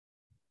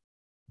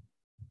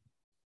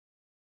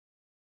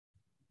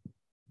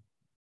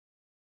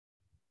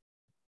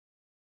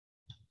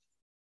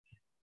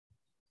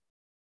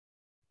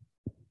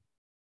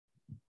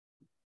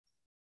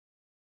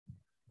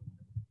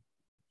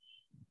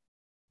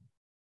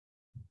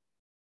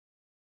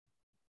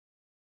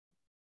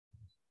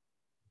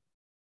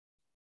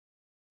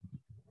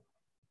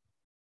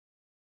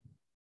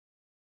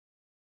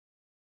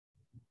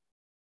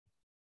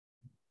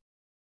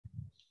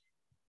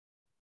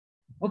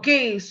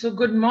Okay, so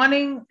good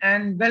morning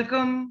and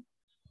welcome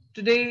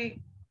today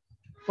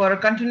for a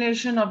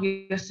continuation of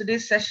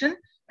yesterday's session,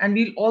 and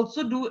we'll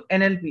also do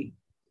NLP.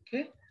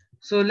 Okay,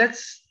 so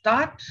let's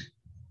start.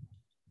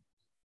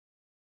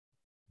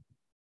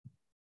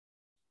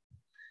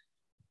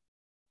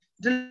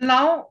 Till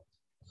now,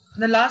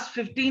 the last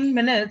 15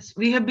 minutes,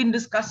 we have been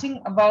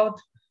discussing about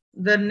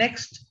the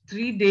next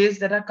 3 days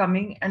that are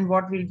coming and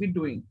what we'll be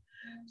doing.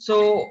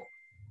 So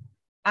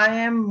I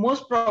am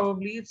most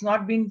probably, it's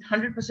not been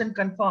 100%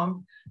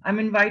 confirmed. I'm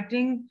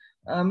inviting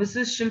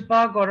Mrs.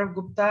 Shilpa Gaurav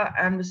Gupta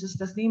and Mrs.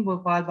 Tasneem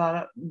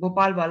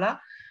Bhopal Bala.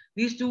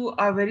 These two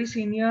are very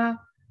senior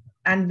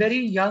and very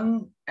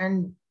young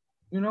and,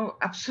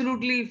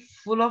 absolutely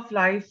full of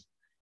life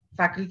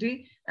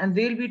faculty, and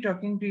they'll be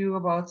talking to you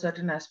about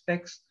certain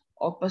aspects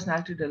of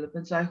personality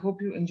development. So I hope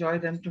you enjoy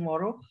them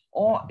tomorrow,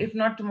 or if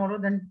not tomorrow,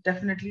 then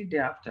definitely day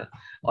after,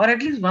 or at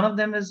least one of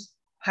them is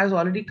has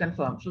already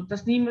confirmed. So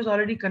Tasneem is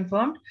already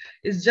confirmed.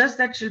 It's just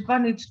that Shilpa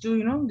needs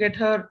to, get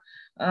her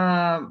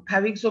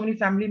having so many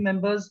family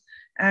members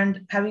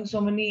and having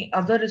so many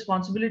other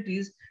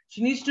responsibilities.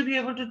 She needs to be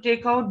able to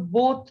take out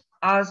both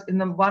hours in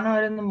the 1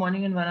 hour in the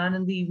morning and 1 hour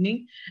in the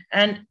evening,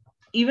 and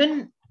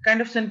even kind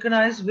of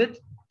synchronize with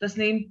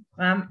Tasneem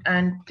ma'am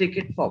and take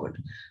it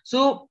forward.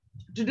 So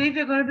today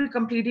we are going to be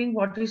completing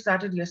what we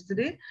started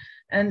yesterday,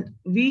 and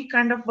we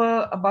kind of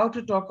were about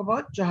to talk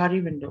about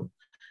Johari window.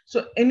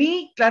 So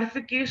any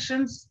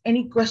clarifications,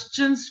 any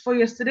questions for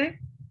yesterday?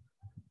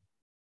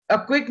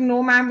 A quick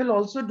no ma'am will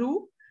also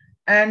do,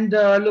 and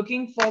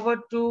looking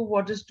forward to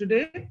what is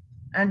today,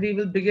 and we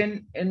will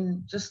begin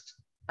in just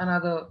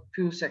another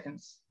few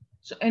seconds.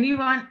 So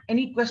anyone,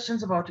 any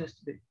questions about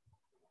yesterday?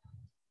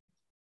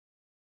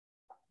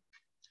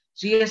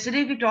 So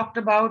yesterday we talked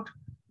about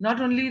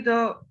not only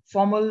the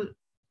formal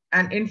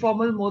and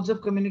informal modes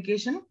of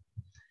communication,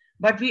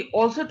 but we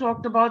also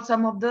talked about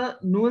some of the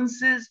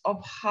nuances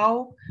of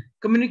how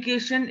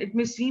communication, it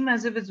may seem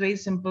as if it's very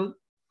simple,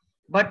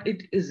 but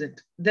it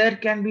isn't. There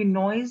can be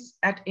noise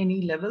at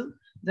any level.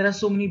 There are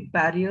so many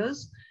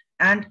barriers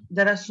and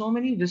there are so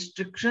many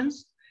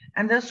restrictions,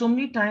 and there are so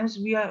many times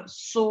we are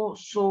so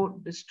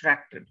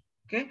distracted.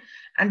 Okay.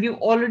 And we've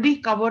already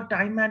covered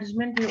time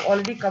management. We've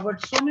already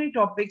covered so many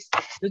topics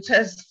which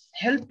has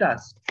helped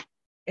us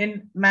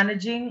in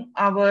managing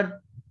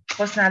our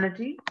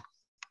personality.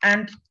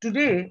 And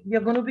today we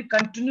are going to be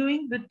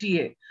continuing with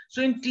TA.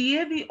 So in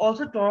TA, we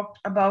also talked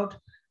about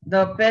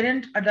the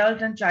parent,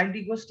 adult, and child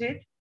ego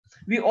state.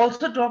 We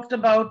also talked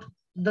about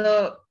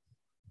the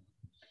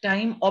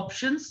time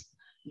options.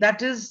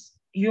 That is,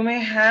 you may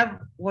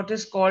have what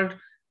is called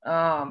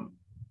um,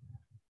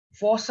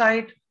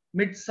 foresight,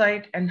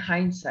 midsight, and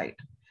hindsight.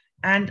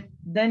 And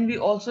then we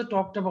also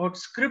talked about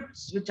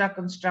scripts, which are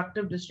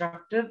constructive,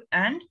 destructive,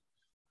 and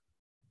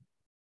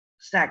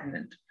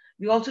stagnant.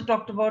 We also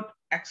talked about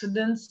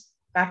accidents,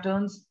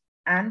 patterns,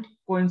 and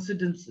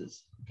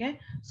coincidences. Okay,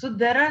 so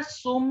there are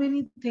so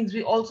many things.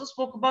 We also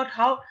spoke about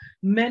how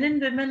men and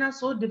women are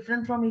so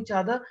different from each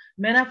other.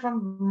 Men are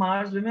from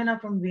Mars, women are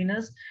from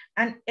Venus,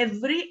 and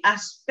every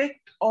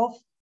aspect of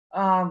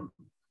um,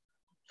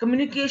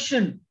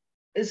 communication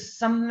is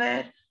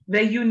somewhere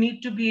where you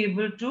need to be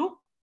able to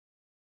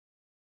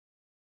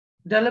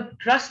develop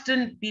trust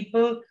in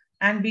people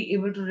and be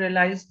able to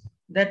realize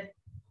that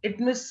it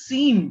may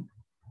seem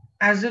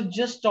as if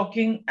just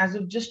talking, as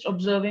if just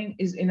observing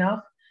is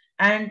enough.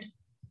 And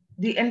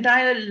the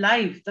entire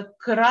life, the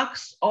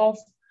crux of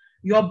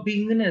your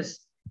beingness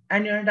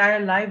and your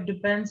entire life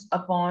depends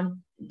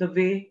upon the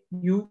way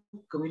you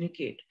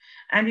communicate.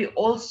 And we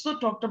also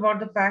talked about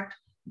the fact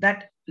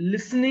that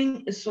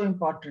listening is so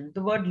important.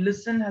 The word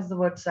listen has the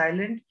word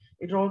silent,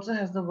 it also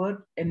has the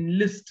word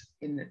enlist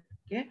in it.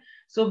 Okay.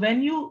 So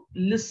when you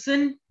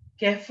listen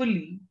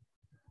carefully,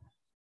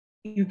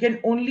 you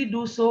can only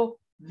do so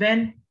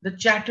when the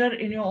chatter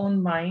in your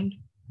own mind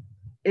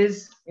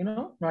is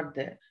not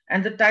there,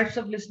 and the types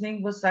of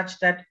listening was such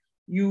that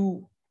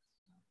you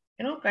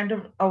kind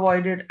of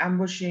avoided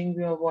ambushing,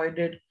 you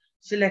avoided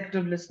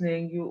selective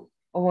listening, you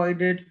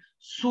avoided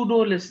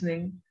pseudo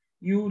listening,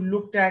 you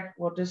looked at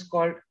what is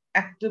called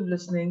active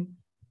listening,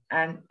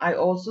 and I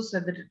also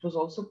said that it was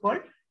also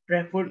called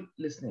prayerful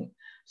listening.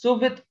 So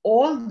with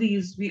all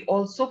these, we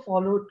also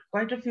followed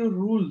quite a few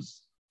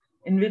rules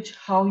in which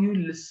how you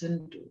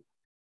listen to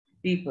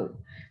people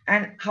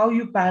and how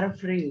you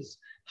paraphrase,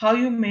 how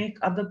you make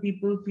other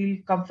people feel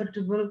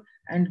comfortable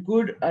and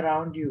good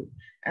around you.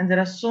 And there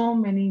are so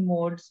many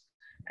modes.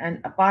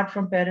 And apart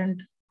from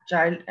parent,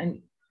 child,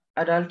 and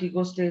adult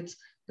ego states,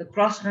 the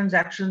cross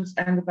transactions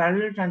and the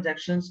parallel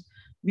transactions,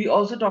 we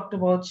also talked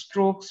about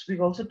strokes. We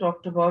also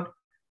talked about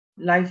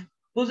life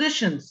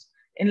positions.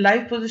 In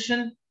life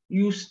position,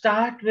 you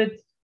start with,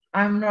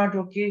 I'm not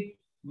okay,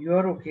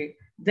 you're okay.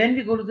 Then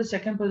we go to the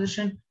second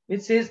position,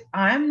 which says,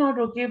 I'm not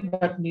okay,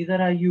 but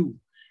neither are you.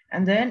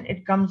 And then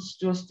it comes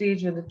to a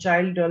stage where the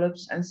child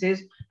develops and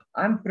says,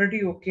 I'm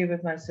pretty okay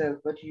with myself,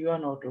 but you are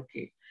not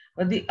okay.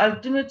 But the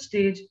ultimate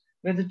stage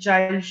where the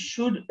child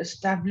should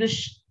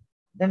establish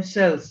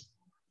themselves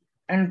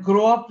and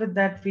grow up with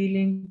that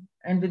feeling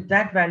and with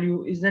that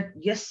value is that,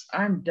 yes,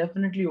 I'm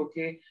definitely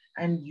okay,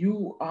 and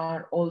you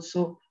are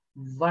also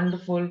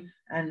wonderful,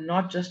 and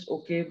not just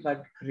okay,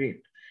 but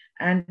great.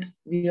 And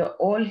we are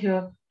all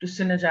here to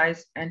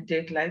synergize and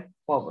take life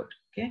forward.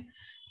 Okay.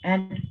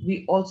 And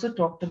we also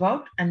talked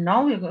about, and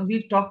now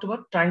we talked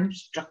about time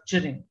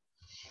structuring,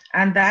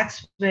 and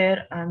that's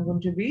where I'm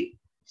going to be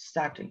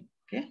starting.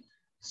 Okay.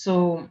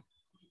 So,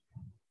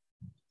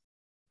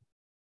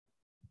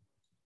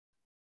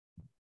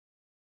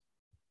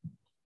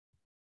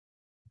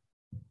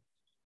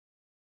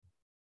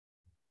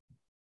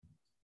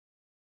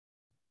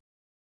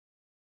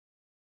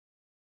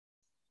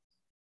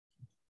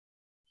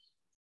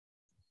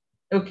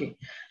 okay.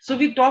 So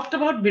we talked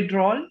about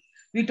withdrawal,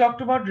 we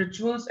talked about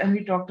rituals, and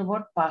we talked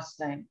about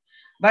pastime.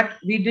 But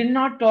we did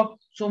not talk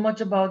so much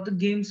about the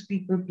games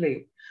people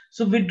play.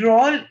 So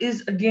withdrawal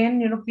is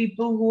again,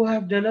 people who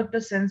have developed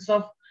a sense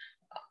of,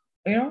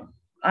 you know,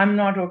 I'm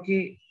not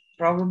okay,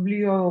 probably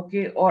you're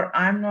okay, or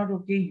I'm not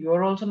okay,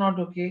 you're also not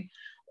okay.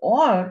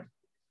 Or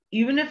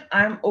even if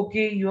I'm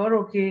okay, you're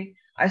okay,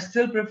 I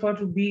still prefer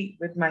to be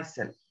with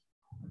myself.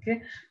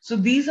 Okay. So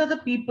these are the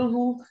people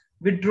who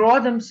withdraw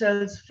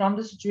themselves from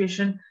the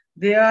situation.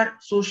 They are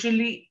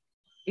socially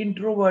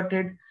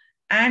introverted,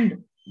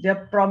 and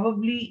they're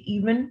probably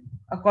even,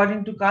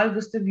 according to Carl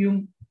Gustav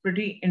Jung,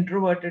 pretty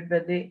introverted,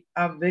 where they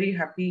are very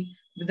happy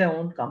with their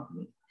own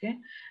company. Okay.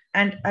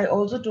 And I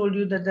also told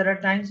you that there are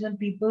times when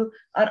people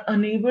are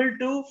unable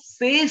to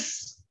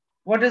face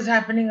what is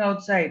happening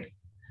outside.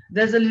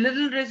 There's a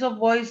little raise of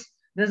voice,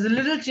 there's a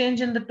little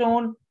change in the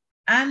tone,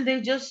 and they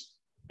just,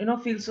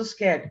 feel so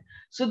scared.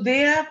 So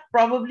they are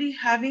probably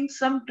having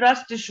some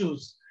trust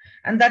issues.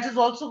 And that is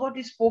also what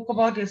we spoke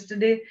about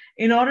yesterday.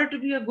 In order to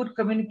be a good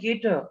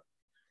communicator,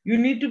 you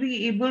need to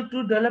be able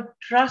to develop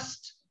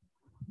trust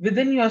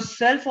within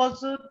yourself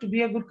also to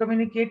be a good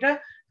communicator,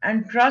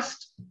 and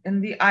trust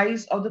in the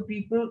eyes of the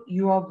people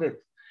you are with.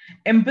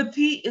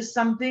 Empathy is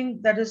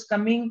something that is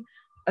coming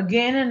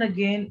again and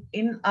again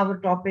in our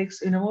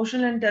topics, in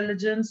emotional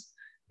intelligence,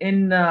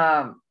 in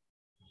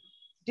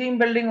team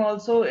building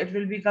also it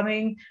will be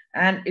coming,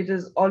 and it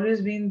has always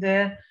been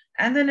there.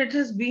 And then it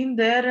has been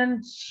there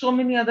in so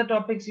many other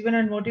topics, even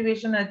in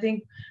motivation. I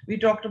think we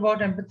talked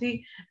about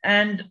empathy,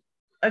 and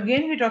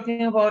again we're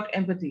talking about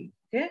empathy.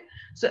 Okay.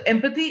 So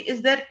empathy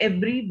is there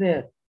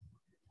everywhere.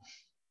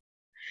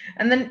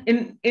 And then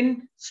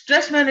in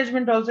stress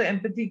management also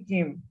empathy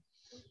came,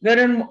 where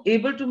you're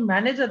able to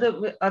manage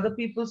other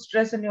people's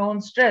stress and your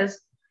own stress.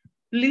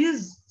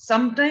 Please,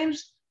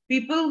 sometimes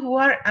people who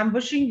are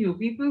ambushing you,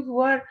 people who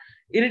are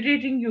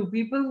irritating you,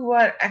 people who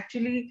are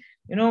actually,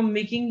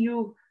 making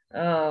you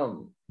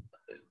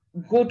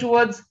go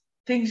towards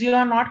things you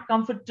are not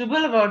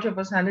comfortable about your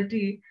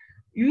personality,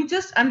 you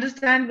just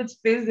understand which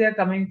space they are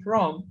coming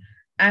from.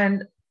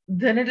 And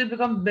then it will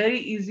become very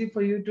easy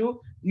for you to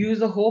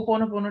use a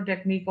ho'oponopono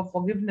technique of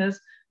forgiveness,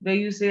 where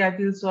you say, I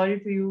feel sorry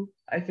for you,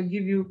 I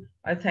forgive you,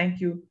 I thank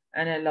you,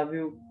 and I love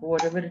you,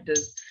 whatever it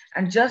is.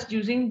 And just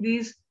using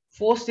these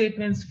four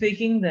statements,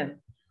 faking them.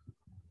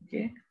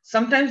 Okay.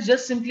 Sometimes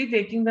just simply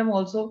faking them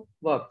also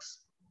works.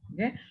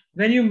 Okay.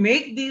 When you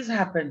make these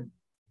happen,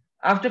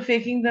 after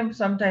faking them,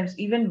 sometimes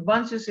even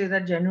once you say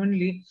that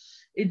genuinely,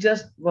 it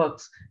just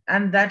works.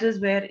 And that is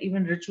where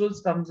even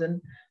rituals comes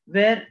in,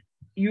 where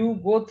you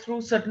go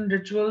through certain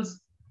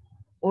rituals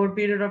over a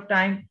period of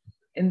time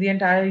in the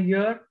entire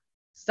year,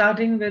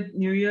 starting with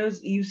New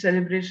Year's Eve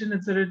celebration.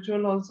 It's a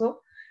ritual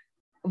also.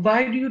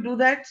 Why do you do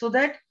that? So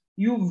that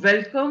you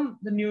welcome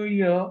the new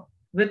year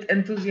with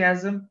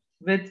enthusiasm,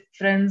 with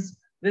friends,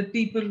 with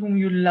people whom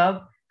you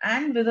love,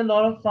 and with a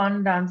lot of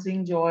fun,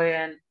 dancing, joy,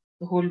 and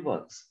the whole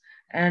works.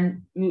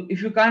 And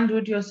if you can't do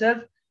it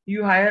yourself,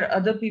 you hire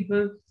other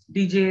people,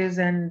 DJs,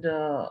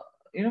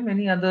 and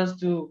many others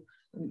to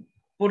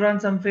put on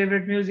some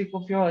favorite music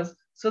of yours,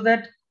 so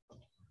that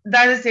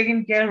that is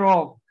taken care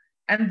of.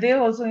 And they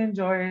also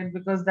enjoy it,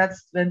 because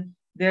that's when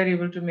they're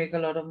able to make a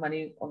lot of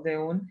money of their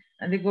own,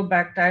 and they go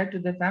back tired to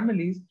their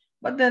families,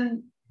 but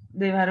then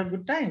they've had a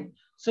good time.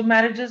 So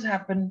marriages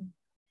happen,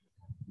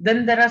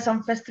 then there are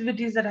some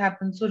festivities that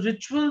happen. So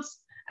rituals,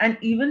 and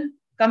even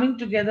coming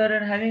together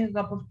and having a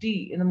cup of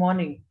tea in the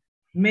morning.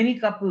 Many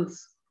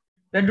couples,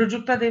 when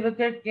Rujukta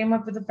Devakar came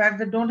up with the fact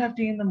that don't have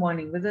tea in the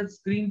morning, whether it's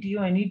green tea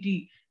or any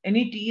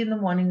tea in the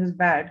morning is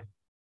bad.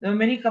 There were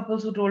many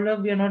couples who told her,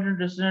 we are not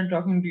interested in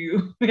talking to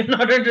you. We are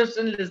not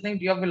interested in listening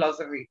to your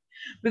philosophy.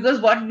 Because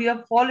what we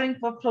are following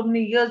for so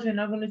many years, we're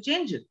not going to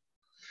change it.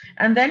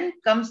 And then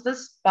comes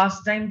this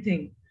pastime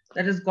thing,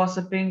 that is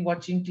gossiping,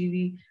 watching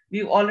TV.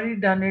 We've already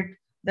done it,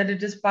 that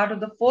it is part of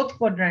the fourth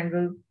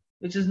quadrangle,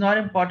 which is not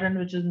important,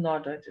 which is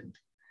not urgent.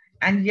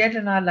 And yet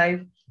in our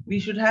life, we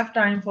should have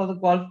time for the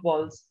golf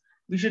balls.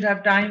 We should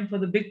have time for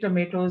the big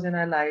tomatoes in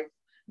our life,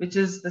 which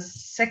is the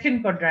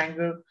second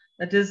quadrangle,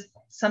 that is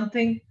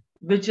something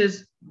which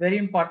is very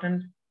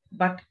important,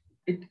 but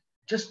it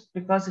just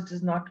because it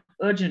is not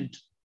urgent.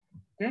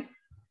 Okay.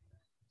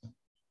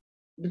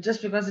 But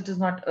just because it is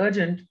not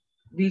urgent,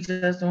 we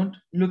just don't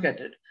look at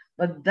it.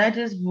 But that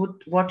is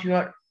what you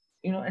are.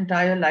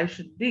 entire life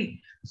should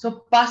be.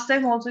 So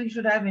pastime also you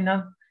should have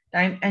enough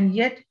time, and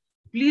yet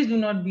please do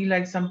not be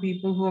like some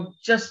people who have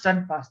just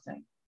done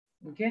pastime.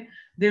 Okay,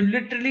 they've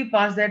literally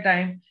passed their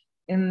time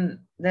in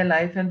their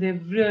life and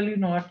they've really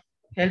not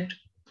helped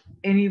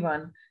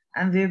anyone,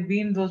 and they've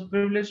been those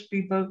privileged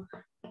people.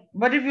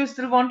 But if you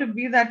still want to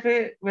be that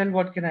way, well,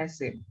 what can I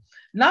say?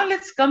 Now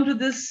let's come to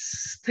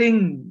this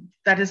thing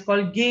that is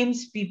called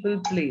Games People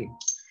Play.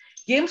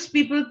 Games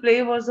People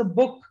Play was a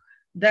book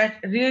that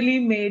really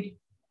made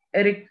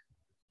Eric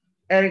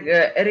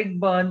Eric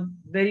Byrne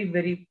very,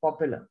 very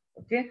popular.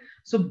 Okay,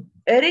 so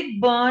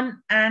Eric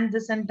Byrne and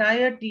this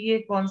entire TA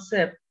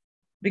concept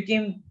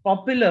became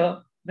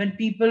popular when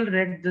people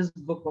read this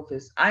book of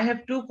his. I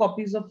have two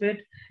copies of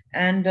it,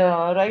 and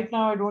right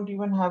now I don't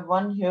even have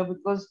one here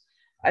because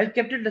I've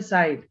kept it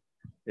aside,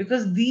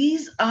 because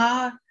these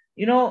are,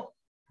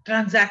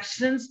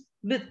 transactions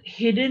with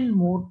hidden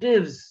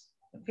motives.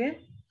 Okay,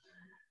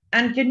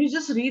 and can you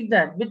just read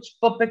that, which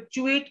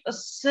perpetuate a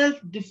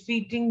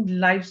self-defeating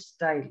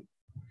lifestyle.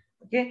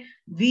 Okay,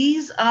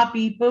 these are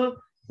people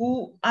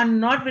who are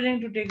not willing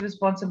to take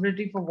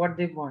responsibility for what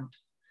they want.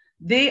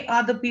 They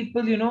are the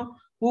people,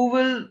 who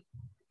will,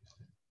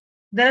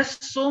 there are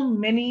so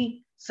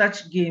many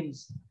such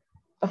games.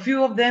 A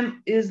few of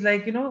them is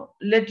like,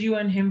 let you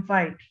and him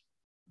fight.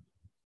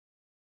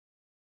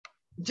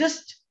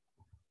 Just,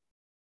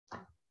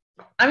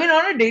 I mean,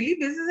 on a daily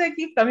basis, I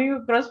keep coming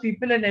across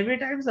people, and every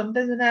time,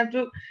 sometimes when I have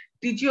to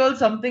teach you all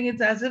something,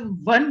 it's as if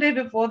one day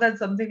before that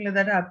something like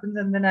that happens,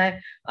 and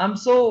then I'm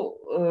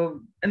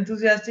so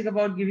enthusiastic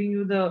about giving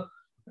you the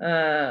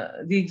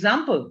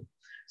example.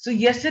 So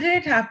yesterday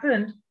it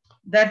happened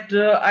that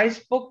I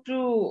spoke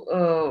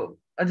to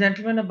a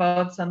gentleman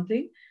about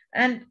something,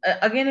 and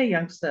again a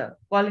youngster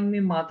calling me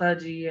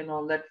Mataji and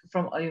all that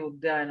from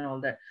Ayodhya and all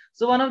that.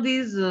 So one of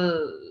these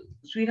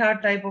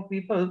sweetheart type of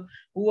people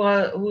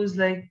who's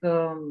like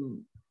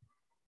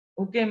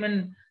who came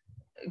in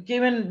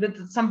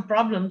with some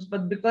problems,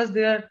 but because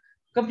they are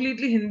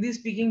completely Hindi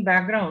speaking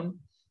background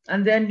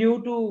and they are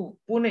new to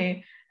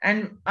Pune,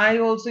 and I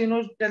also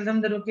tell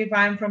them that okay, if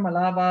I am from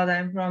Allahabad, I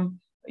am from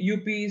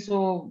UP,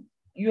 so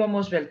you are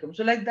most welcome.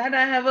 So like that,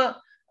 I have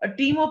a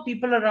team of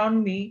people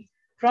around me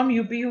from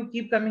UP who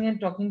keep coming and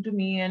talking to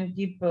me and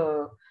keep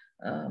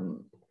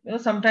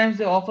sometimes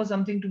they offer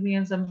something to me,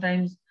 and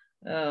sometimes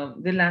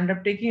they'll end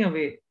up taking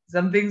away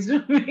some things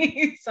from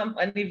me, some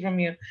money from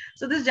you.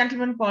 So this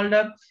gentleman called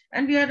up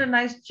and we had a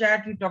nice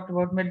chat. We talked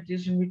about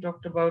meditation. We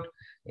talked about,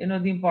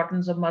 the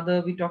importance of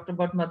mother. We talked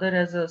about mother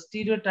as a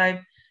stereotype.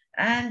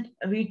 And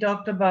we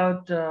talked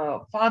about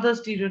father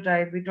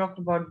stereotype. We talked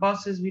about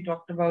bosses. We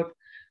talked about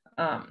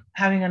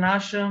having an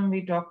ashram.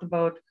 We talked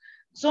about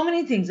so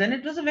many things. And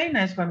it was a very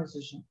nice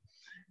conversation.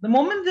 The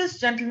moment this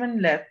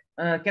gentleman left,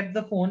 kept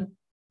the phone,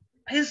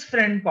 his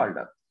friend called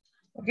up.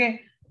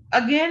 Okay.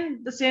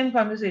 Again, the same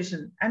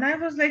conversation. And I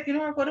was like,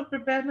 I've got to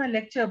prepare my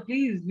lecture.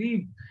 Please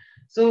leave.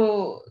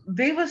 So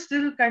they were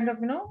still kind of,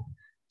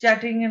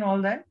 chatting and all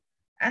that.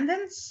 And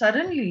then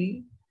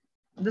suddenly,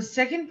 the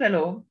second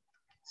fellow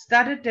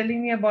started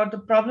telling me about the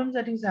problems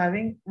that he's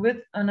having with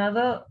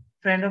another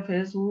friend of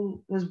his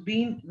who was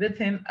been with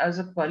him as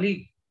a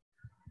colleague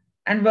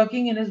and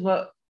working in his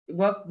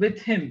work with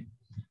him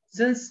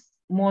since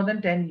more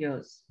than 10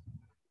 years.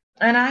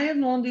 And I have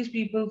known these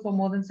people for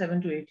more than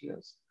 7 to 8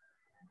 years.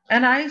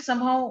 And I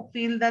somehow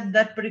feel that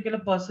that particular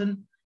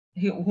person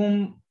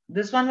whom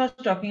this one was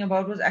talking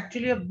about was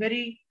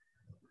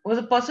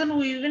a person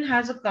who even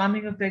has a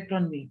calming effect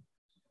on me.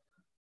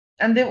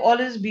 And they've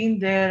always been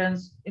there, and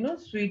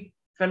sweet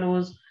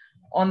fellows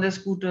on their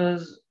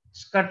scooters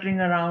scuttering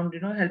around,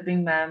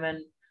 helping ma'am, and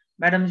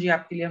madam ji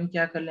aapke liye hum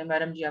kya kar le,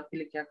 madam ji aapke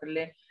liye kya kar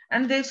le.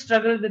 And they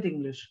struggle with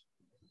English,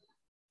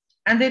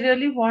 and they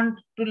really want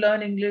to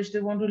learn English. They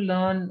want to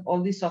learn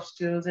all these soft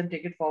skills and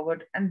take it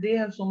forward, and they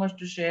have so much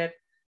to share,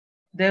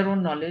 their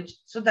own knowledge.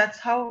 So that's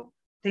how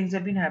things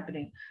have been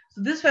happening.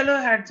 So this fellow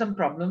had some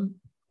problem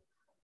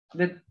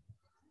with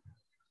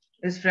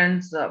his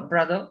friend's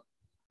brother.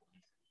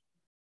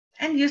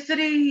 And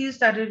yesterday he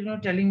started,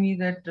 telling me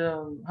that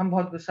हम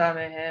बहुत गुस्सा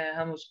में हैं,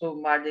 हम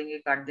उसको मार देंगे,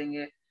 काट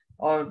देंगे,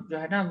 और जो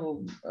है ना वो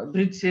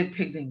ब्रिज से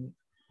फेंक देंगे.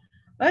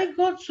 I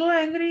got so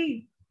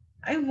angry.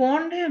 I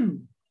warned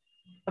him.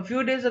 A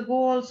few days ago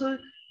also,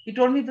 he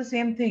told me the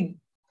same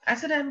thing. I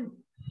said, I'm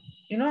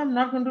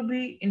not going to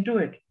be into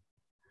it.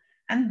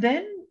 And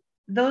then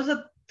there was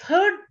a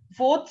third,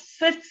 fourth,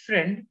 fifth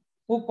friend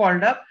who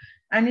called up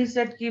and he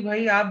said कि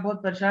भाई आप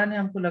बहुत परेशान हैं,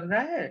 हमको लग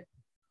रहा है,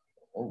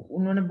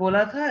 उन्होंने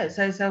बोला था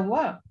ऐसा ऐसा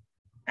हुआ.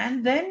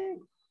 And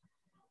then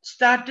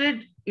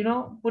started,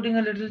 putting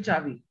a little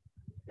chavi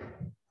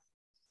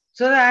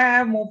so that I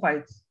have more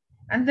fights.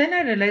 And then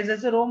I realized, I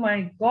said, oh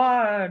my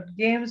God,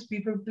 games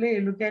people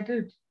play, look at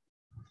it.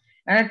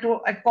 And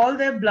I called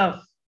their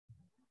bluff.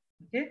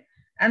 Okay.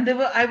 And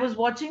I was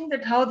watching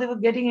that how they were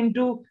getting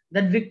into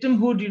that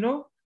victimhood,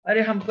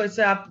 अरे हमको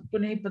ऐसे, आपको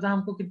नहीं पता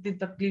हमको कितनी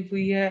तकलीफ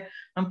हुई है,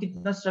 हम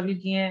कितना स्ट्रगल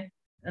किए हैं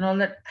and all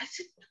that. I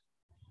said,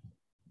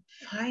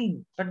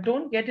 fine, but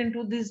don't get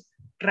into these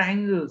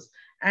triangles.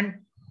 And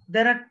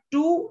there are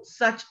two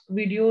such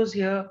videos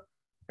here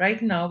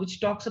right now which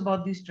talks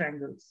about these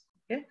triangles.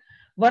 Okay,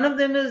 one of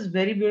them is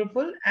very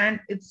beautiful and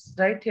it's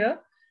right here,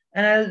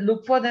 and I'll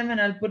look for them and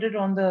I'll put it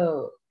on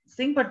the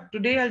thing. But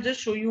today I'll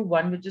just show you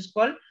one which is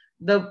called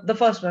the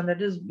first one,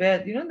 that is where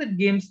the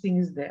games thing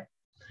is there.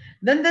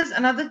 Then there's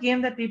another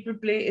game that people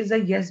play is a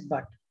yes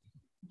but.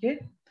 Okay,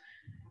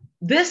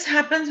 this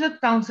happens with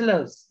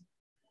counselors,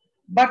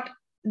 but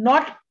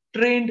not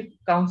trained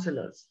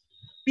counselors.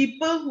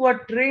 People who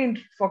are trained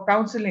for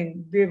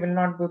counseling, they will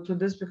not go through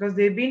this because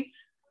they've been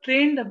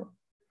trained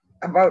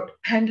about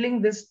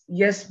handling this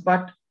yes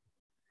but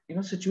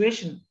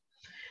situation.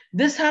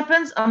 This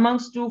happens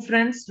amongst two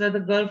friends, whether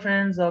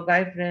girlfriends or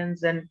guy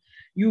friends, and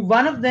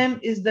one of them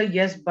is the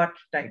yes but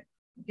type.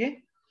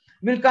 Okay,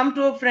 will come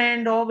to a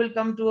friend or will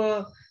come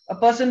to a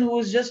person who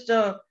is just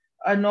a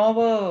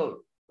novel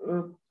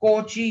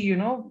coachy,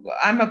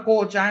 I'm a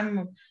coach,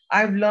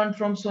 I've learned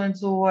from so and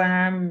so,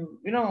 and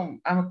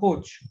I'm a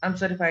coach, I'm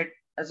certified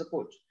as a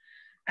coach.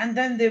 And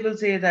then they will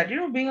say that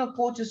being a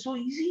coach is so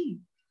easy,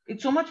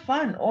 it's so much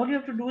fun, all you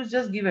have to do is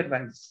just give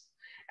advice.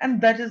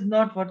 And that is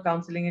not what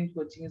counseling and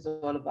coaching is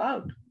all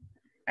about.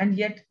 And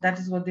yet that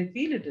is what they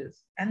feel it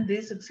is, and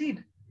they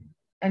succeed.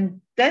 And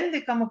then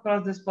they come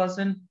across this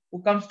person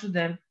who comes to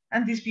them,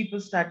 and these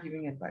people start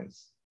giving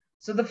advice.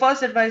 So the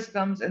first advice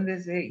comes and they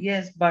say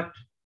yes but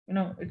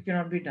it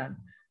cannot be done.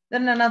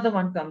 Then another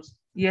one comes,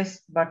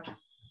 yes but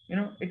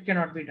it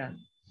cannot be done.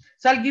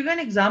 So I'll give you an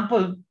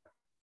example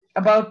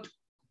about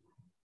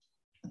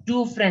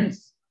two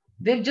friends.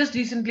 They've just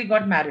recently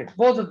got married,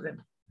 both of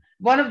them.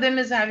 One of them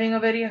is having a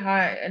very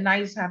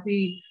nice,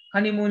 happy,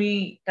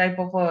 honeymoony type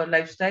of a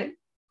lifestyle,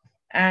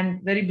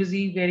 and very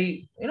busy,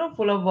 very,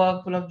 full of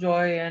work, full of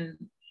joy, and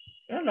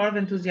a lot of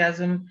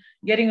enthusiasm,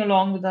 getting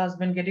along with the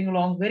husband, getting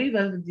along very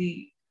well with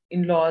the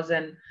in-laws,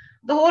 and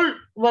the whole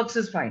works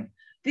is fine.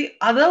 The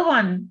other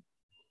one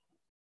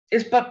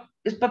is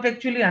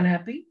perpetually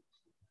unhappy,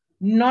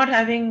 not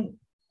having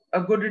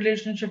a good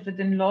relationship with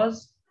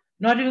in-laws,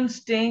 not even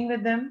staying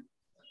with them.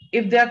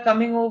 If they are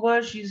coming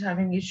over, she's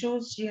having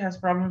issues, she has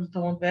problems with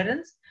her own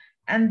parents.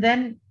 And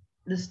then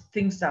this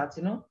thing starts,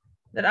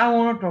 that I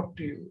want to talk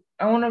to you,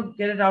 I want to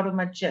get it out of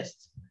my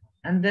chest.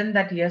 And then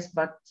that yes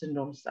but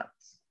syndrome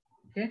starts.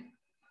 Okay,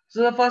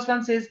 so the first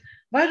one says,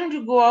 why don't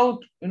you go out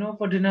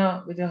for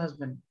dinner with your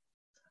husband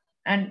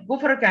and go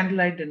for a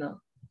candlelight dinner?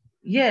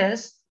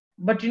 Yes,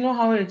 but you know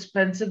how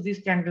expensive these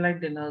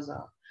candlelight dinners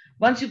are.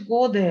 Once you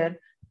go there,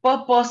 per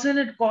person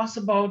it costs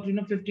about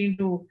 15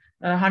 to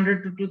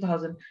 100 to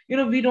 2000.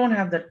 We don't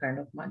have that kind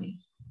of money.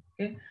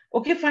 Okay,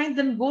 okay, fine.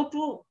 Then go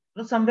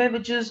to somewhere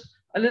which is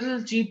a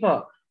little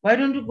cheaper. Why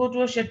don't you go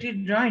to a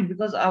Shetty joint?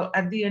 Because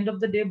at the end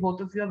of the day,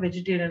 both of you are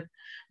vegetarian.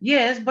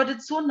 Yes, but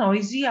it's so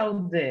noisy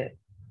out there.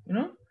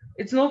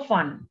 It's no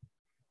fun.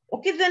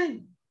 Okay,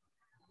 then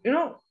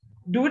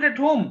do it at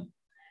home.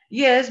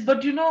 Yes,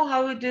 but you know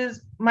how it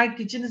is. My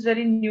kitchen is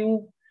very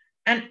new,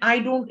 and I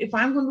don't. If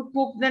I'm going to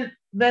cook, then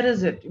where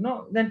is it?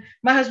 Then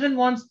my husband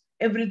wants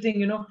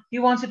everything. He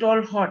wants it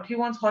all hot. He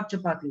wants hot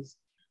chapatis.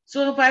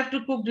 So if I have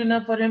to cook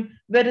dinner for him,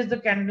 where is the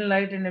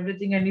candlelight and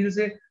everything? And he'll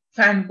say,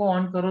 "Fan ko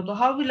on karo." So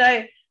how will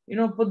I,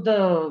 put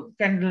the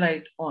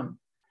candlelight on?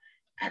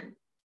 And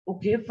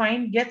okay,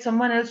 fine, get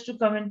someone else to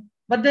come in.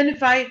 But then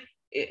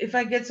if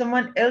I get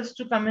someone else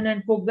to come in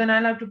and cook, then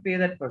I'll have to pay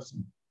that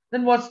person.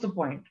 Then what's the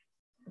point?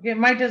 Okay,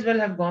 might as well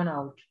have gone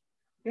out.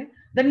 Okay,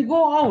 then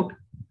go out.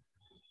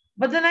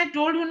 But then I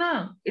told you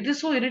now, it is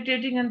so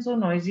irritating and so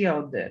noisy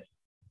out there.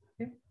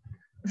 Okay,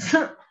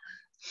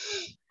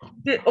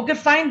 okay,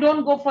 fine,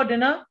 don't go for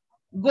dinner.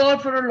 Go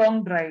out for a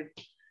long drive.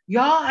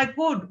 Yeah, I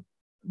could.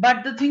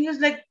 But the thing is,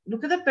 like,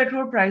 look at the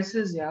petrol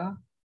prices, yeah.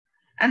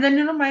 And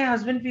then, my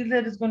husband feels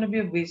that it's going to be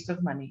a waste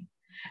of money.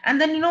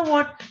 And then, you know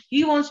what?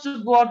 He wants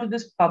to go out to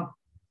this pub.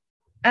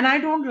 And I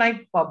don't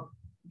like pub.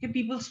 Okay,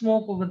 people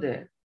smoke over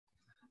there.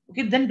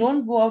 Okay, then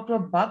don't go out to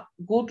a pub.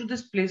 Go to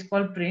this place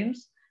called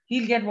Prem's.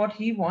 He'll get what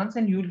he wants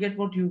and you'll get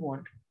what you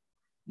want.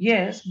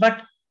 Yes,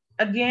 but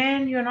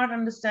again, you're not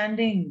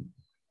understanding.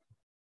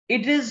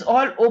 It is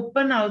all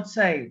open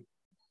outside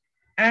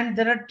and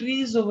there are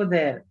trees over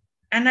there.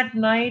 And at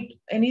night,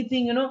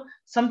 anything,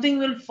 something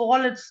will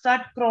fall, it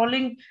start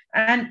crawling.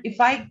 And if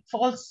I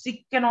fall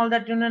sick and all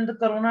that, in the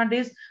corona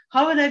days,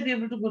 how will I be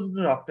able to go to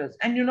the doctors?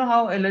 And you know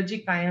how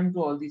allergic I am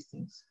to all these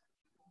things.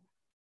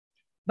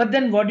 But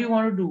then what do you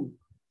want to do?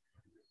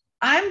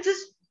 I'm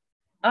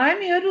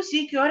here to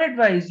seek your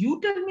advice.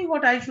 You tell me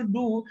what I should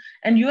do,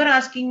 and you are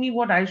asking me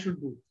what I should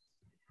do.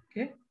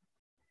 Okay.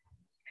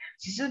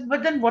 She said,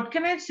 but then what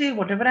can I say?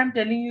 Whatever I'm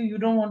telling you, you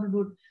don't want to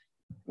do it.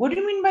 What do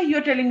you mean by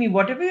you're telling me?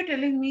 Whatever you're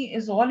telling me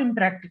is all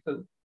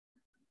impractical.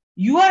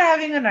 You are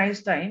having a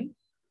nice time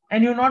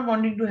and you're not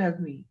wanting to help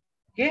me.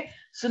 Okay.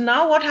 So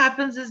now what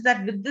happens is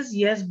that with this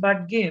yes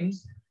but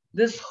games,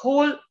 this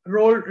whole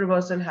role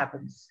reversal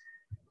happens.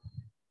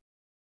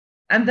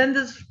 And then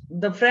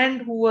the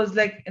friend who was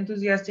like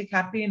enthusiastic,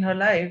 happy in her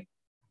life,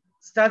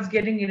 starts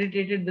getting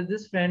irritated with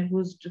this friend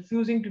who's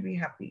refusing to be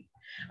happy.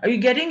 Are you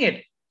getting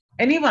it?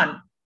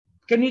 Anyone?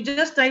 Can you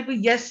just type a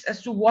yes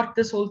as to what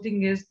this whole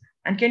thing is?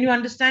 And can you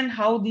understand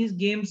how these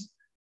games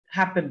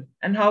happen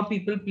and how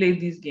people play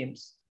these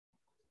games?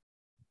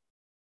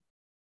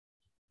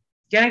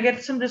 Can I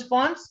get some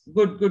response?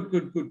 Good, good,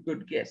 good, good,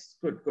 good. Yes,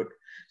 good, good.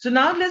 So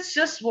now let's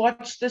just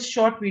watch this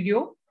short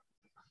video.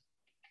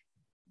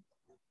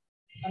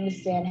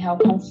 Understand how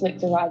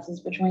conflict arises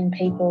between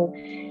people,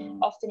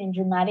 often in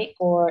dramatic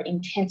or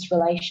intense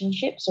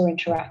relationships or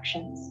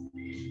interactions.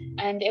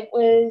 And it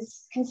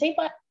was conceived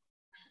by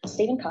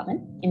Stephen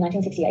Cartman in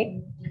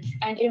 1968,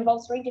 and it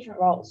involves 3 different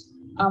roles.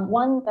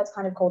 One that's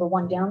kind of called a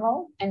one-down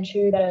role, and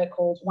 2 that are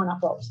called one-up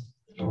roles.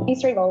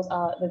 These 3 roles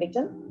are the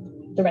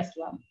victim, the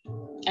rescuer,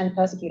 and the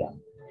persecutor.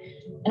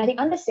 And I think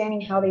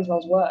understanding how these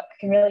roles work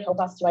can really help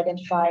us to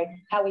identify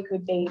how we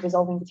could be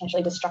resolving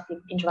potentially destructive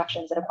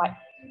interactions that are quite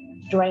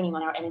draining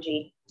on our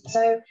energy.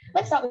 So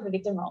let's start with the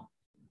victim role.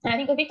 And I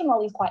think the victim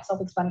role is quite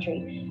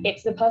self-explanatory.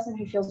 It's the person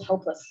who feels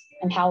helpless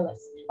and powerless,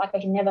 like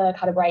they can never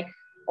cut a break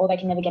or they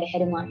can never get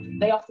ahead in life.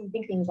 They often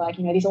think things like,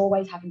 this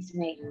always happens to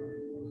me.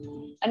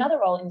 Another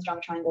role in this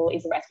drama triangle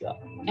is the rescuer.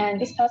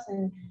 And this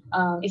person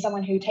is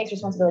someone who takes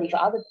responsibility for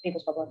other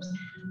people's problems,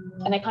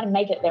 and they kind of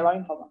make it their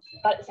own problem.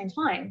 But at the same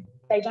time,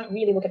 they don't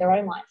really look at their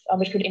own life,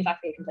 which could in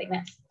fact be a complete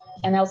mess.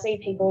 And they'll see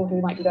people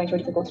who might be going through a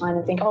difficult time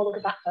and think, oh, look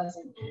at that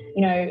person.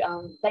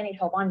 They need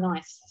help. I'm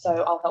nice, so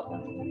I'll help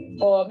them.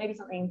 Or maybe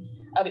something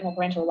a bit more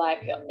parental, like,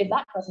 if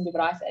that person did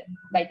what I said,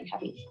 they'd be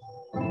happy.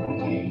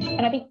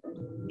 And I think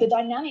the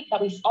dynamic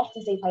that we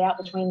often see play out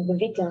between the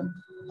victim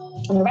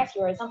and the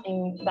rescuer is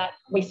something that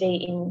we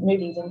see in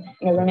movies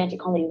and romantic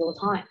comedies all the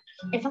time.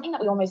 It's something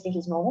that we almost think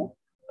is normal,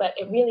 but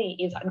it really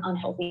is an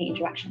unhealthy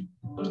interaction.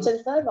 So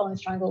the third role in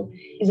this triangle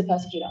is the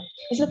persecutor.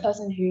 This is a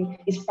person who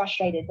is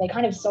frustrated. They're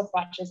kind of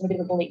self-righteous and a bit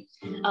of a bully.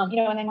 And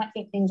they might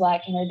think things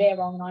like, they're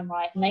wrong and I'm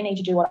right, and they need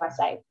to do what I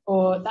say,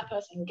 or that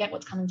person will get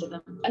what's coming to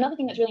them. Another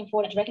thing that's really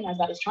important to recognize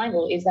about this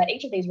triangle is that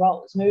each of these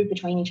roles move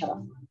between each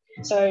other.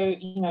 So,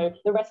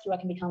 the rescuer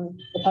can become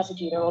the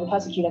persecutor, or the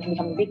persecutor can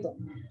become the victim,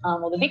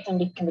 or the victim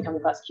can become the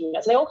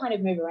persecutor. So they all kind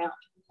of move around.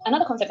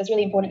 Another concept that's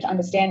really important to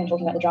understand when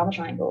talking about the drama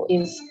triangle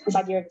is this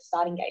idea of the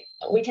starting gate.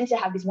 We tend to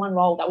have this one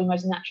role that we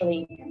most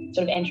naturally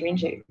sort of enter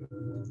into.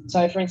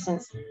 So, for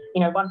instance,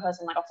 one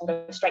person might often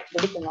go straight to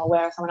the victim role,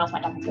 where someone else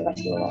might jump into the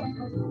rescuer role.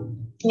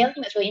 And the other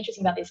thing that's really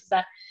interesting about this is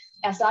that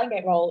our starting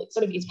gate role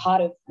sort of is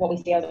part of what we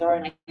see as our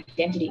own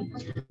identity.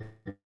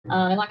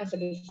 And like I said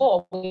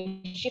before,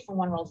 we shift from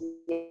one role to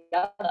the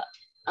other.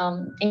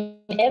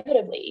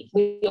 Inevitably,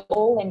 we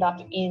all end up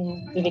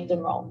in the victim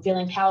role,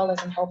 feeling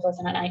powerless and helpless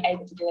and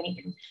unable to do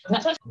anything. And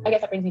that's what, I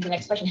guess that brings me to the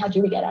next question: how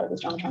do we get out of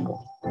this drama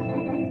triangle?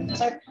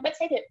 So let's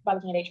take it by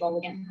looking at each role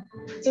again.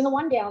 So in the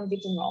one down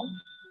victim role,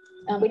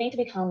 we need to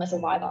become a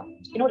survivor.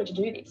 In order to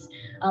do this,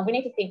 we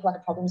need to think like a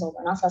problem solver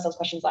and ask ourselves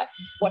questions like,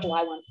 what do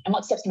I want? And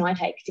what steps can I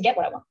take to get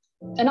what I want?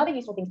 Another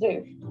useful thing to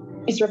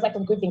do is to reflect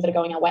on good things that are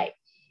going our way.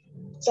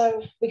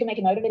 So we can make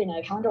a note of it in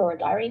a calendar or a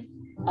diary,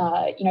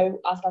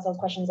 ask ourselves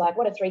questions like,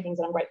 what are 3 things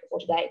that I'm grateful for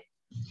today?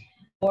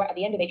 Or at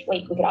the end of each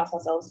week, we could ask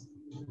ourselves,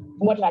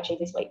 what did I achieve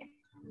this week?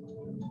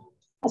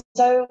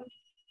 So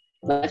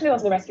let's move on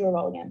to the rescuer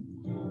role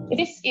again. If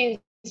this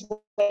is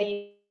where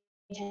you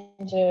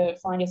tend to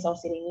find yourself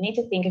sitting, you need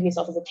to think of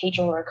yourself as a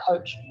teacher or a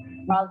coach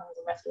rather than as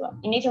a rescuer.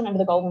 You need to remember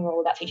the golden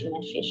rule about teaching a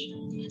man to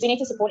fish. So you need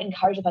to support and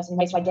encourage the person in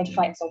ways to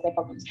identify and solve their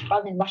problems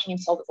rather than rushing in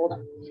to solve it for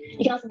them.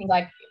 You can ask them things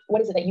like,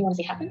 what is it that you want to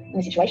see happen in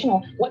the situation,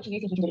 or what do you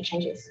think you can do to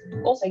change this?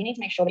 Also, you need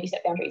to make sure that you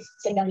set boundaries.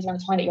 Setting boundaries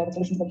around the time that you're able to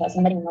listen to the person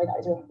and letting them know that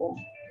is really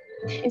important.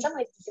 In some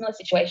ways, it's a similar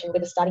situation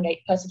with a starting gate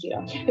persecutor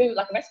who,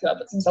 like a rescuer,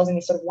 puts themselves in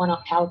this sort of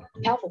one-up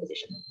powerful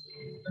position.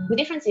 The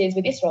difference is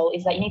with this role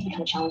is that you need to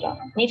become a challenger.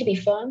 You need to be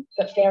firm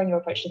but fair in your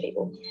approach to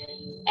people.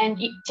 And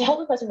to help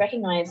the person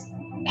recognize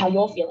how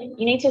you're feeling,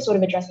 you need to sort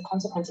of address the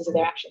consequences of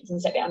their actions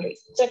and set boundaries.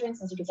 So for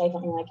instance, you could say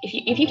something like,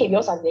 if you keep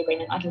your side of the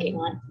agreement, I can keep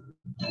mine.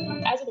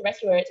 As with the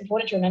rescuer, it's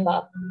important to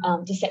remember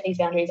to set these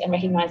boundaries and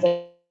recognize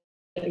that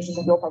this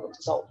isn't your problem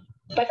to solve.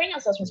 By freeing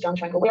ourselves from this drama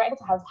triangle, we're able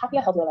to have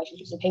happier, healthier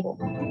relationships with people.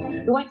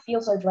 We won't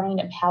feel so drained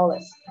and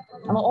powerless.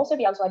 And we'll also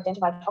be able to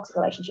identify toxic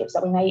relationships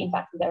that we may, in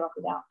fact, be better off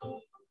without.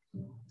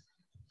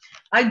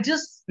 I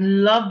just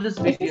love this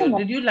video.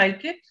 Did you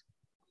like it?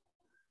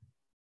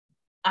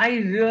 I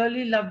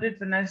really loved it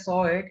when I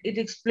saw it. It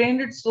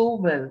explained it so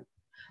well.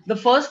 The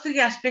first 3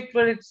 aspects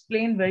were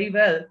explained very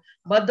well,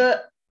 but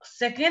the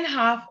second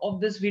half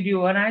of this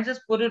video, and I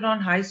just put it on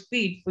high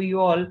speed for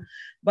you all,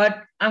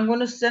 but I'm going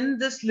to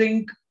send this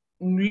link.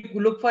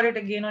 Look for it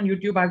again on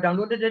YouTube. I've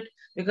downloaded it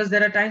because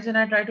there are times when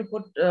I try to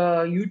put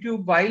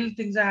YouTube while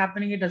things are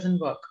happening, it doesn't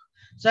work.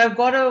 So I've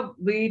got a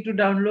way to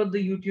download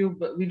the YouTube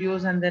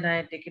videos and then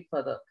I take it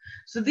further.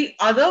 So the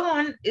other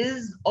one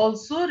is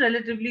also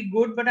relatively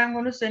good, but I'm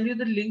going to send you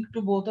the link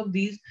to both of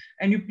these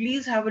and you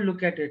please have a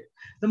look at it.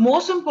 The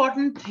most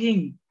important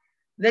thing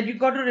that you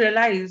got to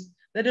realize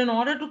that in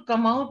order to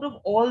come out of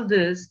all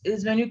this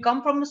is when you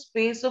come from a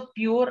space of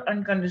pure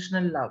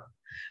unconditional love.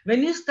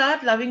 When you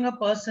start loving a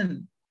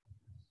person,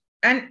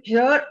 and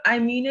here I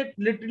mean it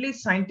literally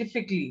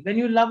scientifically, when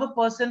you love a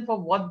person for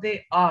what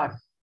they are,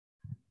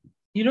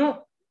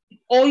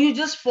 or you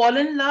just fall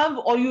in love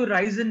or you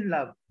rise in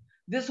love.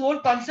 This whole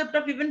concept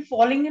of even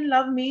falling in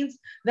love means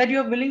that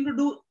you're willing to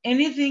do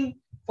anything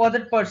for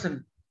that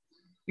person.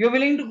 You're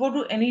willing to go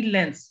to any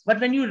lengths.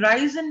 But when you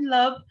rise in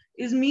love,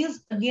 it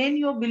means again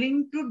you're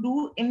willing to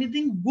do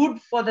anything good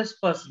for this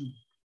person.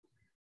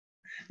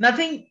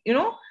 Nothing,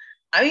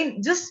 I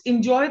mean, just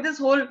enjoy this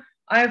whole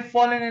I've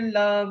fallen in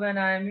love and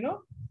I'm,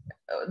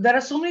 there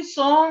are so many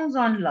songs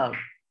on love.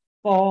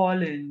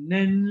 Falling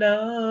in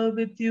love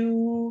with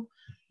you,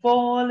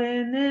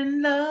 falling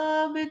in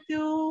love with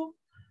you.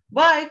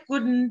 Why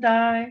couldn't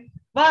I?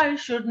 Why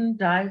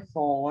shouldn't I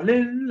fall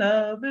in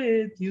love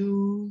with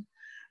you?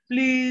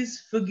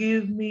 Please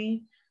forgive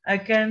me. I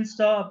can't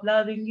stop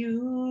loving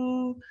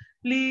you.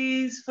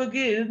 Please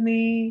forgive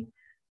me.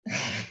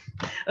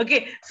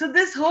 Okay, so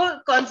this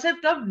whole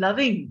concept of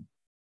loving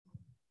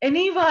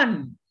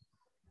anyone,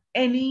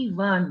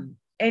 anyone,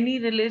 any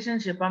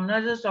relationship, I'm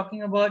not just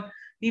talking about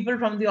people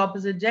from the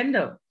opposite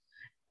gender,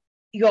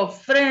 your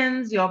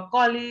friends, your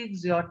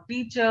colleagues, your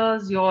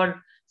teachers,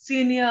 your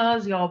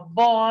seniors, your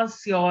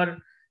boss, your,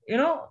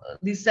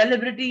 the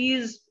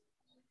celebrities,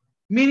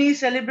 mini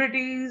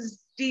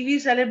celebrities, TV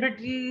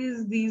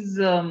celebrities, these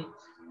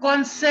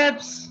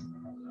concepts,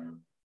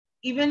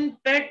 even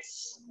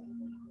pets.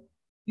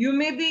 You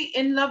may be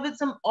in love with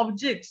some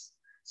objects.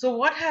 So,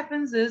 what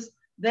happens is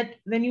that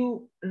when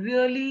you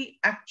really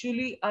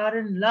actually are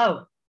in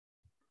love,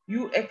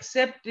 you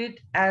accept it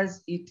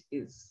as it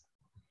is.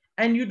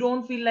 And you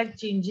don't feel like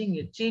changing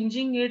it.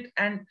 Changing it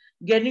and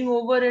getting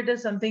over it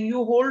is something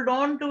you hold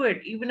on to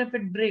it, even if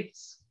it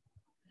breaks.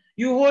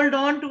 You hold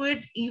on to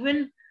it,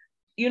 even,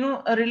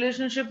 a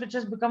relationship which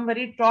has become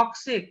very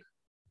toxic,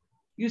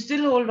 you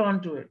still hold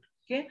on to it.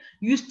 Okay.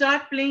 You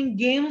start playing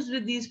games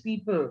with these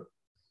people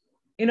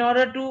in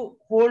order to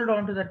hold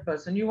on to that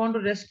person. You want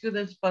to rescue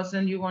this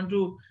person. You want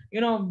to,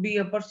 be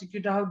a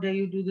persecutor. How dare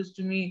you do this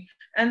to me?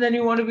 And then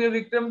you want to be a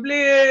victim.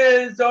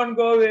 Please don't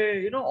go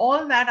away.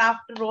 All that,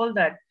 after all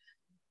that,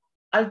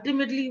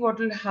 ultimately what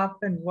will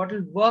happen, what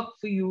will work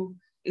for you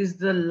is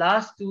the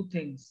last two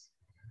things.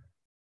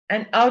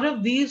 And out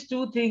of these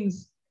two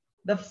things,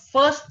 the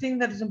first thing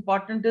that is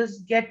important is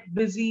get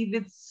busy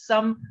with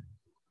some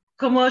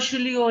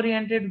commercially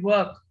oriented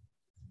work.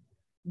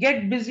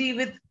 Get busy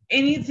with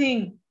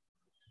anything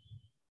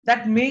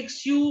that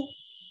makes you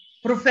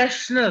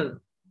professional,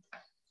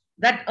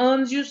 that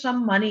earns you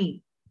some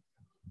money.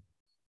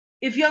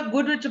 If you're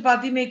good with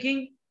chapati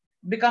making,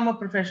 become a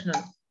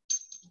professional.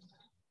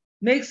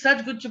 Make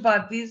such good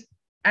chapatis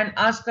and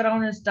ask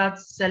around and start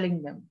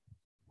selling them.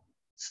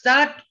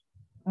 Start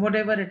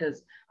whatever it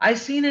is. I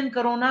seen in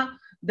Corona,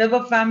 there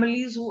were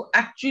families who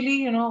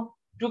actually,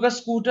 took a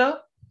scooter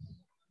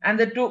and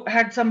they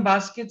had some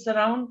baskets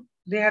around,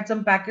 they had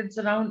some packets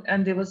around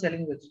and they were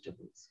selling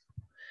vegetables.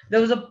 There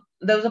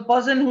was a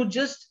person who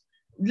just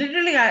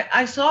literally,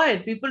 I saw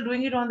it, people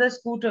doing it on their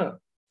scooter,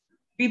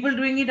 people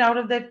doing it out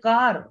of their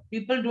car,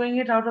 people doing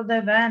it out of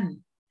their van,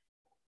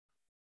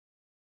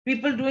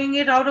 people doing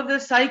it out of their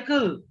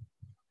cycle.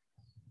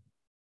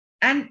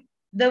 And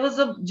there was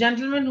a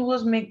gentleman who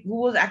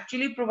was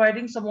actually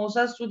providing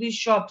samosas to these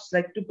shops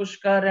like to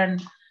Pushkar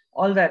and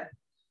all that.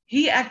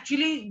 He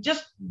actually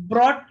just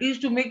he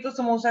used to make the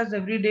samosas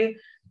every day,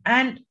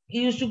 and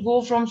he used to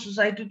go from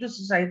society to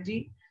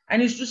society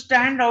and used to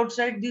stand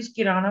outside these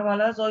kirana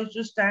walas, or used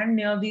to stand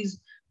near these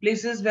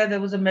places where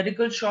there was a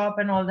medical shop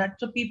and all that.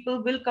 So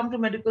people will come to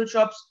medical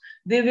shops,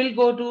 they will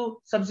go to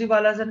sabzi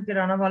walas and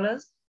kirana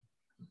walas,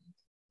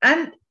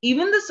 and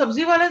even the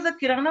sabzi walas, the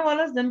kirana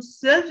walas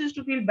themselves used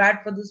to feel bad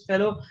for this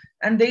fellow,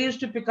 and they used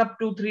to pick up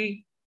two,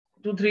 three,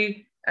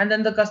 and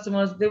then the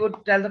customers, they would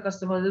tell the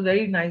customers, "It's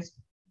very nice."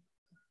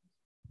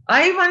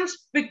 I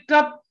once picked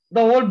up the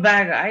whole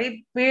bag.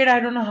 I paid, I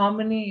don't know how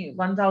many,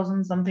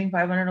 1,000 something,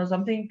 500 or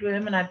something to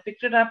him, and I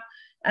picked it up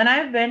and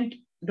I went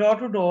door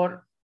to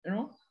door,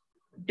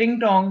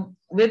 ting tong,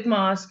 with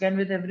mask and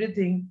with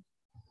everything,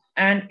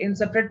 and in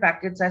separate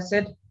packets. I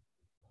said,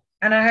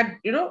 and I had,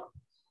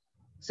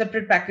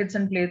 separate packets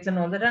and plates and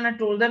all that. And I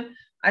told them,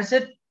 I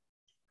said,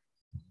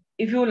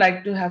 if you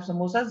like to have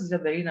samosas, these are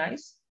very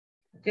nice.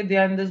 Okay, they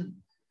are in this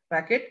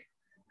packet,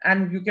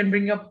 and you can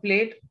bring your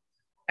plate.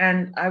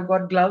 And I've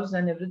got gloves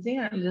and everything.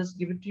 I'll just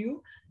give it to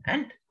you.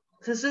 And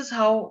this is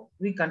how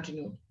we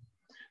continued.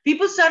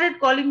 People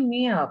started calling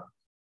me up.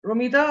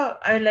 Romita,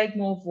 I like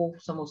more for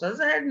samosas.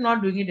 I'm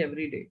not doing it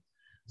every day.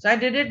 So I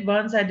did it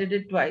once, I did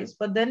it twice,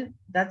 but then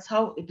that's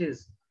how it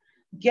is.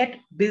 Get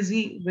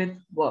busy with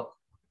work.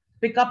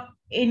 Pick up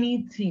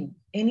anything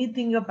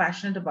you're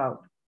passionate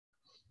about,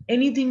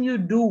 anything you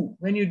do.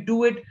 When you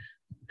do it,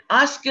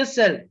 ask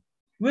yourself,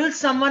 will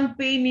someone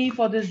pay me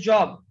for this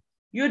job?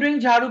 You're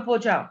doing jharu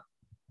pocha.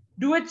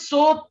 Do it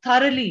so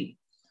thoroughly.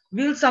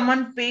 Will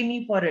someone pay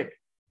me for it?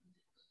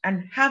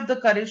 And have the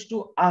courage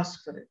to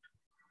ask for it.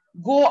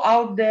 Go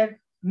out there,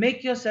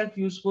 make yourself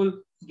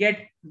useful,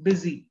 get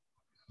busy.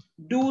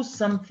 Do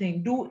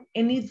something, do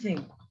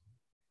anything.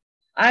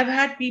 I've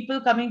had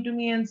people coming to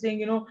me and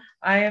saying,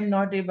 I am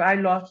not able, I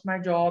lost my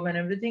job and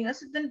everything. I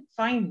said, then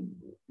fine,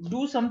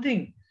 do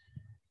something.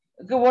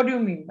 Okay, what do you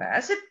mean by? I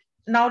said,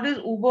 nowadays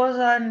Ubers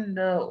and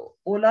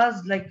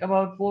Olas like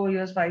about 4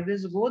 years, 5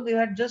 years ago, they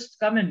had just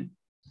come in.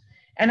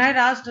 And I'd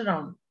asked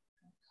around.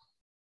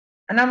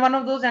 And I'm one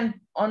of those and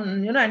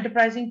on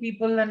enterprising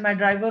people, and my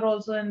driver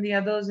also, and the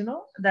others,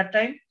 that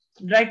time.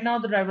 Right now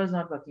the driver is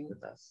not working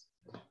with us.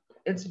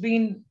 It's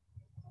been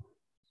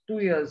 2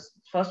 years.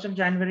 1st of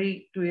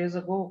January, 2 years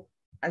ago,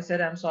 I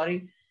said I'm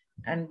sorry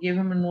and gave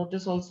him a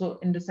notice also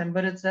in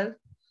December itself.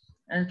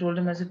 And I told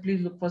him, I said,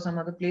 please look for some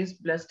other place.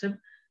 Blessed him,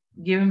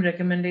 gave him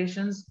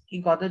recommendations.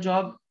 He got the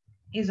job.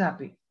 He's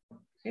happy.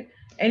 Okay.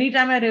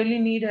 Anytime I really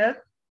need help,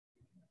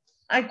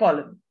 I call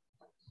him.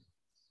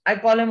 I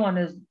call him on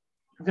his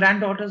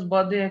granddaughter's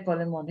birthday. I call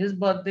him on his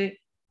birthday.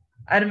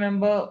 I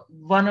remember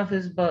one of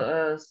his,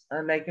 that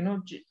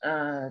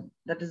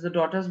is the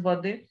daughter's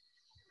birthday.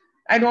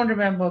 I don't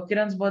remember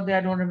Kiran's birthday.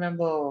 I don't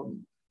remember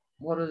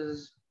what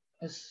was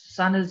his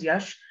son is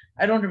Yash.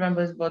 I don't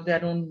remember his birthday. I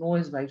don't know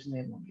his wife's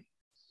name only.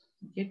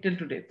 Okay, till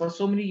today. For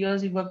so many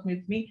years he worked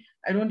with me.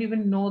 I don't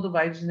even know the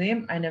wife's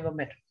name. I never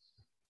met her.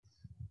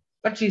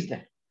 But she's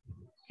there.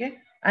 Okay.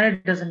 And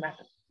it doesn't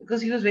matter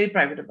because he was very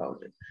private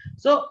about it.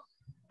 So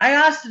I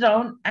asked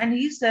around and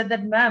he said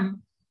that,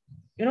 ma'am,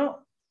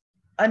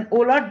 an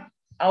Ola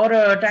or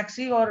a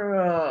taxi or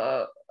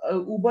a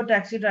Uber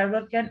taxi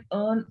driver can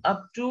earn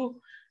up to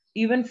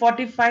even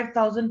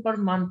 45,000 per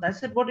month. I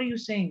said, what are you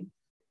saying?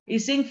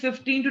 He's saying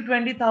 15 to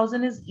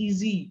 20,000 is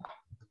easy.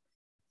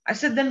 I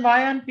said, then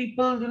why aren't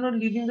people,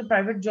 leaving the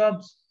private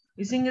jobs?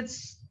 He's saying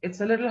it's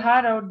a little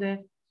hard out there.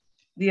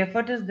 The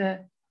effort is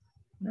there.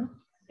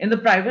 In the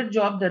private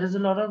job, there is a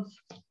lot of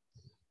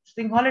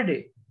thing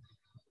holiday.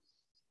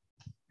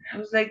 I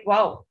was like,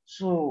 wow.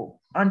 So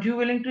aren't you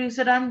willing to? He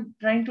said, I'm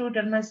trying to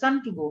tell my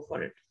son to go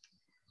for it.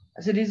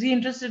 I said, is he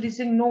interested? He's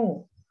saying,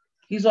 no.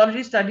 He's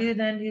already studied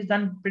and he's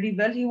done pretty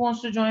well. He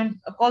wants to join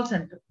a call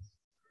center.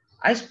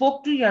 I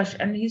spoke to Yash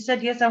and he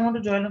said, yes, I want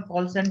to join a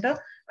call center.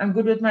 I'm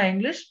good with my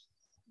English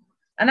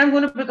and I'm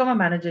going to become a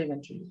manager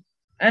eventually.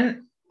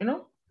 And,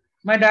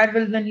 my dad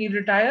will, when he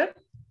retire,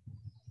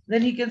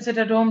 then he can sit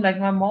at home like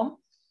my mom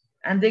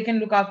and they can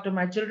look after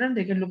my children.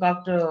 They can look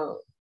after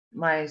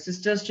my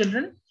sister's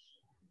children.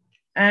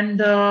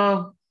 And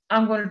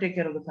I'm going to take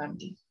care of the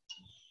family.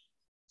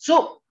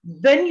 So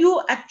when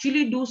you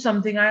actually do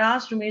something, I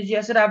asked Ramesh ji,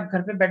 I said, आप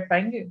घर पे बैठ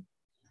पाएंगे?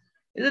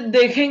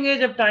 देखेंगे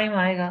जब time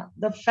आएगा.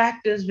 The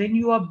fact is, when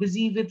you are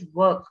busy with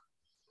work,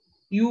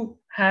 you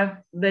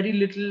have very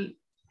little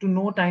to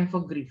no time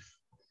for grief.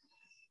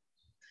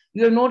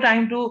 You have no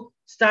time to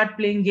start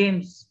playing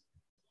games.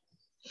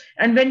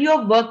 And when you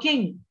are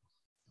working,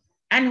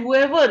 and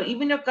whoever,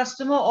 even your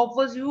customer,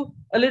 offers you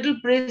a little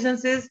praise and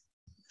says,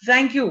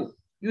 thank you,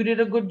 you did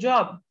a good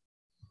job.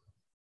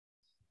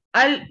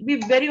 I'll be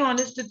very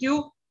honest with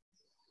you.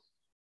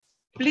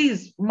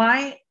 Please,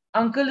 my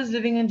uncle is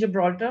living in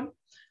Gibraltar.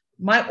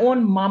 My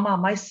own mama,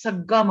 my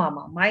sagga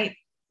mama,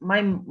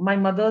 my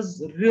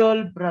mother's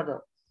real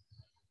brother,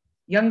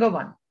 younger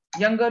one,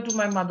 younger to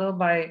my mother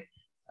by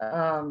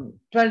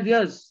 12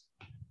 years.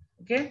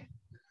 Okay.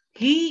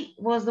 He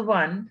was the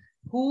one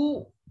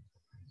who,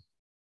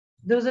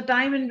 there was a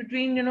time in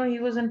between, he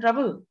was in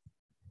trouble.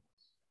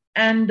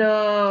 And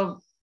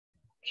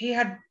he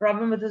had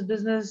problem with his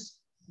business.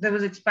 There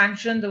was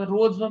expansion, the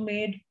roads were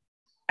made.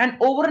 And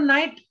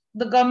overnight,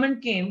 the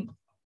government came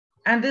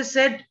and they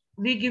said,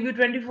 we give you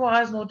 24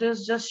 hours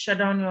notice, just shut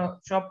down your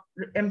shop,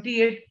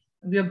 empty it,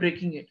 we are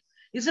breaking it.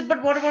 He said,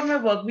 but what about my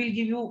work? We'll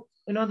give you,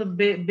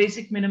 the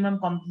basic minimum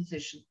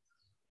compensation.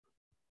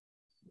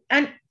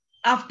 And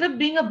after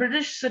being a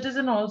British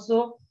citizen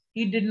also,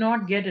 he did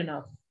not get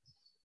enough.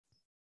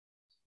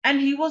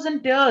 And he was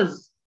in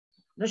tears.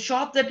 The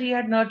shop that he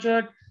had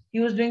nurtured,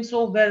 he was doing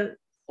so well.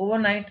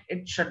 Overnight,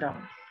 it shut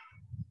down.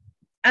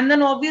 And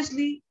then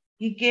obviously,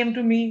 he came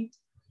to me.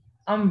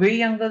 I'm way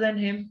younger than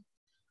him.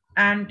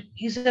 And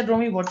he said,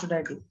 Romy, what should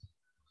I do?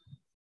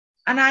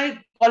 And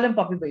I call him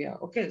Papi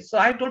Bhaiya. Okay. So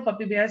I told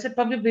Papi Bhaiya, I said,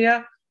 Papi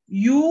Bhaiya,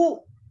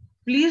 you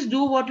please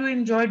do what you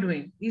enjoy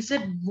doing. He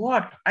said,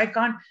 what? I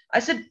can't. I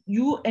said,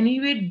 you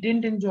anyway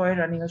didn't enjoy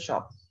running a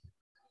shop.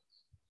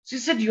 She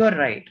said, you're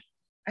right.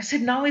 I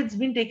said, now it's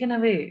been taken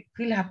away.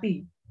 Feel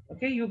happy.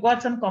 Okay. You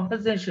got some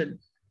compensation.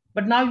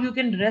 But now you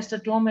can rest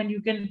at home and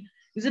you can.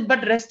 He said,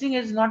 but resting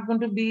is not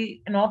going to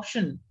be an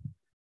option.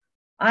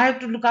 I have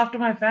to look after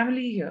my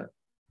family here.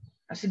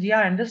 I said, yeah,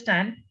 I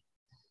understand.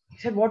 He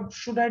said, what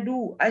should I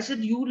do? I said,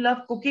 you love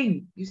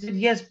cooking. He said,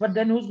 yes, but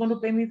then who's going to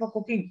pay me for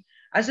cooking?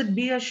 I said,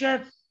 be a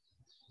chef.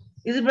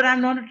 He said, but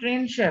I'm not a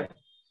trained chef.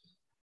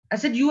 I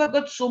said, you have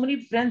got so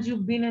many friends.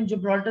 You've been in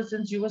Gibraltar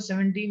since you were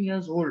 17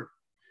 years old.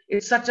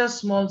 It's such a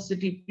small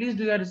city. Please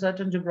do your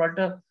research on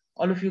Gibraltar,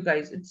 all of you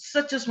guys. It's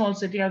such a small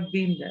city. I've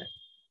been there.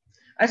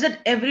 I said,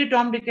 every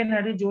Tom, Dick and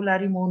Harry, Joe,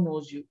 Larry, Moe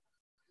knows you.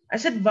 I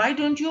said, why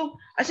don't you?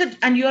 I said,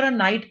 and you're a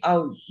night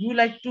owl. You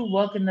like to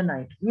work in the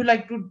night. You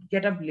like to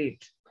get up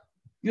late.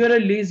 You're a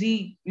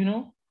lazy,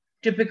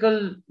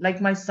 typical,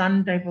 like my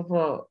son type of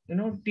a,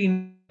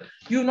 teen.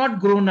 You're not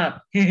grown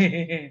up.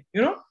 I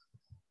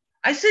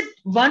said,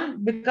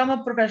 one, become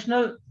a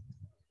professional,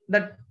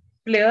 that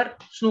player,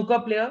 snooker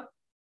player.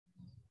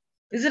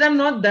 He said, I'm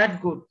not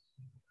that good.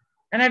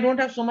 and I don't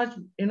have so much,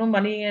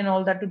 money and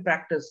all that to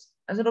practice.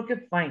 I said, okay,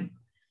 fine.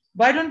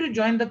 Why don't you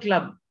join the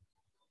club?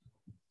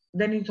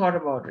 Then he thought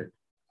about it.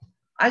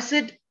 I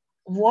said,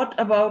 what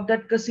about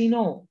that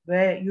casino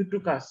where you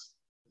took us?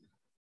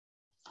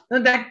 No,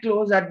 that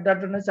closed,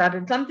 that when I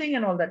started something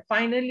and all that.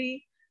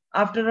 Finally,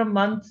 after a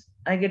month,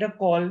 I get a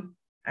call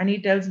and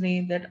he tells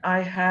me that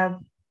I have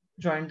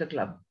joined the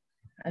club.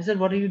 I said,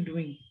 what are you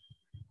doing?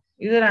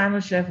 He said, I'm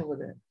a chef over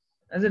there.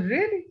 I said,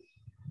 really?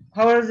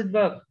 How does it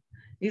work?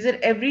 He said,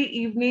 every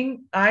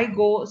evening I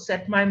go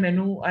set my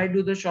menu, I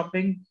do the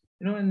shopping,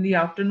 in the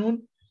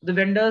afternoon. The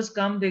vendors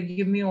come, they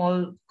give me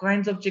all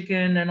kinds of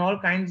chicken and all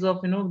kinds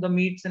of, the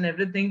meats and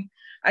everything.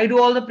 I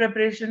do all the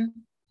preparation.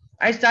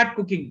 I start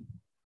cooking.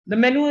 The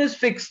menu is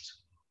fixed.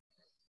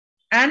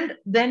 And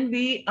then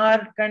we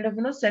are kind of,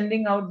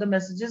 sending out the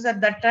messages.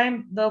 At that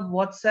time, the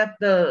WhatsApp,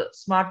 the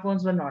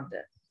smartphones were not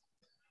there.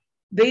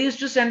 They used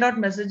to send out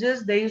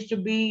messages. They used to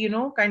be,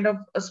 kind of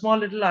a small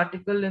little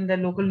article in their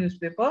local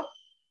newspaper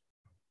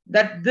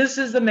that this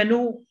is the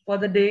menu for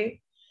the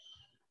day.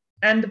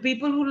 And the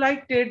people who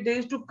liked it, they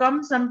used to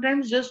come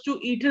sometimes just to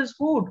eat his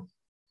food.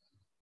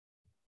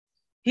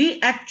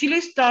 He actually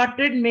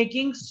started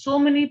making so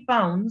many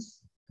pounds.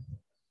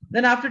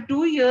 Then after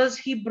 2 years,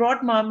 he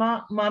brought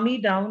mommy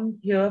down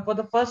here for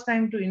the first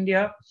time to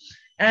India.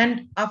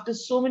 And after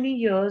so many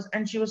years,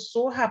 and she was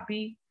so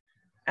happy.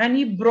 And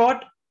he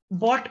bought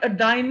a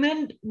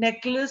diamond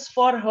necklace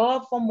for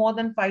her for more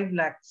than 5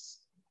 lakhs.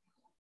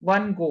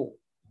 One go.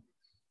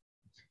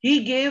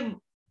 He gave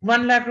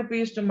 1 lakh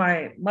rupees to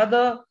my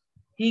mother.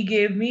 He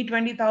gave me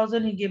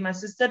 20,000. He gave my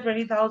sister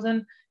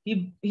 20,000.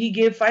 He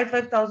gave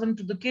 5,000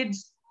 to the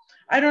kids.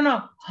 I don't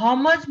know how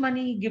much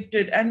money he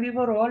gifted. And we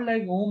were all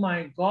like, oh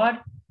my God,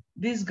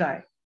 this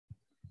guy.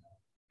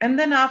 And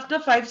then after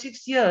 5,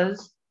 6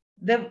 years,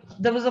 there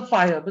was a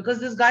fire because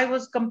this guy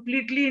was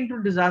completely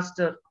into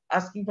disaster,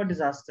 asking for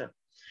disaster.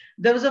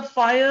 There was a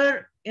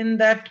fire in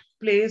that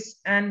place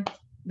and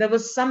there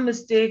was some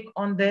mistake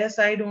on their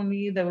side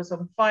only. There was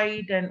some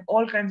fight and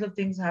all kinds of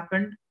things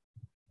happened.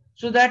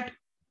 So that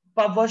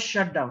pub was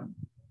shut down.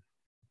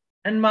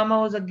 And Mama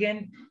was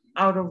again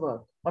out of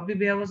work. Papi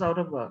Bhaiya was out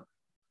of work.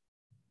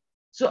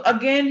 So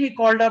again he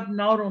called up,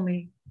 now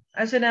Romy.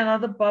 I said,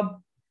 another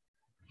pub.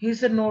 He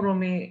said, no,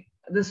 Romy.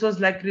 This was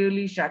like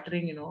really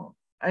shattering.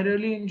 I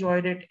really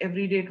enjoyed it.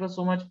 Every day it was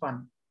so much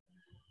fun.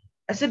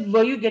 I said,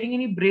 were you getting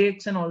any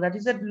breaks and all that?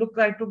 He said, look,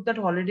 I took that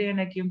holiday and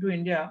I came to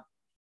India.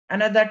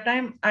 And at that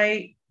time,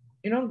 I,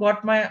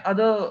 got my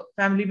other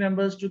family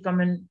members to come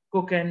and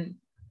cook and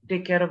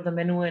take care of the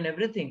menu and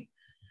everything.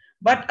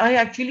 But I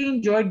actually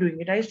enjoyed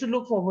doing it. I used to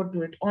look forward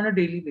to it on a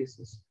daily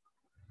basis.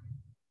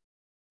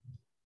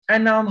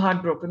 And now I'm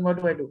heartbroken. What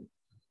do I do?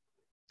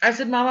 I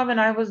said, Mama, when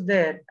I was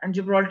there and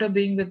Gibraltar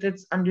being with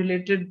its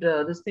undulated,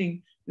 this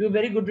thing, you were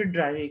very good at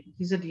driving.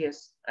 He said,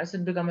 yes. I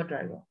said, become a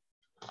driver.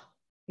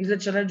 He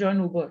said, shall I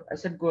join Uber? I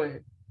said, go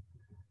ahead.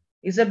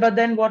 He said, but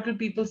then what will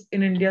people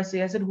in India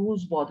say? I said,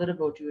 who's bothered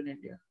about you in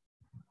India?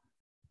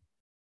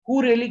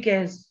 Who really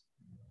cares?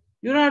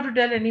 You don't have to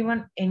tell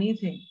anyone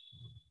anything.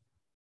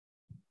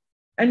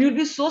 And you'll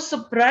be so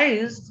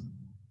surprised.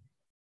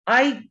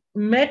 I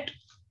met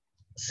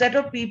set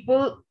of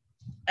people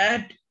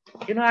at,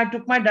 I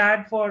took my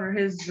dad for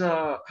his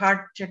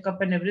heart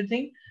checkup and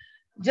everything.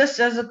 Just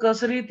as a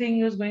cursory thing,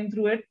 he was going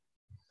through it.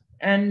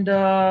 And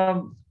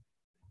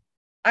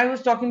I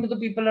was talking to the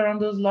people around.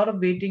 There was a lot of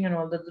waiting and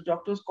all that. The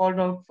doctor was called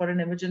out for an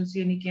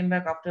emergency and he came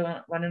back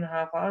after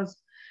 1.5 hours.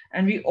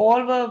 And we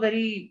all were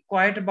very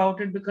quiet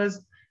about it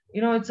because,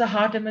 it's a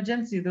heart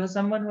emergency. There was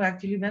someone who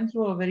actually went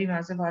through a very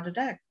massive heart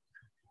attack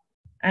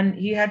and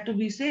he had to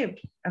be saved.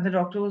 And the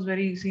doctor was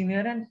very senior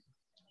and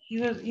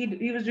he was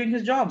doing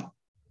his job.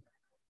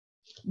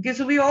 Okay,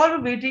 so we all were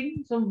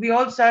waiting. So we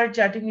all started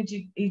chatting with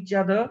each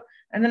other.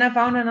 And then I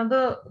found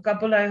another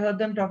couple. I heard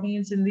them talking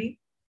in Sindhi.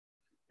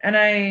 And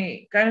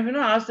I kind of,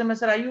 asked them, I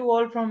said, are you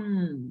all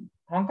from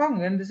Hong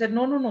Kong? And they said,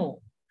 no, no,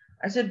 no.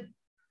 I said,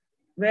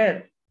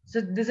 where?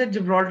 They said,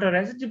 Gibraltar.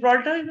 I said,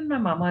 Gibraltar? Even my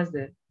mama is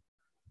there.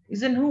 He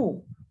said,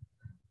 who?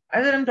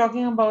 I said, I'm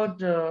talking about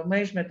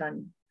Mahesh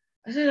Mehtani.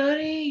 I said,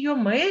 Ari, your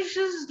Mahesh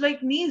is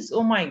like niece.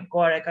 Oh my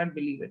God, I can't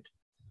believe it.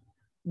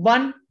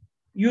 One,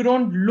 you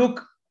don't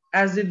look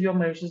as if you're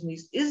Mahesh's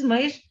niece. Is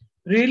Mahesh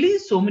really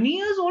so many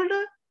years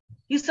older?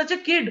 He's such a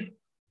kid.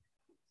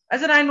 I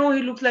said, I know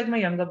he looks like my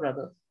younger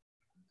brother.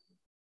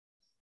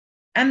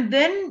 And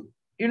then,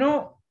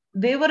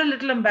 they were a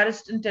little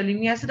embarrassed in telling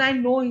me. I said, I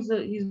know he's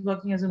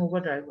working as an Uber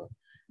driver.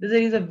 They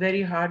said he's a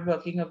very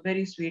hardworking, a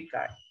very sweet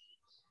guy.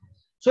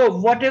 So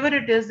whatever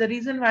it is, the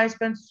reason why I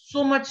spend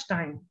so much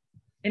time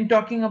in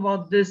talking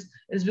about this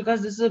is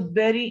because this is a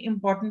very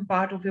important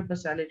part of your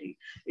personality.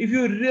 If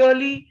you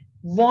really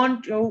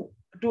want to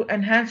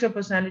enhance your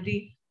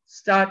personality,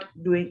 start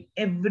doing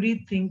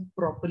everything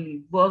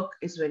properly. Work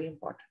is very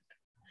important.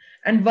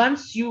 And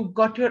once you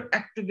got your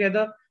act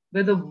together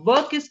where the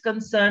work is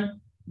concerned,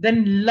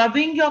 then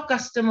loving your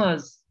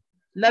customers,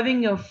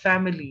 loving your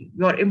family,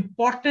 your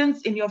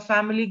importance in your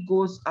family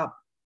goes up.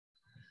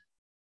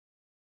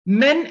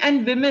 Men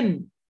and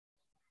women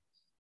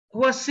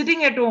who are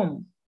sitting at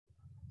home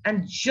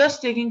and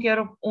just taking care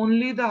of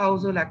only the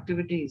household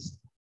activities,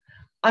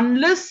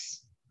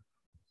 unless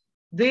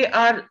they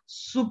are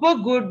super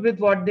good with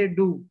what they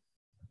do,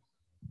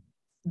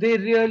 they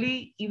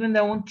really, even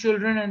their own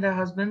children and their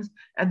husbands,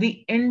 at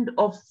the end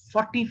of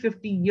 40,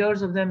 50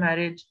 years of their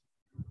marriage,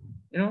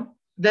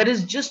 there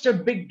is just a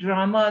big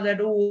drama that,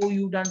 oh,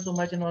 you've done so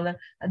much and all that.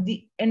 At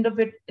the end of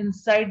it,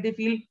 inside, they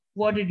feel,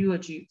 what did you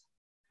achieve?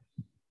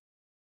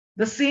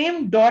 The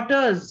same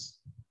daughters,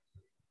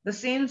 the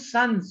same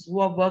sons who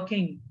are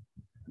working,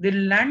 they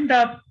land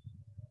up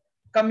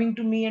coming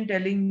to me and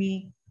telling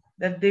me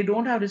that they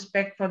don't have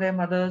respect for their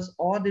mothers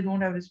or they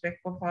don't have respect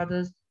for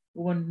fathers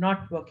who are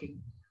not working.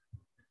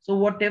 So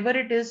whatever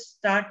it is,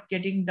 start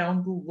getting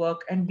down to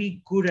work and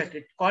be good at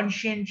it.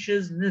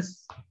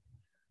 Conscientiousness.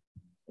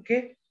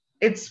 Okay.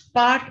 It's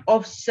part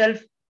of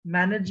self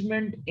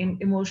management in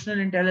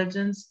emotional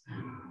intelligence.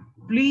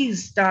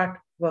 Please start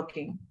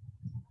working.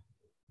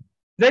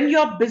 When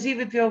you're busy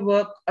with your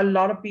work, a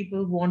lot of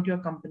people want your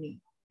company.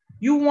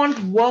 You want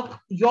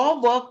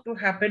your work to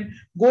happen.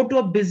 Go to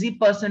a busy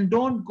person.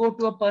 Don't go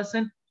to a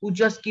person who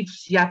just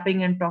keeps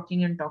yapping and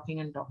talking and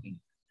talking and talking.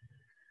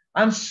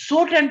 I'm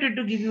so tempted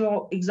to give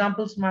you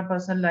examples from my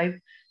personal life,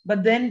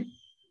 but then,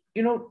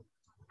 you know,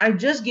 I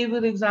just gave you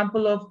the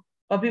example of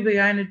Papi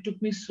Bhaiya and it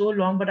took me so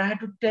long, but I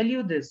had to tell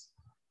you this.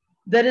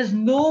 There is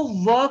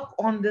no work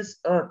on this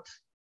earth.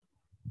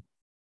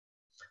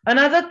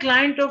 Another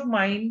client of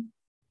mine,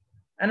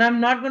 and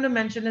I'm not going to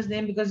mention his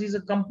name because he's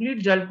a complete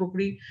jal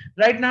kukri.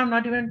 Right now, I'm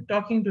not even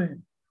talking to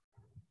him.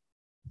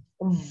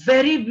 A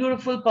very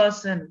beautiful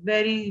person,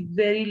 very,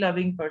 very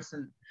loving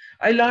person.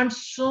 I learned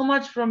so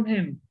much from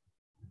him.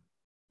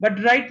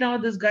 But right now,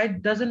 this guy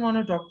doesn't want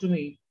to talk to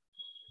me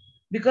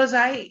because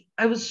I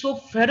was so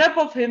fed up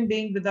of him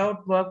being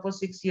without work for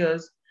 6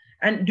 years.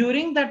 And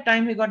during that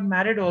time, he got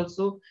married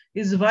also.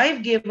 His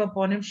wife gave up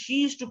on him. She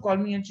used to call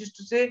me and she used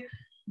to say,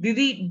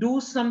 Didi, do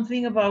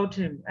something about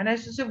him. And I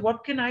used to say,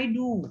 what can I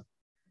do?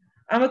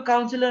 I'm a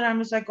counselor,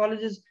 I'm a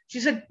psychologist. She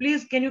said,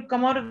 please, can you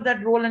come out of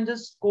that role and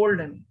just scold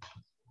him?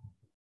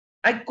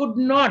 I could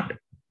not.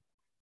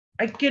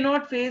 I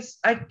cannot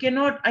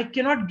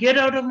get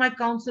out of my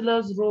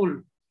counselor's role.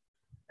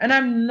 And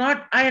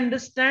I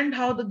understand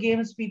how the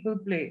games people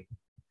play.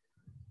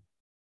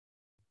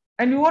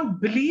 And you won't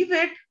believe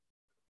it.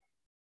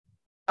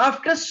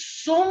 After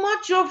so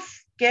much of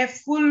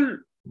careful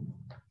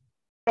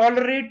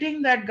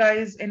tolerating that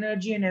guy's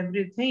energy and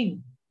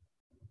everything,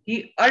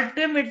 he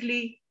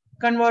ultimately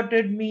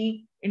converted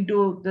me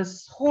into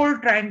this whole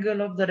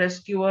triangle of the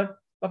rescuer,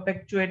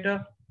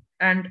 perpetuator,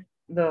 and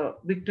the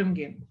victim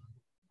game.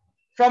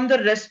 From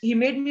the rest, he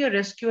made me a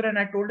rescuer, and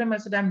I told him, I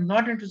said, I'm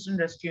not interested in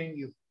rescuing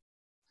you.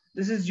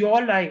 This is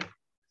your life.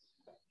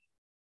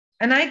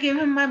 And I gave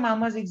him my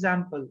mama's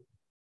example.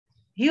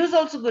 He was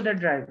also good at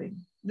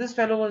driving. This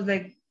fellow was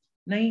like,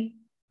 nahi,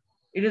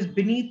 it is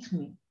beneath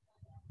me.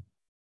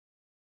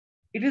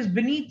 It is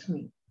beneath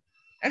me.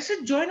 I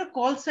said, join a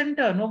call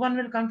center. No one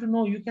will come to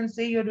know. You can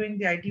say you're doing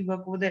the IT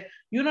work over there.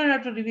 You don't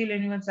have to reveal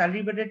anyone's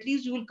salary, but at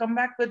least you will come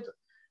back with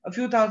a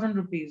few thousand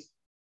rupees.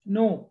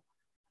 No.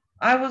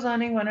 I was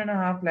earning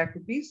 1.5 lakh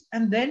rupees.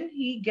 And then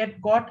he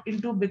got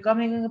into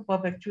becoming a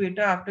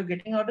perpetuator after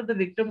getting out of the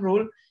victim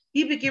role.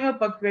 He became a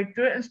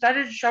perpetuator and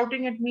started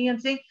shouting at me and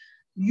saying,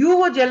 you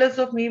were jealous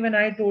of me when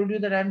I told you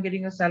that I'm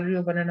getting a salary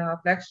of 1.5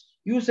 lakhs.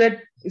 You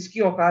said, iski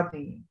auqaat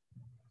nahi hai.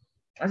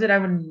 I said, I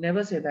would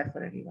never say that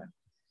for anyone,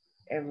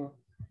 ever.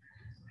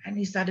 And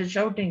he started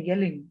shouting,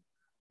 yelling,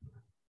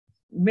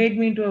 made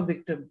me into a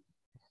victim.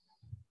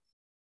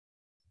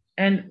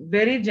 And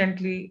very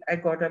gently, I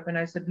got up and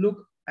I said,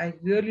 look, I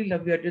really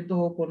love you. I did the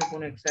whole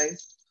Ho'oponopono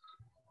exercise.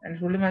 And I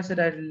told him, I said,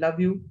 I love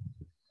you,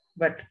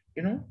 but,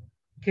 can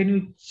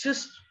you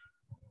just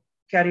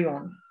carry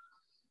on?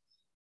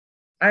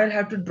 I'll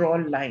have to draw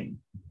a line.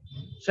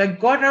 So I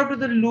got out of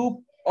the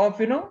loop of,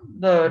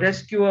 the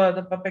rescuer,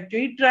 the perpetuator.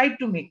 He tried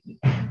to make me.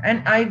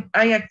 And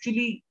I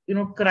actually,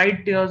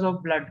 cried tears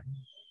of blood,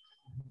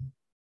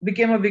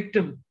 became a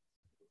victim,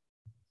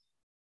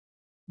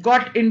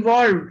 got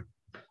involved,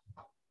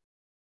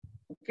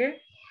 okay,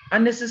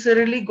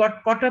 unnecessarily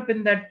got caught up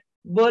in that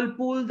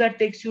whirlpool that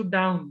takes you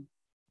down,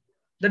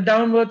 the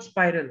downward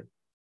spiral.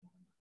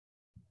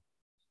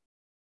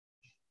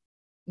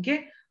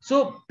 Okay,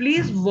 so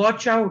please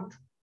watch out.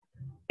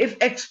 If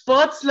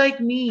experts like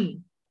me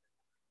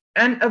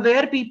and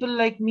aware people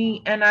like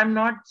me, and I'm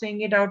not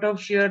saying it out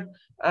of sheer,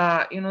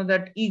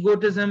 that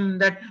egotism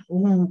that,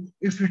 oh,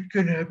 if it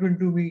can happen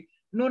to me.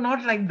 No,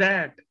 not like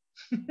that.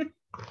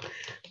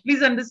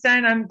 Please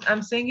understand,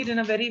 I'm saying it in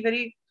a very,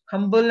 very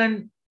humble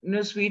and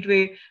sweet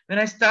way. When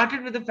I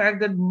started with the fact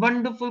that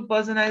wonderful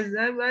person, I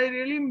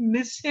really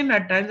miss him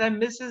at times. I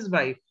miss his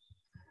wife,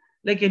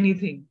 like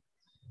anything.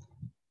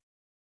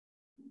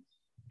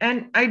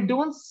 And I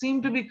don't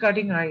seem to be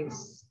cutting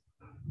ice.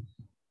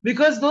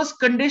 Because those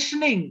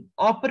conditioning,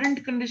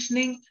 operant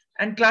conditioning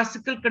and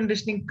classical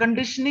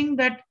conditioning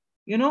that,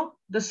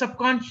 the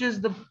subconscious,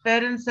 the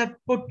parents have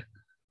put,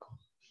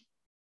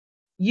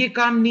 ye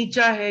kaam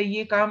neecha hai,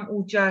 ye kaam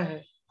oocha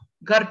hai.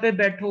 घर पे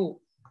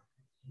बैठो,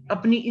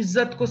 अपनी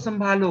इज्जत को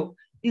संभालो.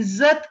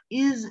 इज्जत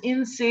is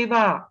in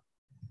seva.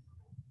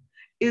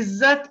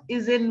 Izzat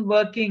is in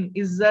working.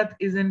 Izzat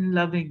is in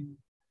loving.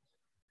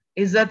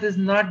 Izzat is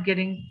not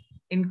getting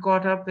in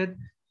caught up with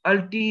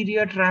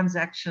ulterior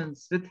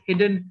transactions, with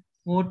hidden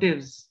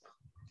motives.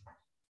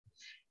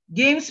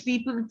 Games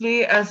people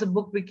play as a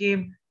book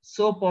became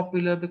so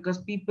popular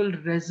because people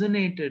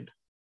resonated.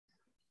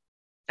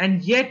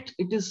 And yet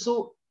it is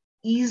so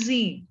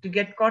easy to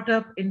get caught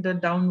up in the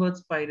downward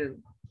spiral.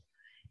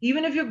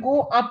 Even if you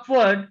go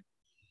upward,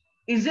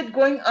 is it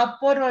going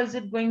upward or is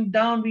it going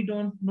down? We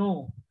don't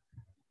know.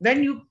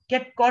 When you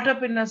get caught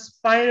up in a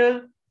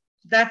spiral,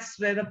 that's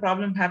where the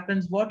problem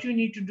happens. What you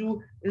need to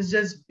do is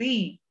just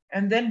be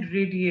and then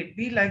radiate.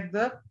 Be like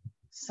the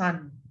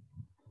sun.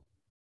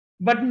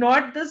 But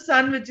not the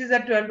sun which is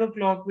at 12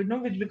 o'clock,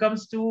 which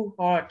becomes too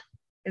hot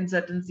in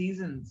certain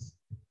seasons.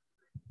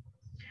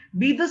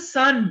 Be the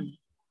sun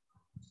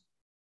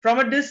from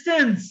a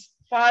distance,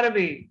 far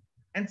away,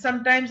 and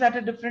sometimes at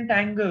a different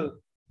angle.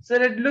 So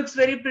that it looks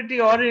very pretty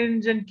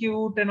orange and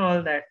cute and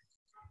all that.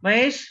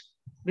 Mahesh,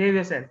 behave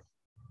yourself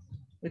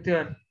with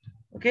your,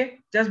 okay?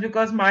 Just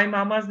because my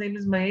mama's name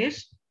is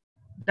Mahesh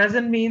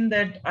doesn't mean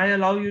that I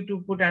allow you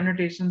to put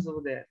annotations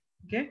over there,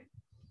 okay?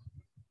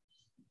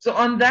 So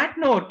on that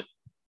note,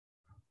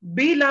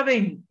 be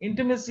loving,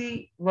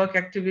 intimacy, work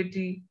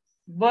activity,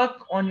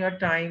 work on your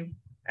time.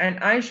 And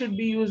I should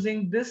be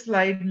using this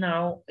slide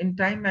now in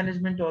time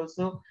management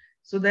also,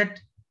 so that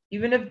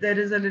even if there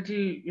is a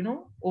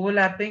little,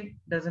 overlapping,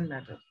 doesn't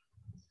matter.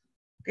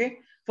 Okay.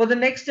 For the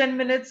next 10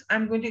 minutes,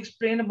 I'm going to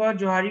explain about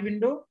Johari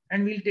window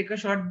and we'll take a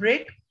short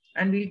break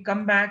and we'll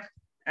come back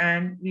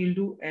and we'll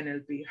do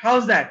NLP.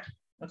 How's that?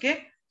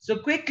 Okay. So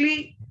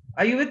quickly,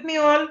 are you with me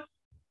all?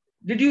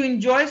 Did you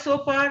enjoy so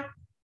far?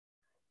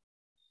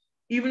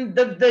 Even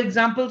the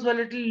examples were a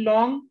little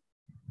long.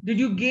 Did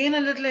you gain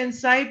a little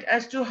insight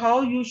as to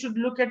how you should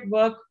look at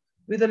work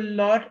with a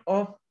lot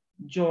of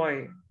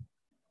joy?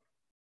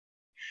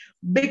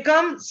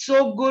 Become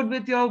so good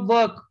with your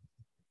work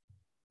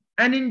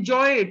and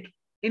enjoy it.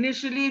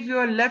 Initially, if you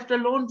are left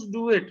alone to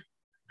do it,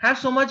 have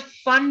so much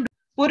fun.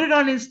 Put it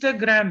on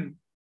Instagram.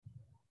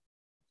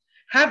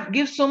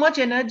 Give so much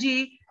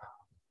energy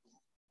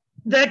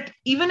that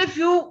even if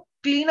you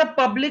clean a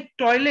public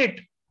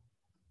toilet,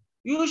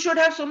 you should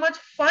have so much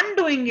fun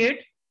doing it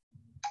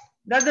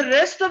that the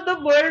rest of the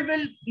world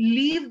will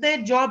leave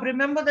their job.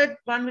 Remember that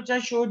one which I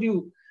showed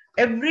you.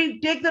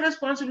 Take the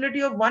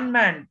responsibility of one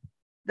man,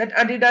 that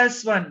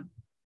Adidas one,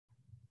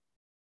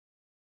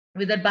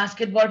 with that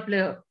basketball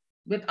player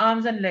with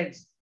arms and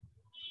legs.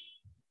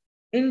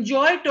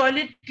 Enjoy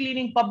toilet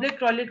cleaning, public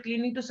toilet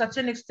cleaning to such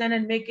an extent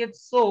and make it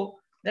so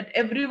that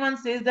everyone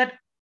says that,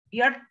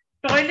 yeah,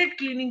 toilet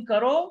cleaning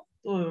karo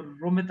to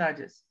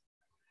Romitajas.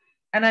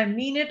 And I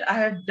mean it, I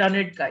have done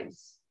it,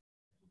 guys.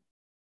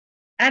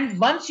 And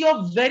once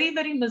you're very,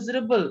 very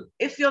miserable,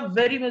 if you're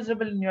very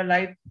miserable in your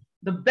life,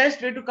 the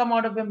best way to come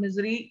out of your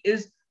misery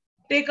is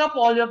take up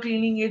all your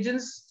cleaning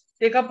agents,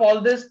 take up all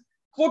this,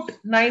 put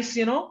nice,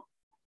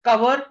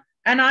 cover.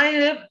 And I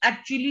have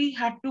actually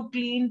had to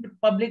clean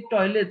public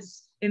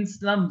toilets in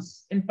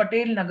slums in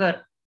Patel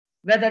Nagar,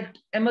 where that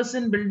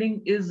Emerson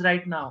building is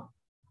right now.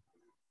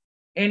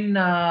 In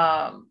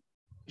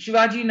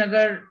Shivaji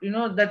Nagar,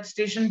 that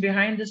station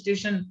behind the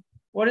station,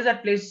 what is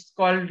that place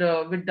called?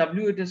 With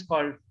W it is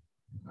called.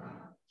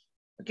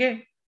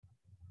 Okay.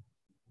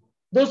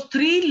 Those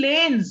 3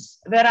 lanes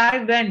where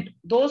I went,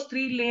 those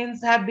 3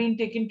 lanes have been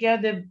taken care.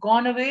 They've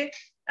gone away.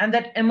 And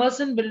that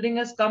Emerson building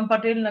has come.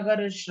 Patel Nagar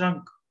has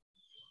shrunk.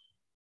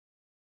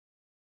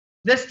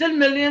 There's still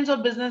millions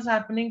of business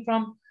happening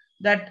from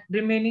that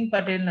remaining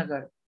Patel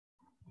Nagar.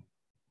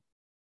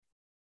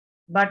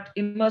 But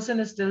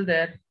Emerson is still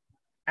there.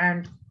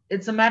 And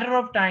it's a matter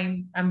of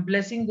time. I'm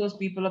blessing those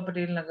people of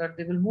Patel Nagar.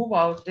 They will move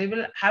out. They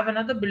will have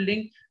another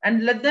building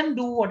and let them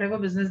do whatever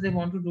business they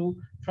want to do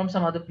from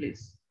some other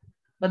place.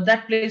 But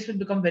that place will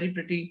become very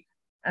pretty.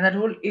 And that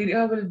whole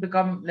area will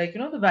become like,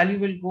 the value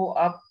will go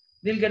up.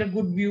 They'll get a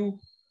good view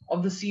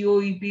of the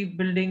COEP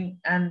building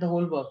and the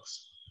whole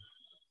works.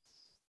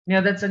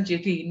 Near that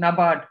Sancheti,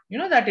 Nabad,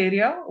 that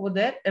area over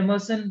there,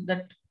 Emerson,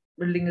 that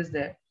building is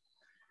there.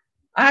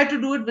 I had to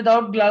do it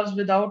without gloves,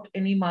 without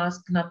any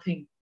mask,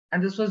 nothing.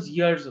 And this was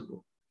years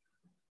ago.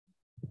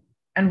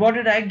 And what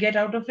did I get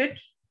out of it?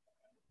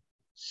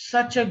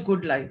 Such a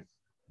good life.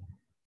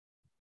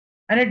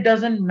 And it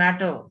doesn't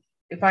matter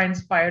if I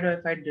inspired or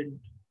if I didn't.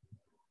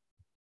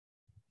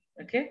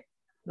 Okay?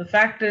 The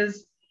fact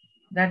is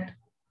that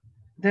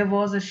there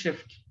was a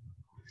shift.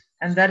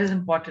 And that is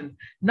important.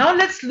 Now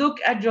let's look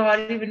at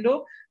Johari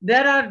window.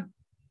 There are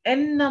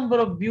n number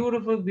of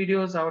beautiful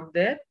videos out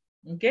there.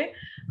 Okay?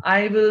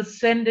 I will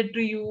send it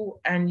to you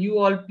and you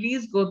all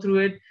please go through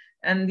it.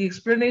 And the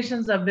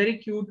explanations are very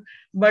cute.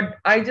 But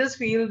I just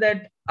feel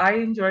that I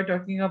enjoy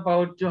talking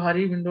about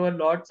Johari window a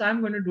lot. So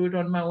I'm going to do it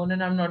on my own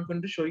and I'm not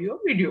going to show you a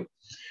video.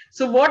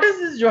 So what is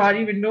this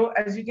Johari window?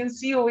 As you can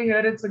see over here,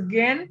 it's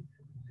again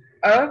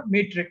a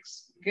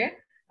matrix. Okay?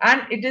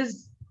 And it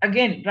is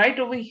again right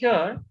over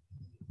here.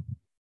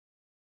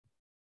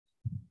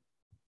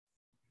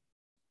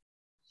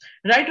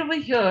 Right over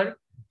here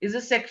is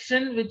a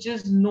section which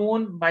is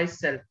known by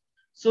self.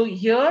 So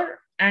here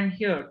and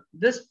here,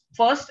 this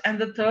first and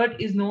the third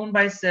is known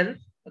by self.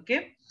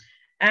 Okay.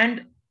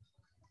 And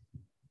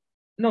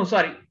no,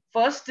 sorry,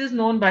 first is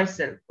known by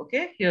self.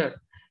 Okay.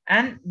 Here.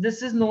 And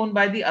this is known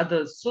by the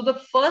others. So the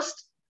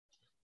first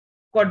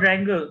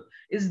quadrangle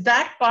is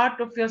that part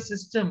of your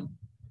system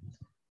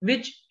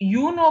which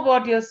you know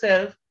about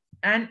yourself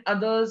and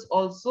others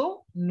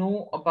also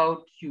know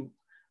about you.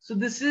 So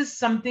this is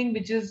something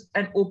which is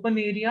an open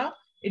area.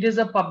 It is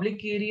a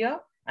public area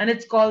and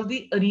it's called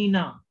the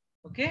arena.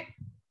 Okay.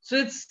 So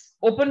it's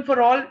open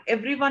for all.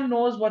 Everyone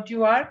knows what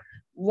you are,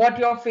 what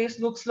your face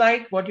looks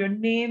like, what your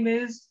name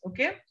is.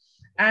 Okay.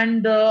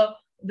 And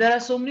there are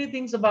so many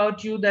things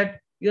about you that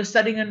you're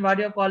studying in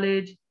Vadia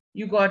College.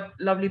 You got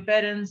lovely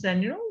parents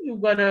and you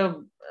got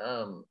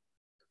um,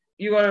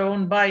 your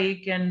own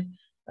bike and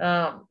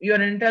you're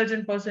an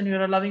intelligent person,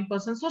 you're a loving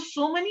person.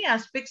 So many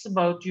aspects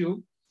about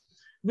you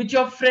which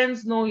your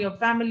friends know, your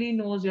family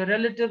knows, your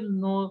relatives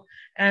know,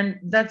 and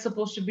that's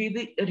supposed to be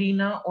the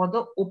arena or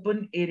the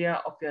open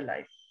area of your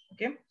life.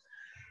 Okay.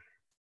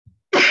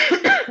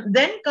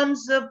 Then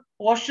comes a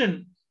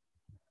portion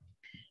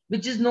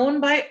which is known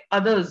by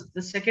others,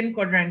 the second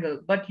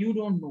quadrangle, but you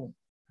don't know.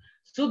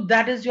 So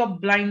that is your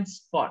blind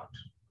spot.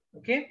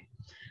 Okay.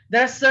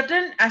 There are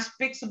certain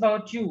aspects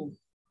about you,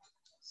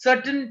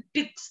 certain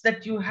ticks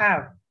that you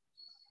have,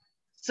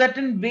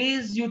 certain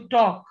ways you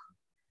talk,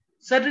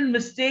 certain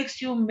mistakes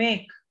you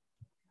make,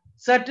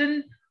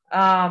 certain,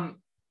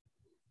 um,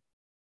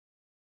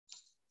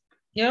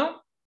 you know,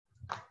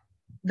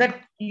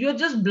 that you're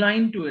just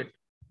blind to it.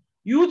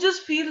 You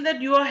just feel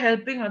that you are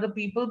helping other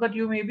people, but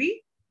you may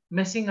be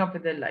messing up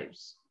with their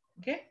lives.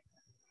 Okay.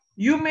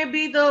 You may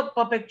be the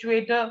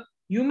perpetuator.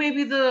 You may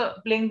be the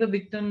playing the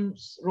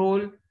victim's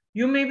role.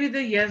 You may be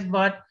the yes,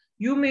 but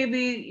you may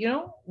be,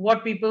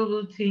 what people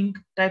will think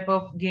type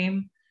of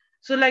game.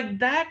 So like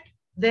that,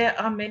 there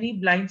are many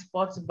blind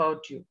spots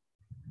about you.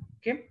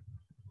 Okay.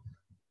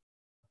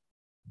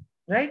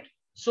 Right?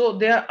 So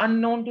they are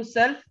unknown to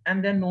self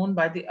and they're known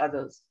by the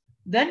others.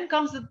 Then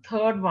comes the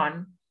third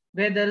one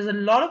where there is a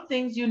lot of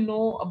things you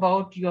know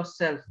about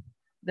yourself.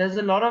 There's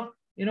a lot of,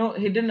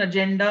 hidden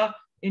agenda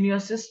in your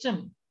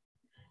system.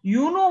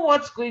 You know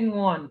what's going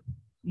on.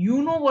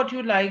 You know what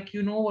you like,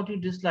 you know what you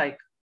dislike,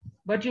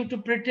 but you have to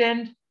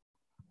pretend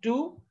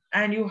to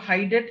and you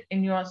hide it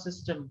in your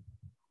system.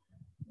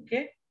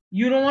 Okay?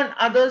 You don't want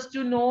others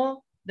to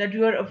know that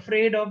you are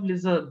afraid of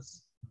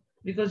lizards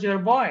because you're a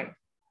boy.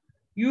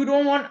 You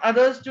don't want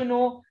others to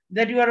know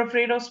that you are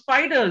afraid of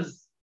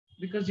spiders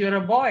because you're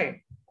a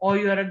boy or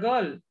you're a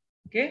girl.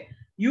 Okay.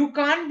 You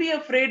can't be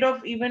afraid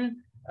of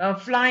even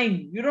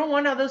flying. You don't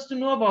want others to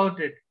know about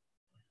it.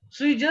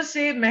 So you just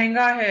say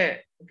mehenga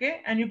hai.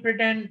 Okay. And you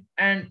pretend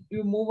and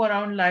you move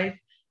around life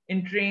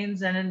in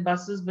trains and in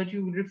buses, but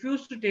you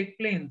refuse to take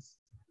planes.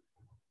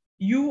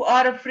 You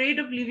are afraid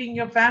of leaving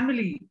your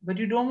family, but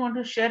you don't want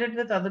to share it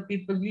with other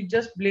people. You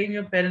just blame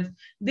your parents.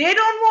 They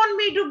don't want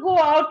me to go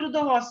out to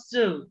the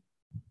hostel.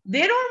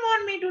 They don't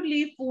want me to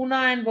leave Pune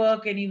and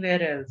work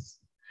anywhere else.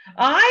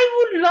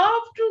 I would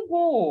love to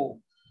go.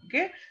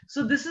 Okay.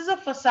 So this is a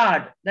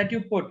facade that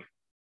you put.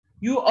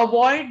 You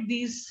avoid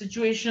these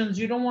situations.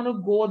 You don't want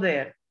to go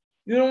there.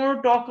 You don't want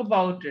to talk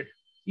about it.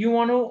 You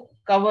want to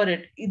cover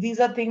it. These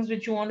are things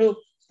which you want to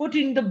put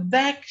in the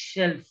back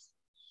shelf.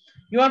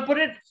 You want to put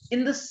it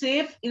in the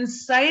safe,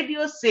 inside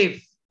your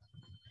safe.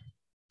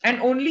 And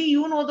only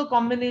you know the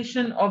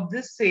combination of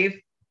this safe,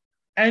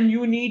 and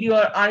you need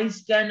your eye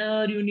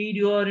scanner, you need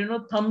your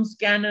thumb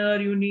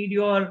scanner, you need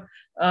your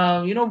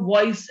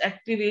voice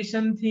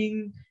activation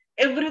thing,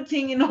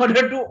 everything in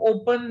order to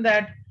open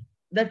that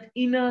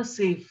inner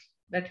safe,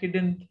 that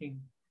hidden thing.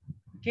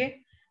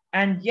 Okay.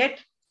 And yet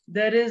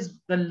there is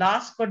the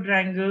last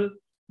quadrangle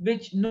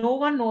which no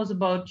one knows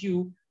about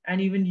you, and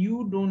even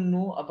you don't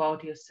know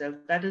about yourself.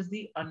 That is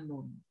the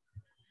unknown.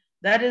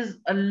 That is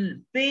a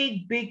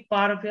big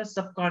part of your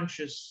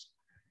subconscious.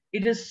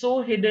 It is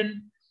so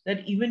hidden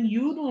that even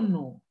you don't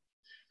know.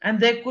 And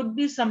there could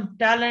be some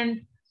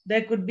talent,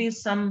 there could be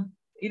some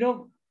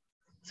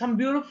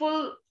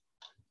beautiful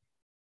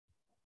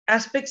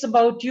aspects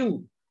about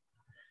you.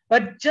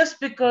 But just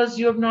because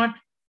you have not,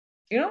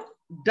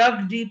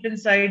 dug deep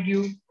inside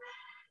you,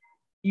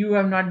 you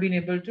have not been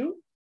able to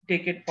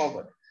take it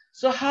forward.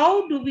 So,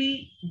 how do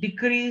we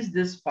decrease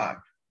this part?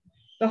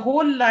 The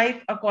whole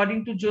life,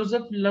 according to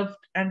Joseph Luft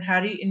and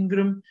Harry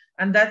Ingram,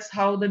 and that's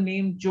how the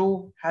name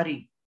Joe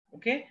Harry.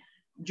 Okay,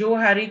 Joe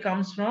Harry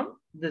comes from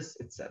this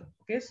itself.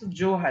 Okay, so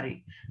Joe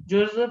Harry,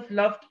 Joseph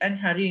Luft and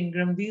Harry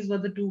Ingram, these were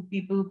the two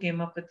people who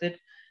came up with it,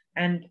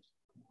 and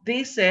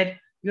they said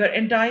your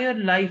entire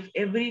life,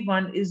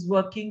 everyone is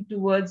working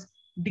towards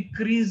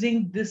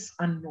decreasing this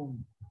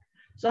unknown.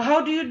 So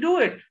how do you do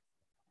it?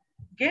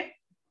 Okay,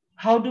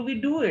 how do we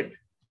do it?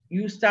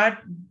 You start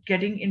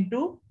getting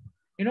into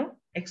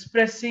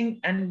expressing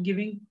and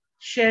giving,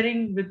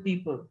 sharing with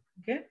people.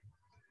 Okay.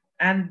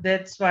 And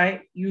that's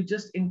why you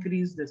just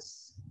increase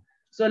this.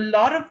 So a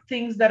lot of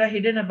things that are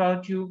hidden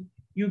about you,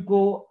 you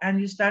go and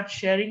you start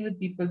sharing with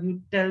people.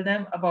 You tell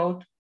them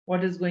about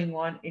what is going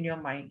on in your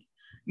mind.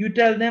 You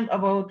tell them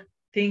about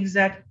things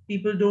that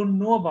people don't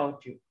know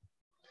about you.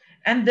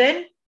 And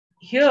then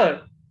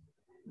here,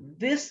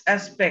 this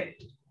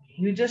aspect,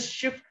 you just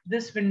shift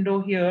this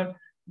window here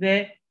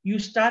where you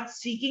start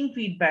seeking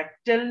feedback.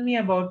 Tell me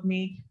about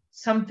me,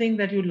 something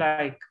that you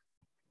like.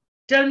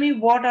 Tell me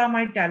what are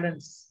my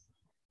talents.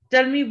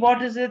 Tell me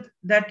what is it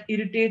that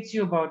irritates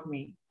you about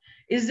me.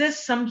 Is there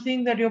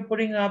something that you're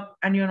putting up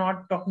and you're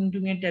not talking to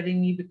me and telling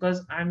me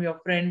because I'm your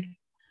friend,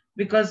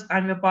 because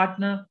I'm your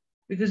partner,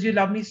 because you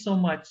love me so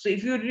much? So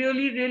if you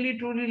really, really,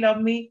 truly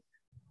love me,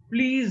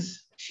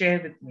 please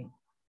share with me.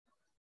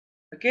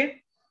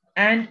 Okay?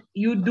 And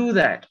you do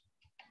that.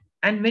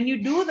 And when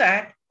you do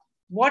that,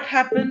 what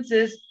happens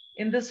is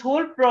in this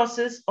whole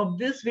process of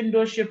this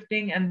window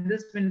shifting and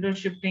this window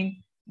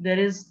shifting, there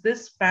is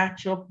this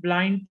patch of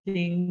blind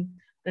thing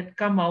that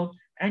come out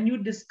and you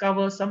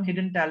discover some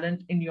hidden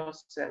talent in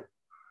yourself.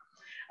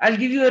 I'll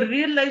give you a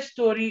real life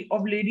story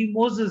of Lady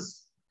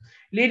Moses.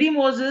 Lady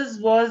Moses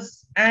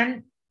was,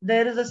 and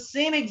there is a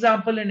same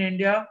example in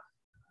India,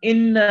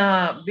 in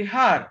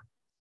Bihar.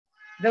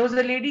 There was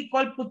a lady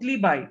called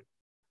Putli Bai,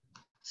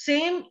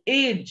 same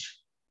age,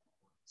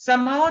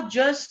 somehow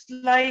just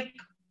like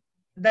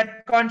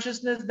that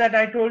consciousness that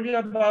I told you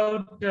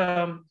about,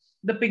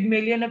 the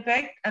Pygmalion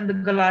effect and the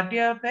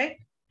Galatia effect.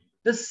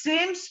 The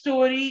same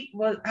story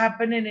will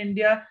happen in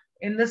India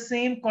in the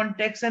same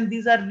context, and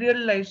these are real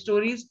life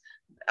stories.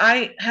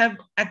 I have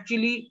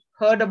actually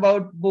heard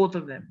about both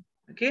of them.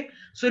 Okay,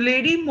 so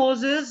Lady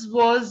Moses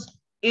was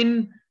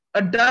in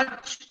a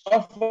Dutch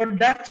of a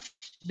Dutch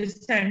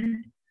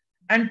descent,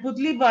 and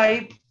Putli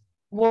Bai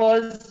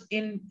was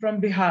in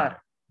from Bihar.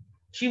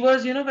 She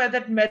was, where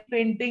that metal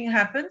painting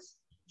happens.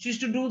 She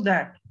used to do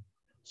that.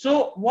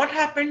 So what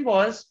happened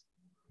was,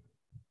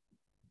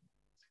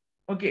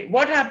 okay,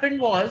 what happened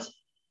was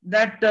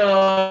that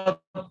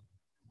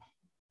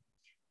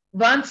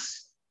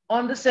once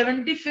on the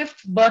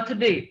 75th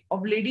birthday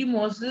of Lady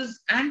Moses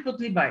and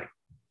Putli Bai,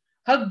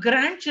 her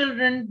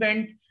grandchildren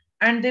went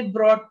and they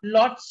brought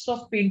lots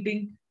of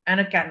painting and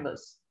a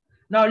canvas.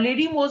 Now,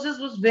 Lady Moses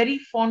was very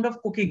fond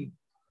of cooking.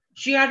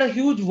 She had a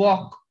huge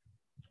wok,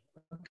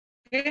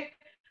 okay,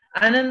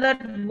 and in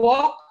that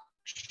wok,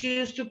 she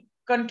used to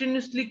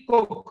continuously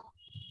cook.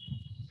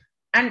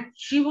 And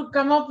she would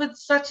come up with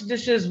such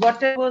dishes,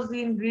 whatever was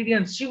the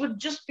ingredients. She would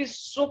just be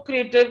so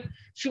creative.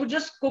 She would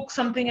just cook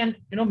something and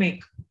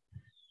make.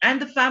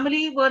 And the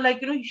family were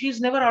like,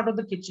 she's never out of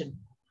the kitchen.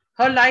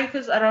 Her life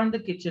is around the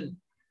kitchen.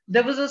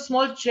 There was a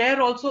small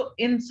chair also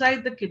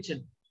inside the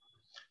kitchen.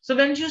 So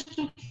when she used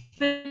to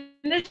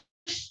finish,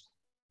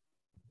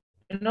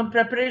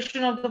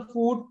 preparation of the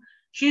food,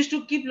 she used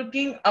to keep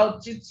looking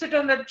out. She'd sit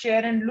on that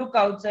chair and look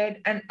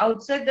outside, and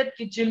outside that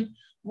kitchen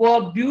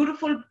were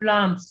beautiful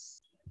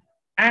plants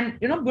and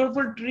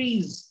beautiful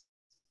trees.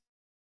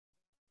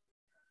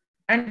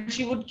 And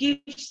she would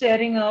keep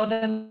staring out,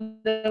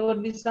 and there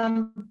was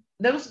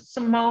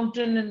some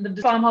mountain and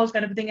the farmhouse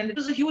kind of a thing, and it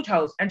was a huge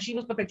house, and she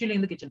was perpetually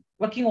in the kitchen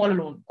working all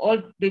alone,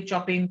 all day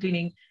chopping,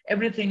 cleaning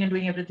everything and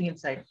doing everything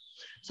inside.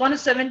 So on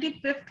his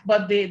 75th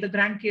birthday, the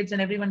grandkids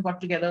and everyone got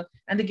together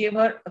and they gave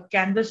her a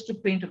canvas to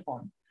paint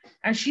upon.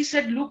 And she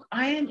said, look,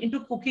 I am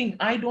into cooking,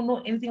 I don't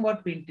know anything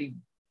about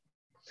painting.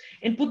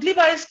 In Putli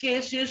Bai's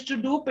case, she used to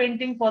do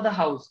painting for the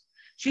house.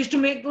 She used to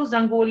make those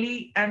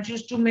rangoli and she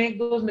used to make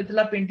those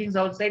mithila paintings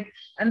outside.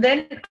 And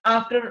then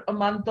after a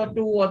month or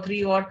 2 or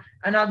 3 or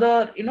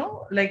another,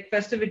 like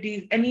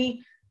festivities,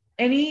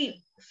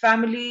 any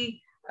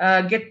family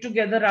get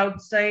together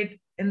outside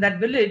in that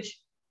village,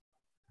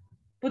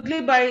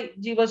 Putli Bai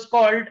ji was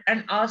called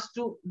and asked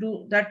to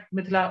do that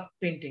mithila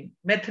painting,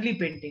 Maithili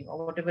painting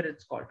or whatever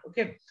it's called.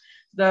 Okay,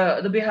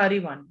 the Bihari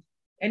one.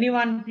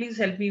 Anyone, please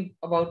help me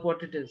about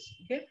what it is.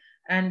 Okay,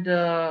 and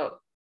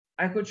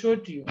I could show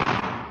it to you.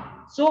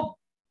 So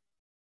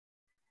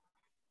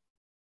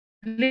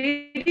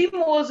Lady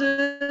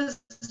Moses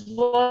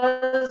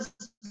was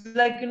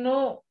like,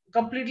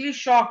 completely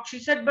shocked. She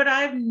said, but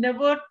I've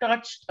never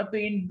touched a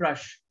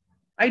paintbrush.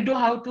 I don't know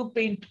how to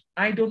paint.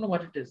 I don't know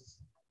what it is.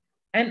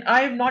 And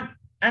I've not,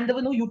 and there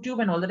was no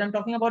YouTube and all that. I'm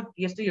talking about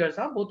yesteryears,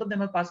 huh? Both of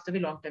them have passed away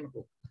long time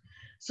ago.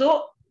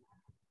 So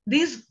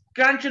these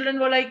grandchildren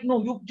were like,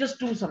 no, you just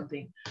do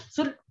something.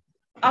 So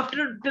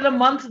after till a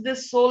month,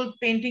 this whole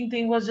painting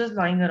thing was just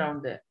lying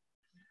around there.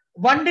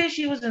 One day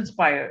she was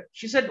inspired.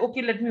 She said,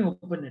 okay, let me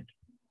open it.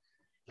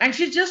 And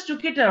she just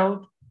took it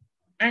out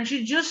and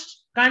she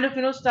just kind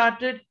of,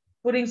 started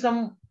putting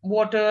some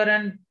water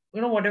and,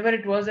 whatever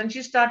it was. And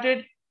she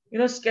started,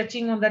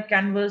 sketching on that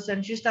canvas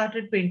and she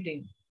started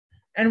painting.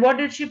 And what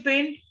did she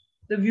paint?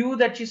 The view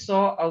that she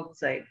saw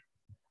outside.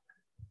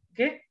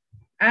 Okay.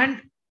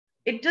 And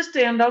it just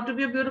turned out to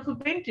be a beautiful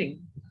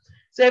painting.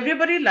 So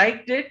everybody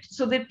liked it.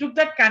 So they took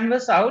that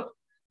canvas out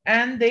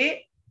and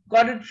they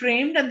got it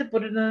framed and they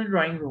put it in the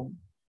drawing room.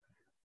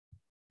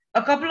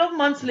 A couple of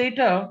months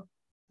later,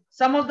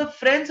 some of the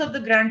friends of the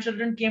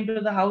grandchildren came to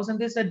the house and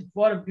they said,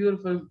 what a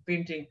beautiful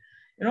painting.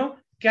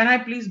 Can I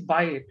please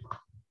buy it?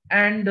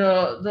 And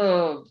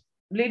the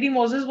lady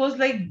Moses was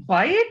like,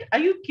 buy it? Are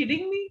you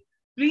kidding me?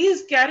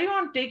 Please carry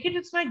on, take it.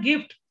 It's my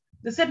gift.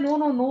 They said, no,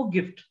 no, no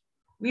gift.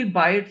 We'll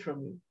buy it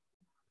from you.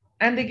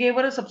 And they gave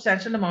her a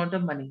substantial amount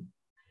of money.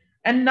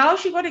 And now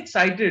she got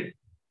excited.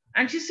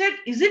 And she said,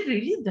 is it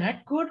really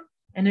that good?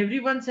 And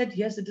everyone said,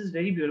 yes, it is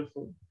very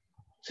beautiful.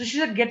 So she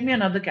said, get me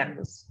another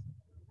canvas.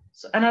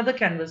 So another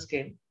canvas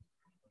came.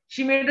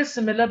 She made a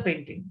similar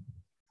painting,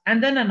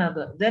 and then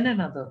another,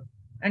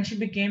 and she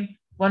became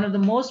one of the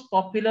most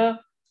popular,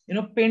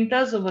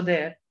 painters over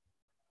there.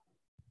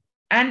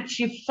 And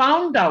she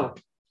found out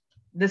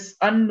this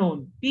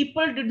unknown.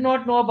 People did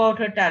not know about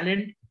her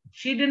talent.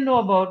 She didn't know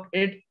about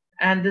it,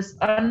 and this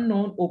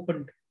unknown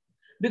opened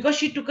because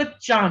she took a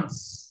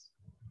chance.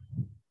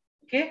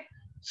 Okay,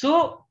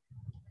 so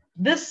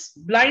this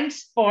blind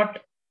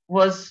spot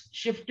was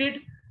shifted,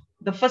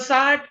 the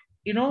facade,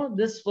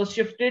 this was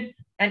shifted,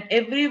 and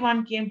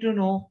everyone came to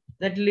know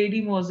that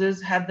Lady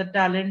Moses had the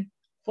talent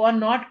for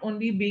not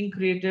only being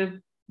creative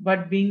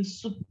but being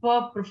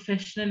super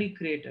professionally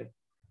creative.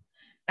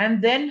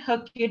 And then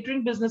her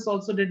catering business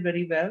also did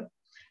very well.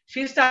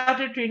 She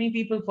started training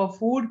people for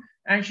food,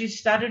 and she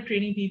started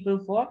training people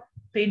for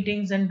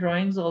paintings and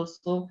drawings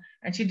also.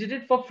 And she did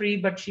it for free,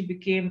 but she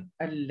became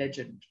a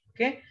legend.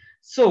 Okay.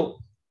 So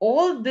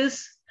all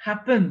this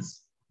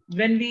happens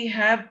when we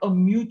have a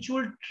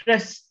mutual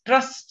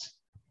trust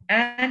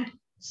and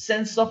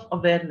sense of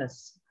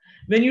awareness.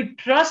 When you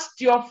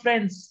trust your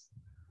friends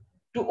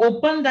to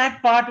open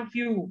that part of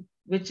you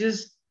which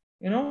is,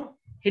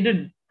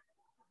 hidden,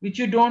 which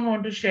you don't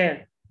want to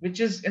share, which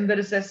is in the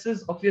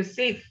recesses of your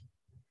safe,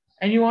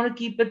 and you want to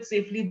keep it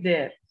safely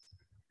there.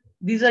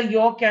 These are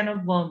your can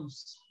of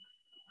worms,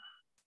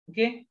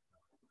 okay?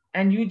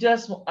 And you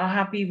just are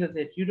happy with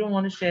it. You don't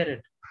want to share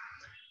it.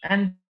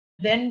 And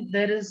then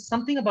there is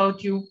something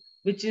about you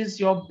which is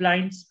your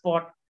blind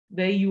spot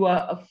where you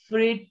are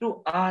afraid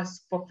to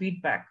ask for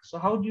feedback. So,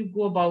 how do you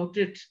go about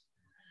it?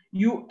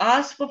 You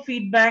ask for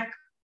feedback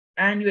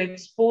and you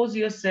expose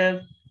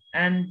yourself,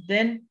 and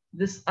then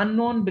this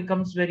unknown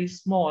becomes very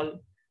small,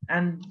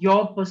 and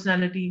your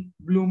personality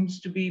blooms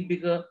to be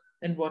bigger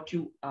than what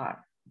you are.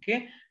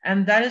 Okay,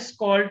 and that is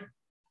called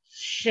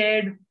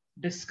shared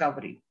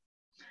discovery,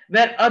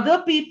 where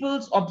other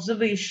people's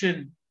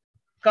observation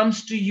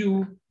comes to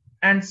you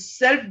and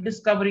self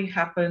discovery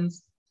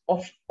happens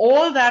of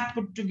all that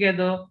put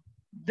together.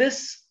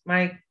 This,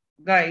 my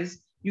guys,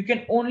 you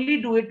can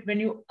only do it when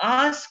you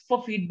ask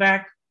for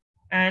feedback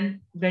and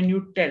when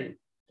you tell.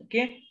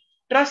 Okay,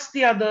 trust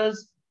the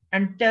others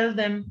and tell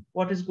them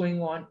what is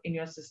going on in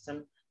your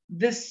system.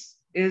 This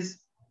is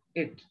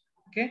it.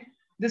 Okay,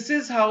 this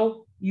is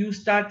how you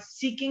start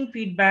seeking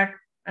feedback,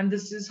 and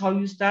this is how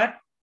you start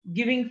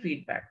giving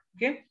feedback.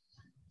 Okay,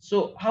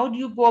 so how do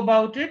you go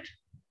about it?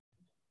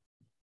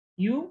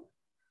 You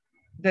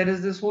There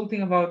is this whole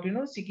thing about,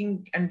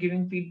 seeking and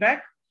giving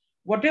feedback.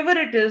 Whatever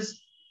it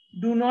is,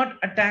 do not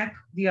attack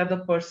the other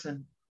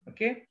person.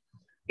 Okay,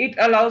 it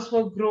allows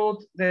for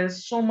growth.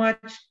 There's so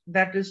much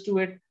that is to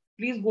it.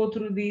 Please go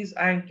through these.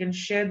 I can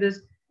share this.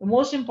 The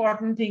most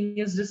important thing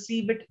is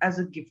receive it as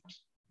a gift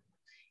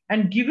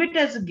and give it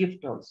as a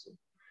gift also.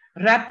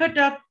 Wrap it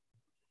up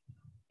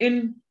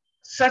in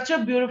such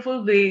a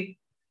beautiful way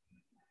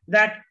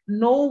that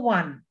no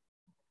one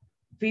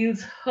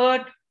feels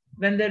hurt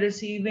when they're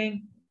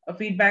receiving a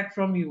feedback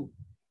from you.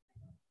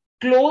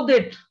 Clothe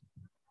it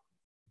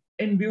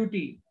in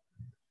beauty.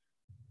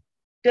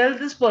 Tell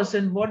this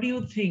person, what do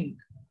you think?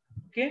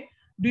 Okay,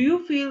 do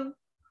you feel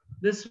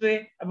this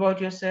way about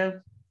yourself?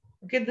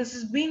 Okay, this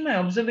has been my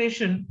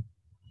observation,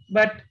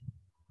 but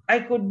I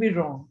could be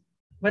wrong.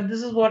 But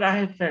this is what I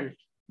have felt.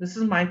 This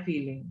is my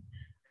feeling.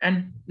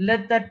 And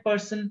let that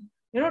person,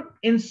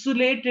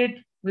 insulate it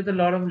with a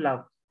lot of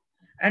love.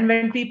 And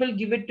when people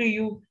give it to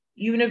you,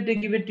 even if they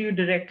give it to you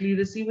directly,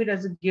 receive it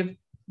as a gift,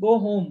 go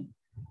home,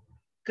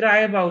 cry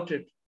about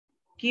it,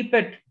 keep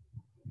it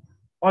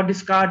or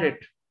discard it,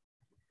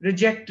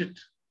 reject it,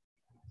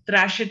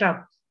 trash it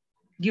up,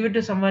 give it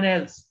to someone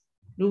else,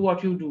 do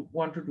what you do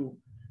want to do,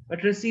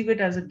 but receive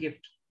it as a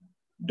gift.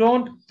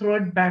 Don't throw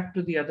it back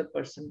to the other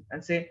person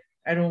and say,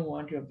 I don't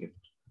want your gift.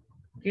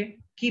 Okay,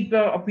 keep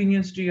your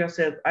opinions to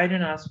yourself. I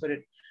didn't ask for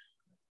it.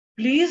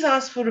 Please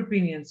ask for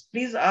opinions.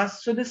 Please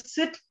ask. So this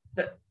sit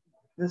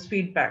this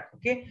feedback.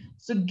 Okay,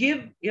 so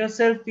give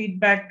yourself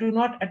feedback. Do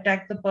not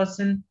attack the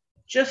person.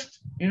 Just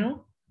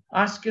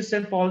ask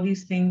yourself all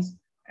these things.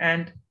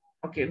 And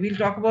okay, we'll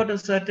talk about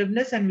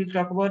assertiveness and we'll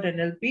talk about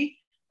NLP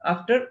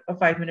after a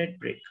 5-minute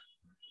break.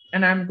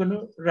 And I'm going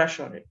to rush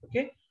on it.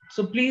 Okay,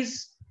 so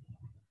please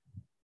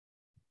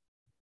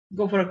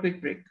go for a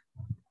quick break.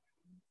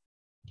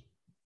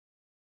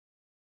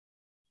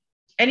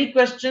 Any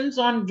questions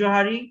on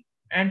Johari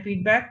and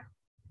feedback?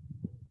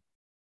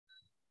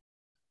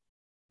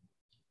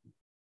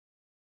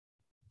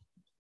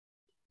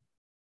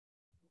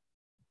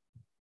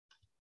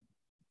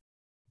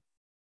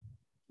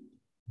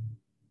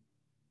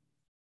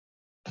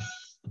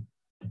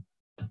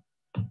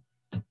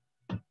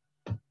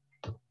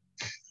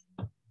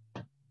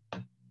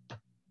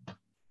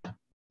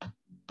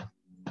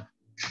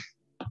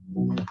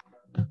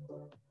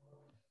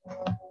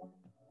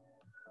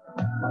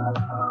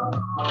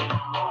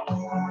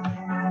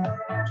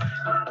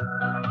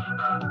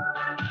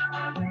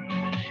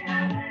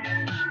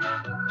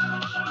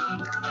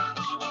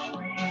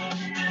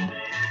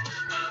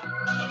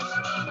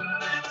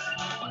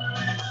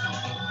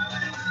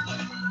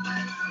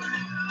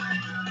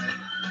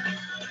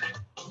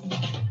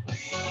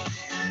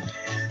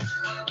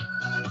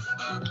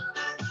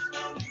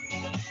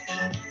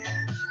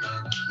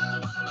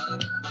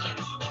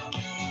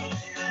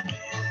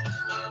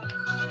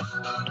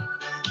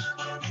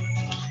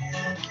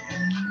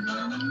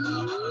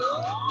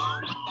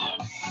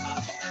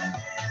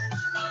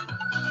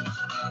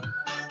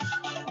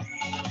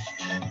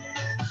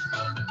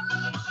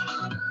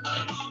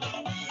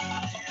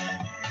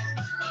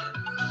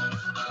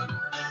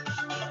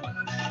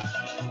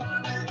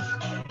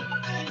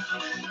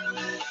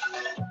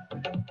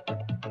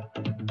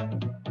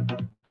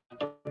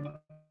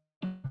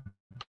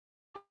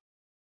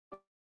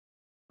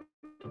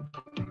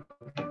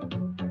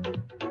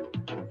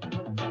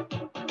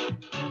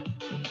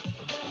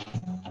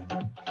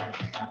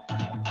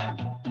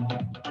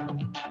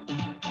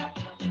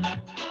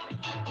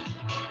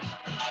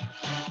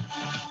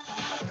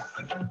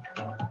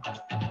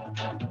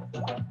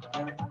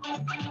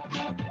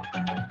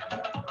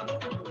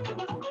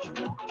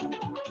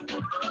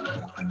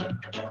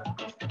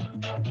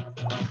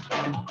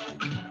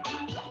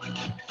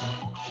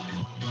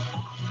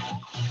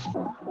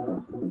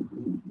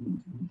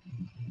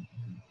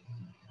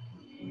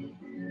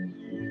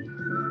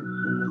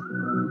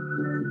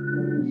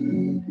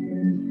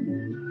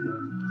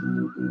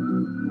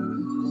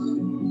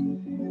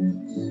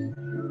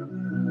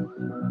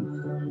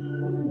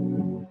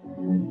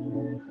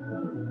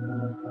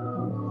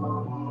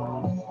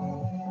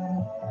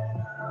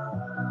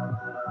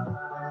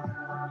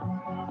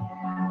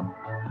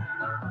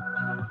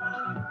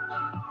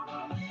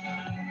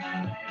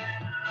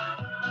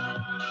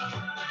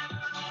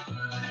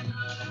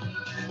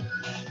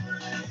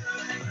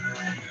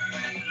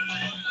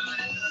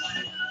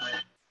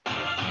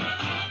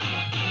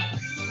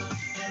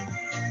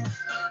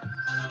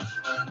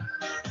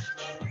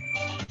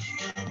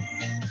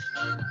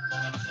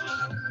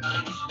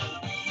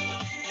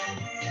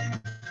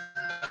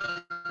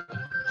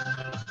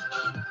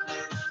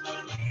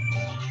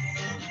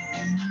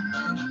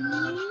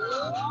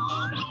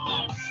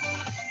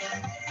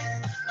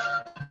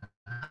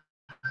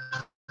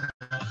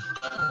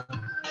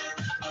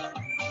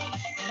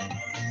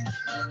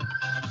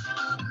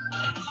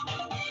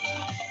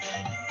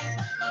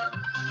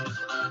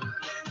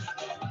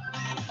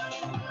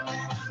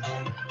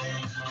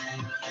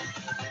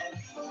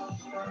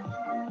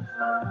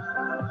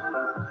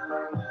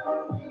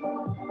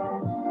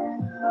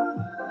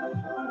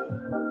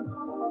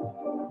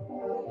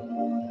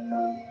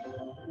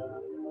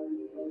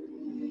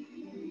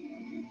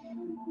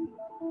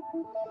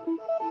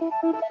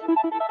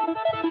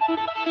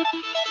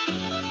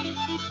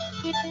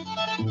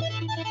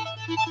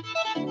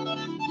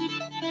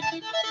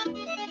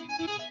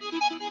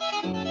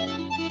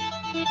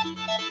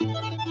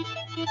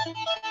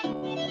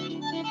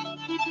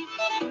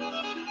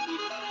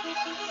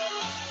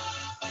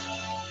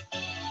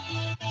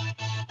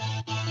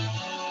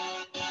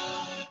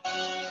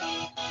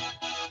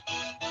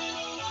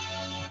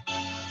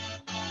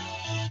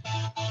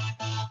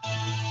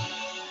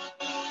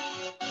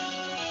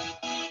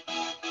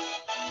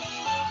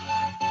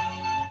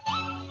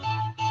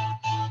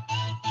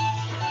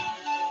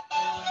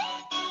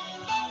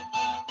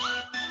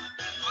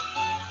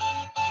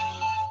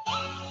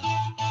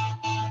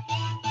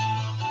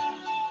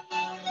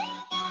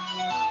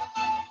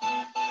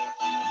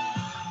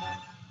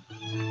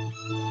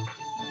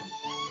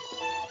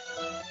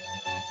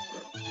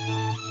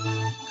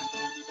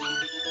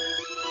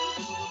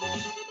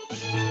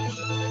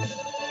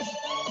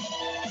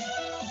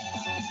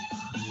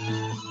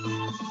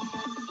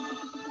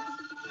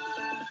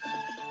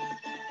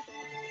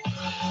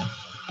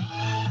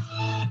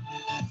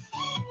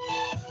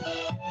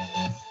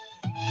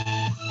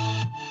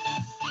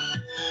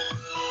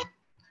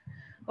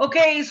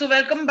 Okay, so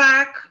welcome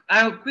back.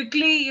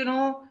 Quickly,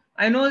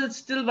 I know it's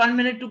still 1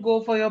 minute to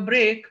go for your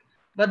break,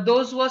 but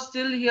those who are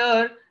still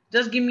here,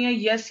 just give me a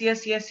yes,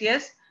 yes, yes,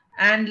 yes,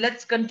 and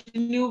let's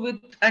continue with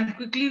and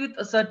quickly with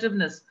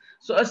assertiveness.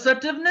 So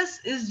assertiveness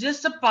is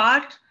just a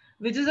part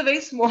which is a very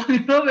small,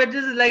 which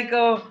is like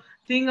a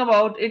thing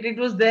about it. It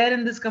was there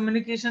in this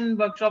communication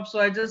workshop, so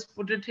I just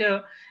put it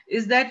here.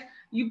 Is that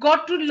you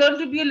got to learn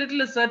to be a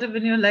little assertive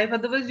in your life,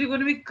 otherwise you're going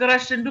to be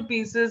crushed into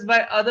pieces by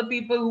other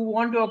people who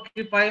want to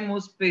occupy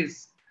more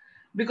space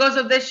because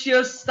of their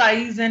sheer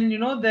size and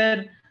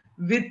their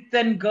width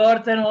and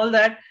girth and all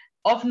that,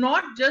 of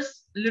not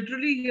just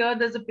literally here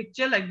there's a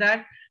picture like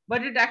that,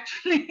 but it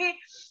actually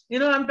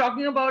I'm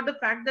talking about the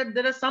fact that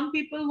there are some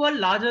people who are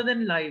larger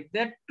than life.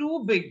 They're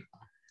too big.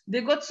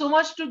 They got so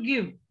much to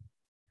give.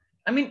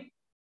 I mean,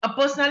 a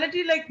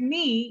personality like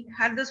me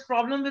had this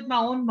problem with my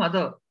own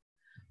mother.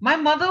 My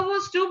mother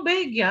was too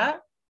big, yeah.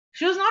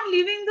 She was not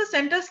leaving the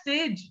center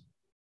stage.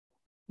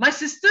 My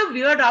sister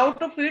veered out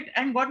of it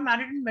and got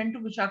married and went to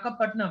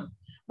Visakhapatnam.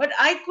 But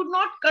I could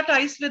not cut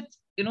ice with,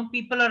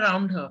 people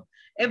around her.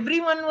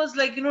 Everyone was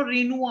like,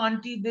 Reenu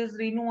auntie this,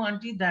 Reenu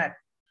auntie that.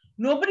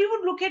 Nobody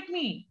would look at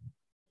me.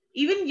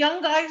 Even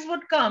young guys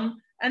would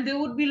come and they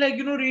would be like,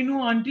 Reenu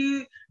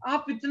auntie,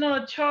 aap itna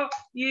acha,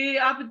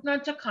 aap itna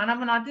acha khana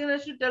banati hai. And I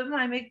used to tell them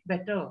I make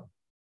better.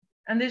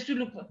 And they used to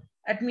look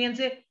at me and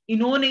say,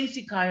 इन्होंने ही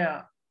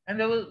सिखाया. And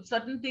there were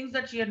certain things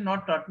that she had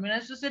not taught me. And I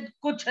used to say,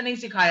 कुछ नहीं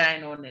सिखाया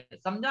इन्होंने,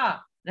 समझा?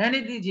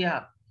 रहने दीजिए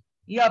आप.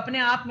 ये अपने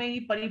आप में ही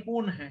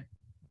परिपूर्ण है.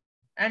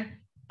 And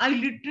I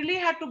literally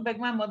had to beg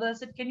my mother. I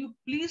said, can you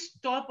please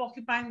stop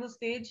occupying the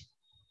stage?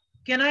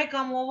 Can I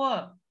come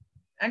over?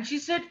 And she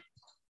said,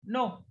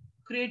 no,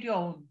 create your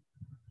own.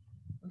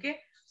 Okay.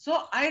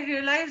 So I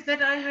realized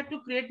that I had to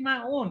create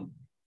my own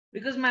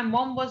because my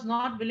mom was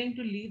not willing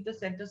to leave the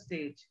center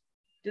stage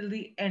till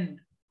the end.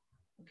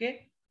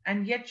 Okay.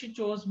 And yet she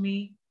chose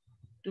me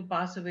to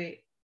pass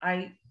away.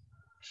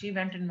 She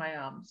went in my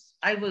arms.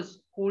 I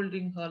was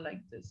holding her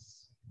like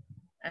this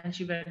and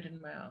she went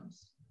in my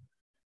arms.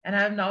 And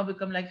I have now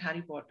become like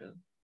Harry Potter.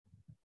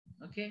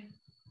 Okay.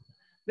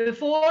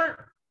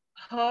 Before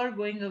her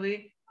going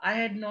away, I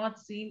had not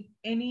seen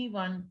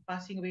anyone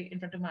passing away in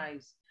front of my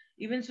eyes.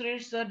 Even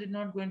Suresh sir did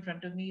not go in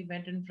front of me. He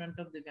went in front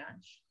of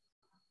Divyansh.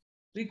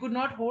 We could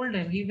not hold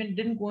him. He even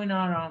didn't go in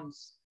our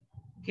arms.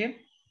 Okay.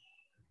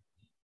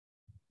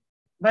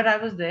 But I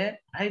was there.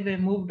 I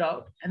moved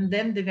out. And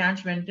then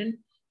Divyansh went in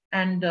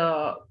and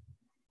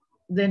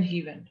then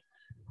he went.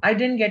 I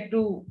didn't get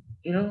to,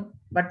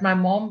 but my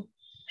mom,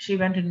 she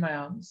went in my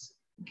arms.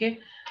 Okay.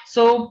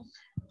 So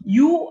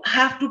you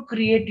have to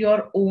create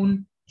your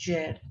own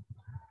chair.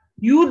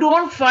 You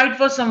don't fight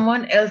for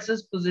someone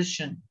else's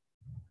position.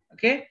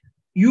 Okay.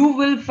 You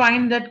will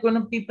find that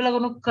people are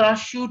going to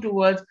crush you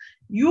towards,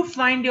 you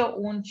find your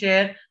own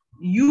chair,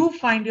 you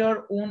find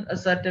your own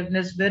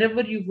assertiveness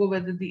wherever you go,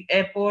 whether the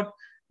airport,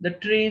 the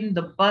train,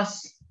 the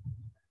bus,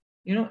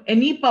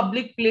 any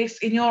public place,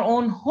 in your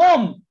own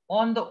home,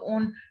 on the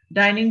own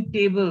dining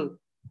table,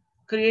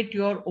 create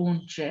your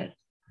own chair.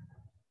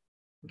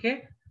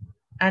 Okay.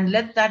 And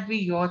let that be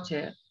your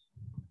chair.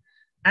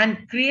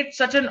 And create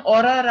such an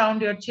aura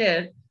around your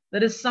chair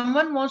that if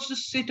someone wants to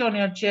sit on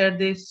your chair,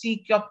 they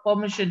seek your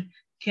permission.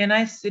 Can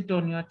I sit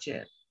on your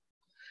chair?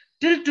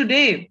 Till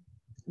today,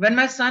 when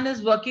my son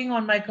is working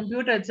on my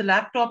computer, it's a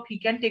laptop, he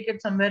can take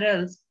it somewhere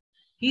else.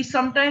 He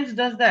sometimes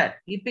does that.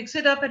 He picks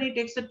it up and he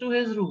takes it to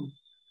his room.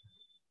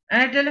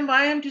 And I tell him,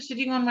 why aren't you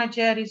sitting on my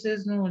chair? He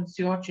says, no, it's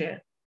your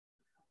chair.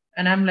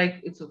 And I'm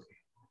like, it's okay.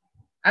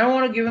 I don't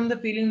want to give him the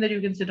feeling that you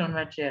can sit on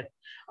my chair.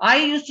 I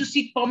used to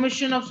seek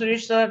permission of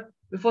Suresh sir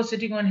before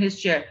sitting on his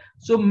chair.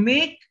 So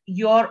make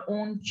your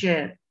own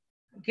chair.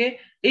 Okay.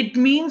 It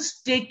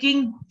means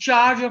taking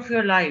charge of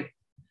your life,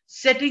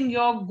 setting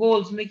your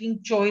goals,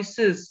 making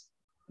choices.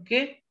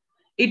 Okay.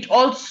 It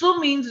also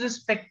means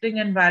respecting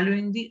and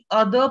valuing the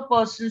other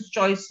person's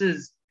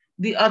choices,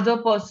 the other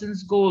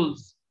person's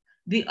goals,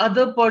 the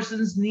other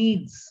person's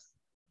needs.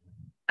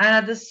 And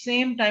at the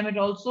same time, it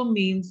also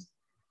means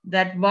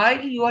that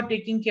while you are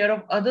taking care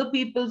of other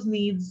people's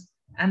needs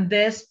and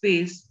their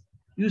space,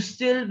 you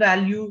still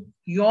value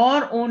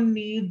your own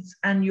needs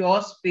and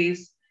your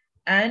space,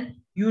 and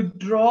you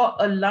draw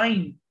a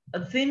line,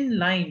 a thin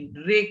line,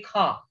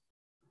 rekha,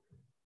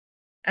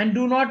 and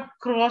do not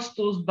cross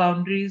those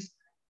boundaries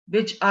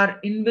which are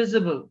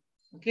invisible.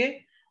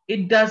 Okay.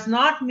 It does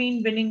not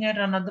mean winning at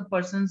another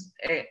person's,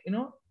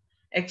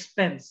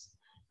 expense.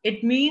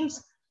 It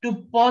means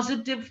to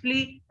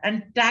positively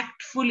and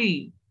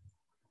tactfully,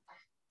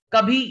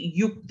 कभी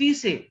युक्ति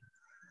से,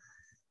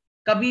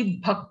 कभी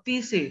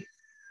भक्ति से,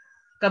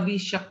 कभी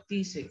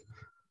शक्ति से,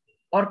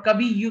 और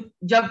कभी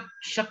जब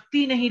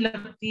शक्ति नहीं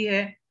लगती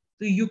है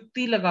तो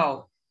युक्ति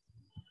लगाओ,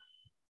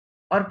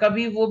 और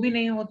कभी वो भी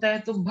नहीं होता है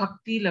तो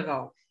भक्ति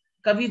लगाओ.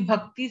 कभी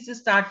भक्ति से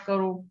स्टार्ट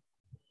करो,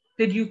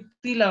 फिर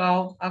युक्ति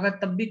लगाओ, अगर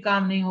तब भी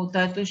काम नहीं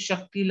होता है तो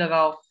शक्ति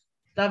लगाओ,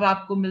 तब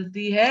आपको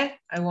मिलती है,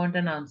 I want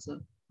an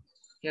answer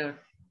here,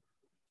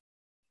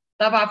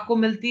 तब आपको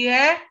मिलती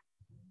है,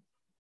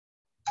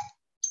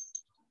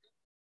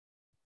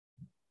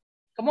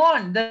 come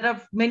on, there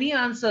are many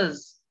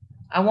answers.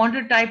 I want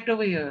it typed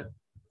over here.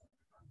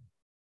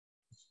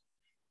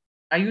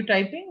 Are you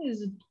typing?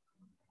 Is it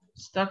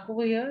stuck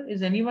over here?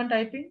 Is anyone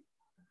typing?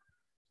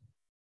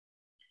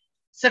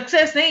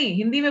 Success nahi,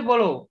 Hindi mein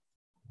bolo.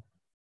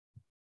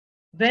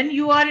 When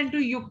you are into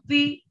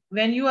yukti,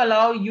 when you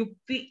allow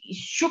yukti,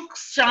 shuk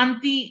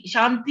shanti,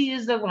 shanti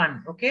is the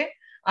one, okay?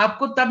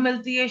 आपको तब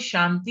मिलती है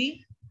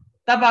शांति,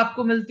 तब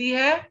आपको मिलती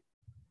है,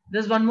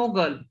 there's one more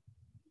girl.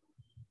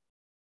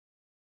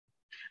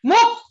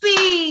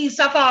 मुक्ति,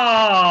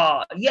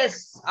 सफा,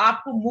 yes,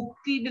 आपको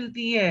मुक्ति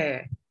मिलती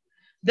है.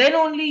 Then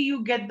only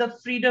you get the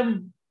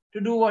freedom to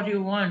do what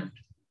you want.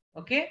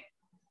 Okay?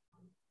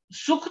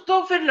 सुख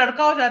तो फिर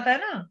लड़का हो जाता है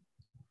ना,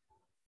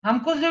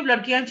 हमको सिर्फ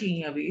लड़कियां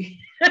चाहिए अभी.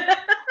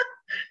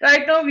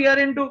 Right now we are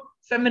into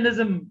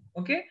feminism.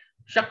 Okay?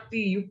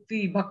 Shakti,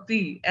 yukti,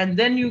 bhakti, and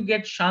then you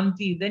get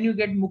shanti, then you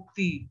get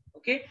mukti.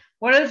 Okay?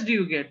 What else do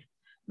you get?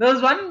 There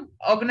was one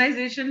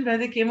organization where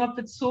they came up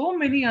with so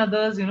many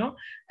others,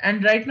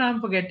 and right now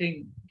I'm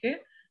forgetting. Okay.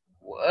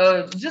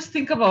 Just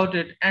think about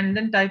it and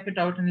then type it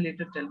out and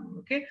later tell me.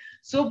 Okay.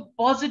 So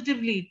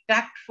positively,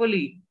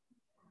 tactfully,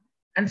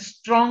 and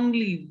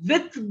strongly,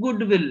 with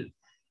goodwill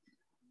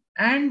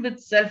and with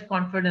self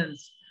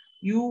confidence,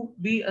 you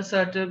be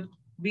assertive,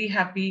 be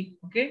happy.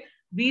 Okay.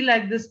 Be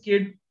like this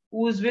kid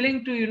who is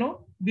willing to,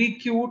 be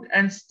cute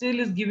and still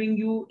is giving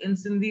you in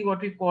Sindhi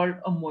what we call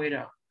a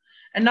moira.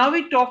 And now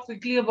we talk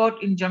quickly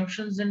about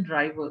injunctions and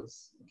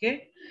drivers.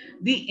 Okay.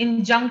 The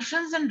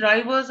injunctions and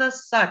drivers are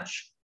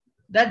such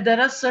that there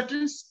are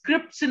certain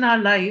scripts in our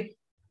life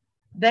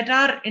that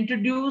are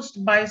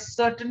introduced by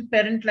certain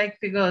parent like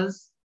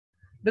figures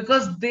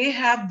because they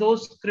have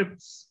those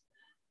scripts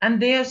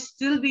and they have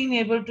still been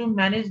able to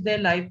manage their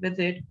life with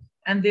it,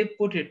 and they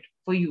put it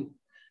for you.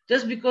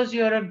 Just because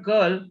you're a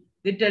girl,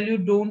 they tell you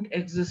don't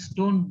exist,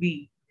 don't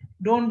be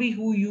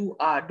who you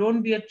are,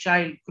 don't be a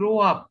child, grow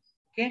up.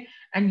 Okay.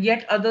 And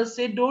yet others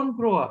say don't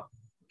grow up.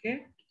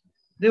 Okay.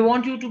 They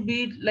want you to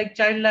be like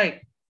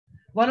childlike.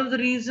 One of the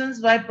reasons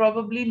why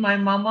probably my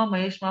mama,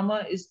 Mahesh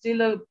mama, is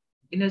still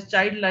in his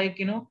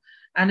childlike,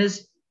 and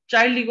his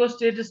child ego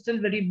state is still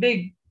very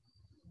big,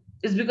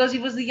 is because he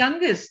was the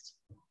youngest.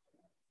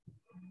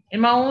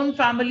 In my own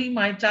family,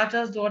 my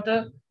chacha's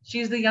daughter, she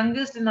is the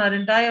youngest in our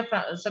entire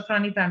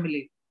Sakrani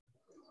family.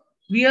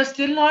 We are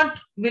still not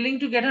willing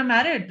to get her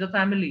married, the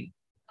family.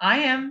 I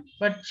am,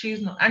 but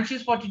she's not. And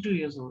she's 42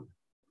 years old.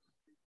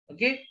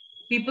 Okay.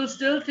 People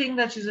still think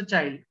that she's a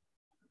child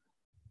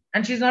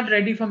and she's not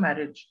ready for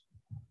marriage.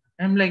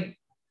 I'm like,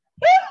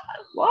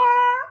 what?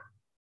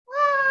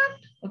 What?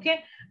 Okay.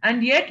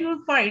 And yet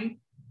you'll find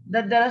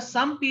that there are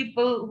some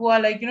people who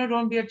are like,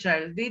 don't be a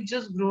child. They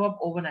just grow up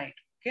overnight.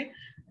 Okay.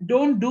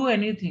 Don't do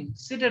anything.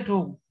 Sit at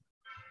home.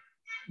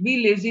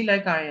 Be lazy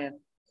like I am.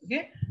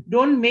 Okay.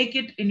 Don't make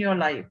it in your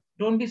life.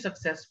 Don't be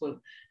successful.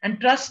 And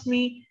trust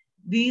me,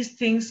 these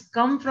things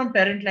come from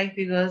parent like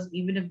figures,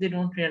 even if they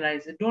don't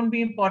realize it. Don't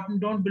be important.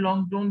 Don't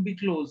belong. Don't be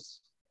close.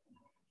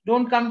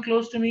 Don't come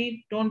close to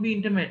me. Don't be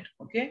intimate.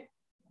 Okay.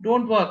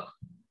 Don't work.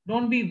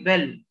 Don't be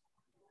well.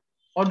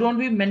 Or don't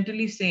be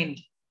mentally sane.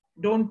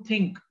 Don't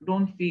think.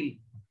 Don't feel.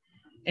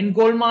 In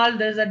Golmaal,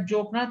 there's that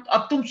joke, na,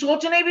 अब तुम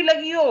सोचने भी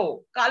लगी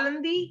हो,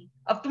 कालंदी,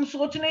 अब तुम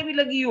सोचने भी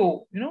लगी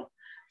हो.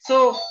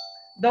 So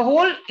the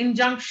whole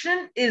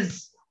injunction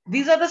is,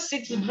 these are the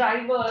 6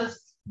 drivers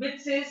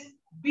which says,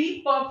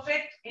 be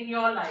perfect in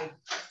your life.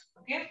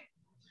 Okay.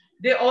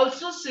 They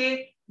also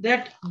say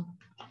that,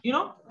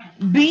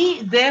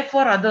 be there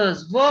for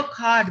others, work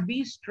hard,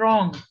 be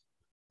strong,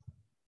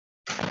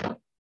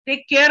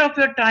 take care of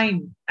your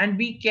time, and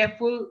be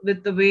careful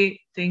with the way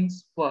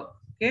things work.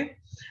 Okay.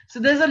 So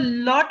there's a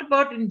lot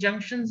about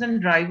injunctions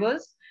and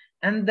drivers,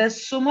 and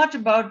there's so much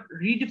about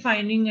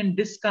redefining and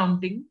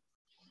discounting.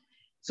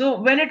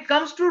 So when it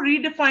comes to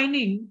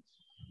redefining,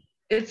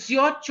 it's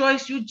your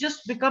choice. You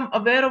just become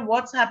aware of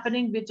what's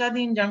happening, which are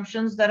the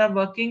injunctions that are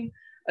working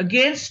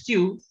against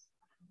you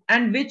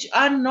and which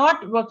are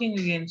not working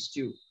against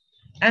you.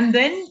 And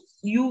then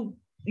you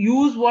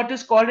use what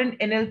is called an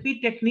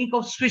NLP technique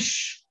of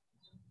swish,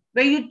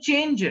 where you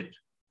change it,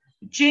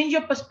 change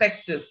your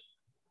perspective,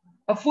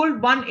 a full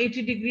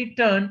 180-degree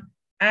turn,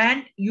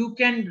 and you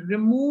can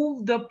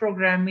remove the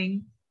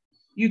programming,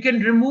 you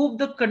can remove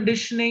the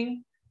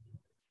conditioning,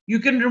 you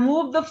can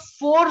remove the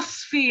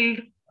force field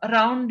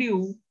around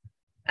you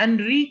and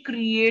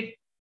recreate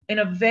in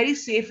a very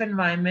safe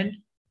environment.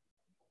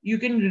 You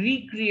can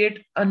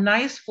recreate a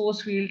nice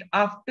force field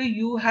after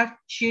you have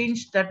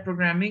changed that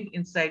programming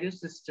inside your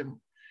system.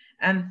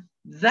 And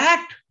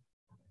that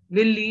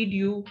will lead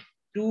you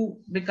to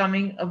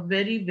becoming a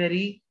very,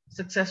 very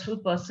successful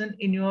person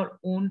in your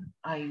own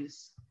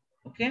eyes.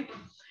 Okay.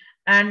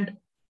 And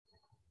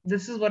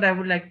this is what I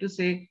would like to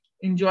say.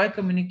 Enjoy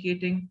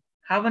communicating.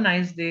 Have a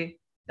nice day.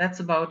 That's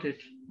about it.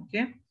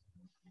 Okay.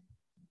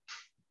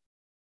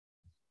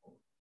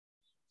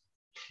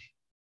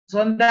 So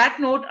on that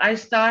note, I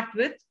start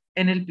with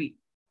NLP.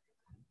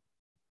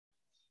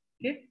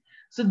 Okay.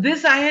 So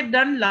this I had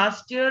done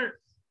last year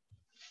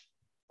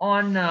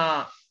on,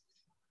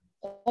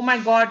 oh my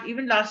God,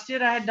 even last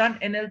year I had done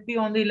NLP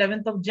on the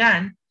 11th of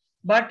Jan,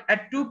 but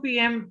at 2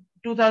 p.m.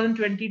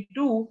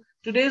 2022,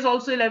 today is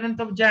also 11th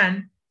of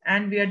Jan,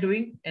 and we are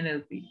doing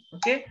NLP.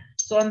 Okay.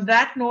 So on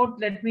that note,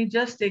 let me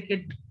just put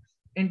it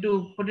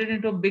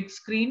into a big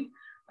screen.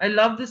 I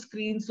love the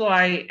screen,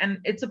 and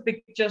it's a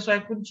picture, so I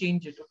couldn't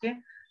change it. Okay.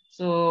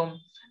 So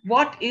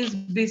what is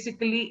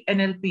basically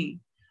NLP?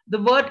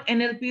 The word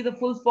NLP, the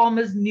full form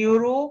is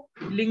Neuro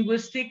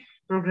Linguistic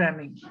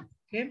Programming.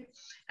 Okay.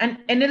 And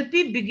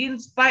NLP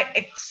begins by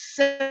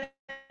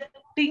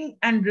accepting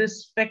and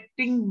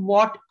respecting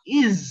what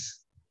is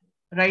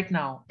right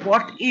now,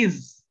 what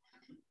is,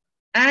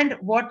 and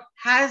what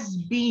has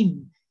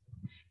been.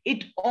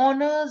 It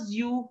honors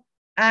you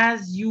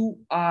as you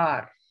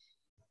are.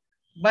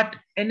 But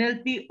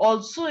NLP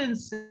also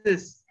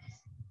insists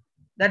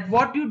that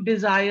what you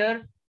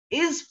desire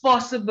is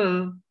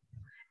possible.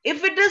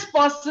 If it is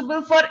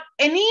possible for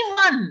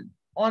anyone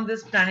on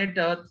this planet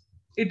Earth,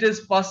 it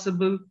is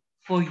possible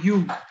for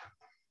you.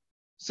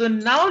 So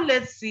now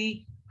let's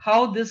see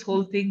how this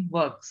whole thing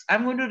works.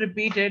 I'm going to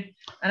repeat it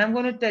and I'm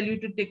going to tell you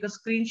to take a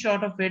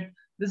screenshot of it.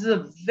 This is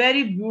a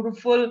very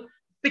beautiful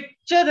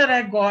picture that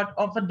I got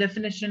of a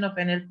definition of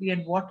NLP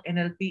and what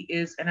NLP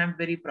is, and I'm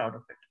very proud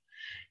of it.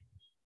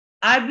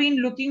 I've been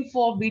looking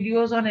for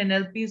videos on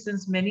NLP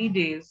since many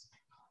days,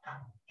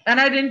 and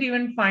I didn't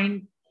even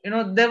find,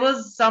 there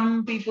was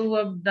some people who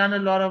have done a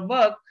lot of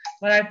work,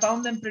 but I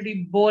found them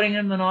pretty boring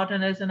and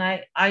monotonous, and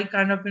I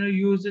kind of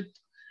use it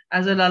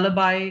as a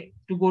lullaby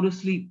to go to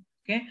sleep.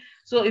 Okay,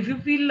 so if you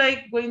feel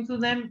like going through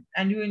them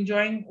and you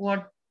enjoying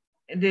what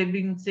they've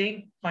been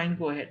saying, fine,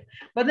 go ahead.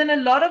 But then a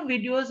lot of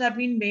videos have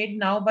been made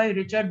now by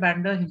Richard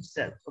Bandler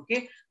himself.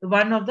 Okay, the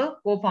one of the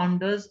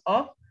co-founders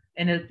of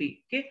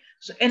NLP. Okay,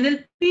 so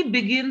NLP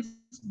begins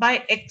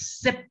by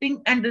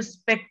accepting and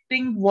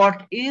respecting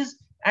what is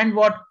and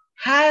what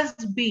has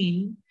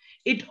been.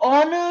 It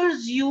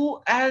honors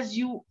you as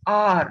you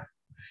are.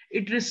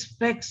 It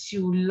respects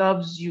you,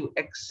 loves you,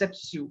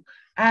 accepts you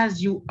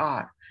as you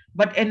are.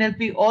 But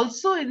NLP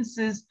also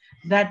insists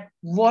that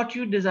what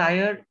you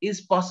desire is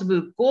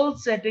possible. Goal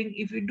setting,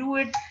 if you do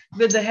it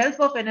with the help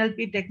of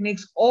NLP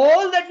techniques,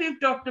 all that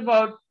we've talked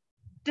about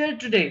till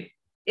today,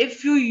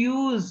 if you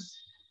use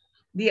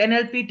the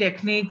NLP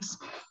techniques,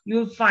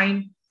 you'll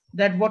find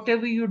that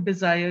whatever you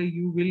desire,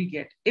 you will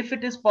get. If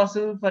it is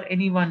possible for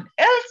anyone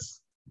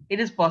else,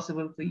 it is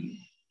possible for you.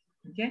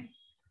 Okay.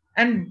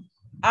 And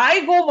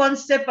I go one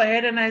step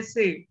ahead and I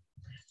say,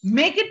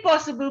 make it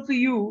possible for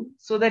you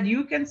so that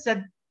you can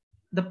set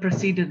the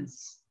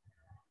precedence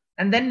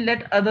and then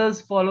let others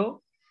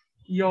follow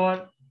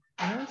your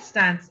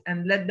stance,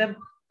 and let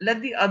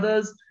the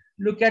others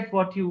look at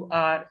what you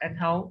are and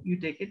how you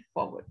take it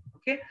forward.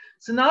 Okay,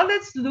 so now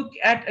let's look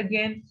at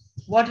again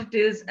what it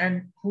is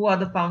and who are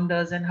the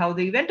founders and how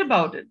they went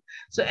about it.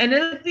 So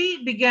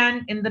NLP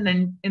began in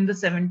the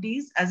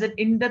 70s as an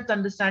in-depth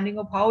understanding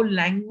of how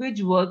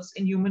language works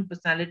in human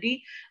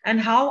personality,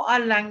 and how our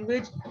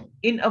language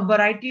in a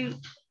variety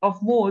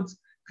of modes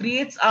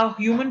creates our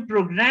human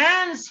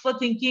programs for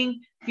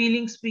thinking,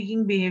 feeling,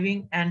 speaking,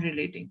 behaving, and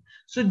relating.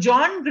 So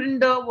John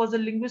Grinder was a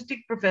linguistic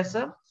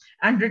professor,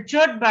 and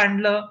Richard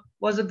Bandler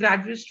was a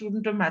graduate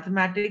student of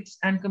mathematics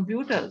and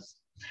computers.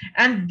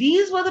 And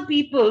these were the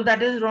people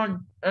that is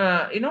on,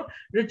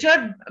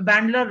 Richard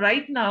Bandler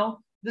right now.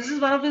 This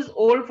is one of his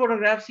old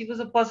photographs. He was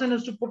a person who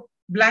used to put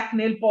black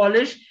nail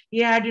polish. He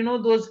had,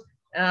 those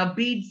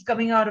beads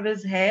coming out of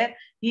his hair.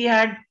 He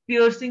had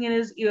piercing in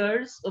his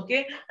ears,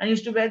 okay, and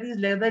used to wear these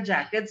leather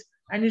jackets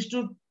and used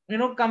to,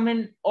 come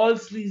in all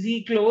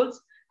sleazy clothes.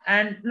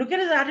 And look at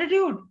his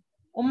attitude.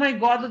 Oh my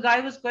God, the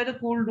guy was quite a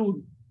cool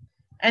dude.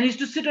 And he used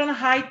to sit on a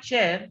high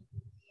chair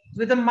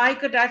with a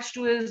mic attached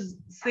to his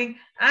thing,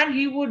 and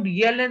he would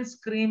yell and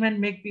scream and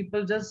make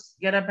people just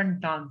get up and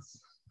dance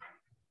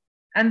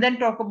and then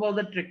talk about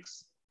the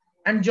tricks.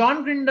 And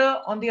John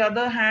Grinder, on the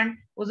other hand,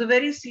 was a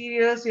very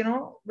serious,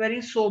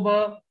 very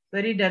sober,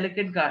 very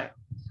delicate guy.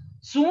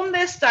 Soon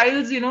their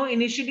styles,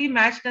 initially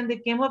matched, and they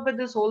came up with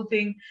this whole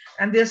thing,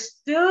 and they're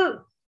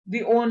still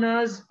the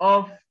owners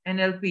of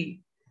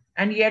NLP.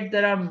 And yet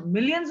there are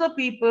millions of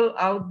people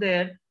out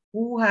there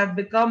who have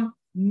become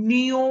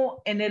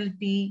neo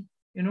NLP,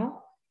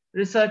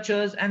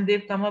 researchers, and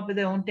they've come up with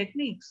their own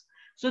techniques.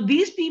 So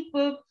these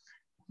people,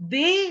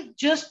 they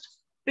just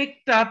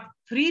picked up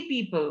three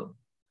people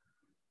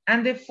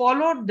and they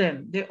followed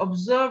them, they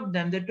observed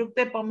them, they took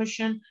their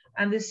permission,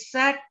 and they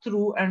sat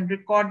through and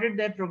recorded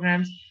their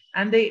programs,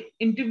 and they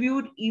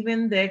interviewed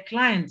even their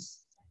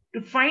clients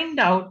to find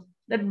out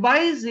that why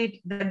is it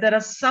that there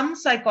are some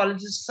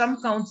psychologists,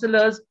 some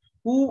counselors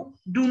who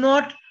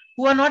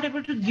are not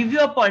able to give you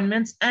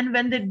appointments, and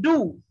when they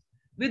do,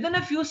 within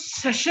a few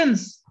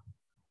sessions,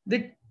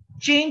 they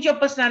change your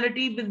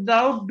personality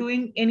without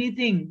doing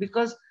anything,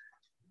 because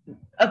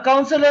a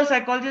counselor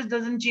psychologist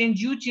doesn't change,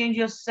 you change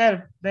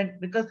yourself,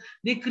 because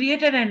they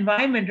create an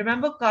environment.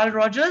 Remember Carl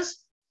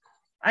Rogers?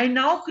 I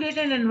now create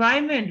an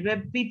environment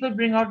where people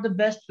bring out the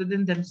best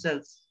within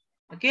themselves.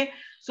 Okay,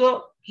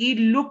 so he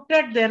looked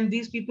at them,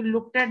 these people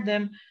looked at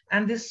them,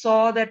 and they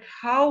saw that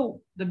how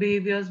the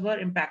behaviors were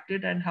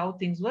impacted and how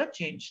things were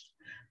changed.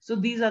 So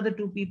these are the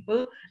two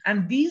people,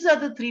 and these are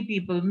the three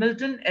people: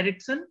 Milton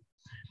Erickson,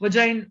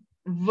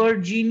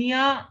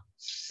 Virginia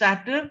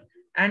Satir,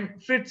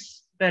 and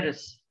Fritz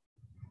Perez.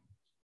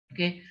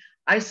 Okay,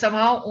 I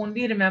somehow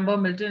only remember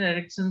Milton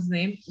Erickson's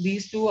name.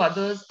 These two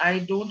others,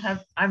 I've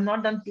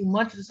not done too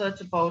much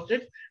research about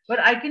it, but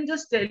I can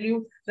just tell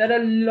you that a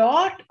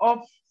lot of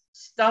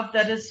stuff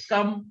that has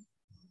come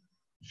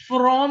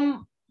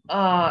from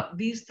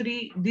these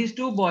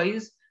two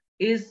boys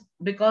is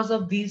because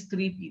of these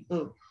three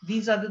people.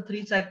 These are the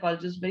three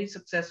psychologists, very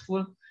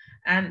successful,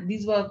 and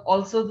these were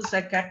also the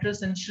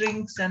psychiatrists and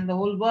shrinks and the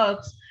whole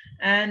works.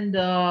 And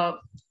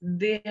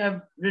they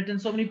have written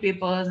so many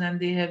papers, and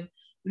they have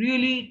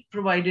really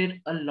provided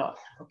a lot.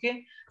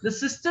 Okay, the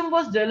system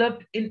was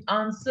developed in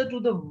answer to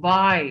the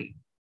why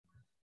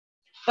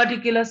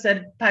particular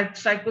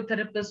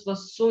psychotherapists were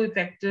so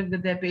effective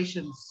with their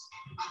patients.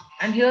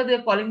 And here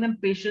they're calling them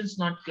patients,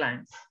 not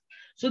clients.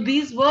 So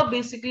these were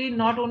basically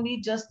not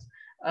only just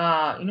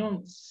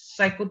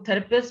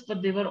psychotherapists,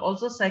 but they were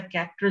also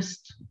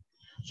psychiatrists.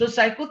 So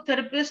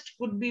psychotherapist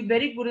could be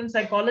very good in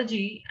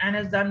psychology and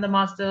has done the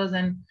masters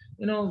and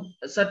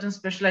certain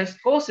specialized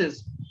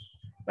courses,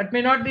 but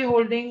may not be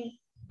holding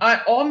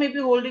or maybe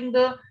holding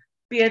the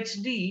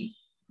PhD,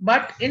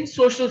 but in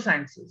social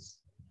sciences.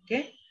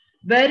 Okay.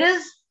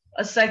 Whereas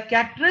a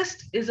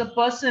psychiatrist is a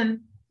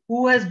person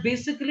who has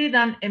basically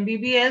done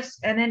MBBS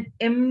and an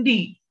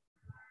MD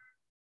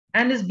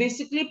and is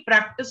basically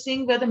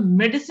practicing where the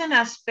medicine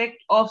aspect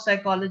of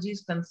psychology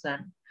is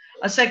concerned.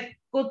 A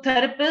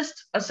psychotherapist,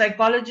 a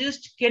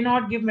psychologist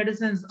cannot give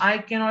medicines. I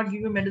cannot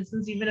give you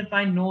medicines even if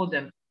I know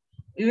them,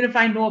 even if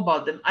I know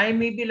about them. I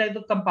may be like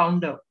the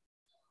compounder.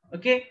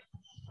 Okay.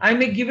 I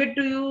may give it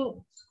to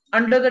you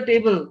under the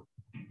table,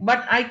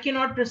 but I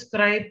cannot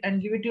prescribe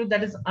and give it to you.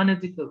 That is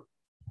unethical.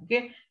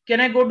 Okay.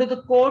 Can I go to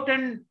the court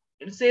and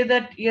say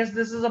that, yes,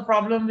 this is a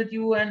problem with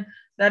you and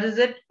that is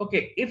it?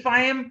 Okay. If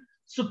I am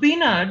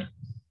subpoenaed,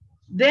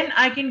 then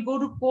I can go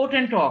to court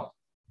and talk.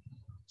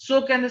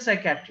 So can the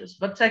psychiatrist.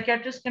 But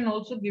psychiatrists can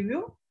also give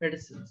you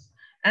medicines.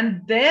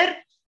 And their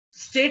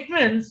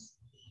statements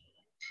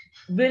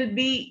will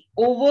be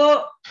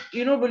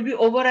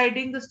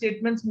overriding the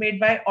statements made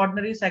by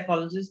ordinary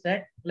psychologists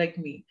that like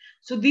me.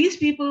 So these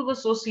people were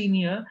so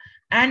senior,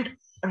 and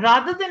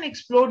rather than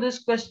explore this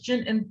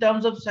question in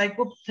terms of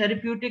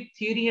psychotherapeutic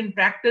theory and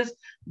practice,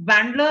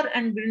 Bandler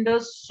and Grinder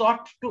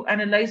sought to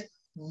analyze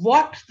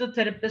what the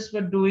therapists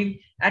were doing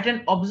at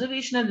an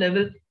observational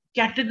level,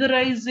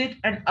 categorize it,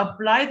 and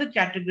apply the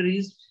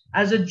categories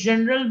as a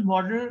general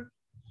model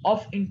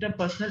of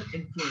interpersonal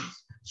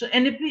influence. So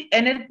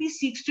NLP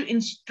seeks to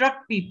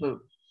instruct people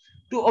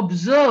to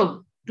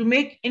observe, to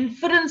make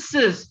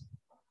inferences,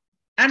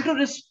 and to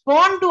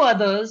respond to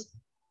others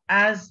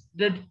as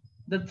did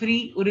the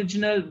three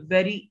original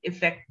very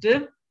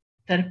effective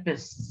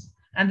therapists.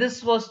 And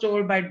this was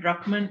told by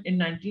Druckmann in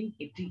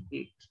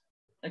 1988.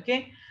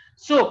 Okay,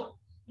 so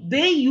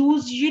they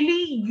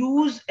usually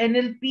use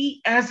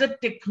NLP as a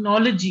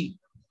technology.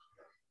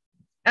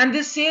 And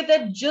they say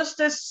that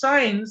just as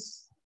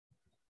science,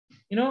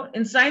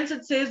 in science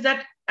it says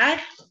that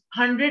at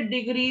 100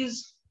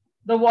 degrees,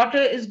 the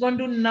water is going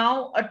to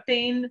now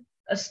attain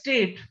a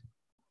state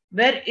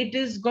where it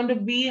is going to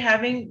be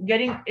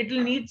it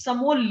will need some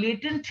more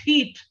latent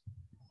heat,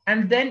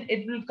 and then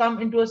it will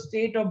come into a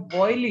state of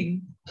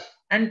boiling.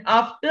 And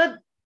after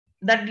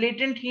that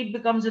latent heat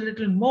becomes a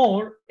little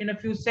more in a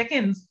few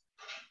seconds,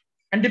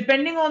 and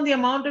depending on the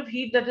amount of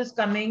heat that is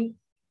coming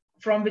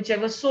from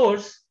whichever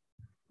source,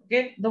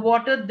 okay, the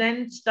water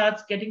then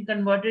starts getting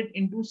converted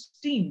into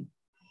steam.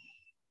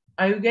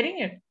 Are you getting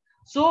it?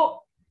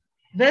 So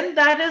then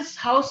that is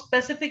how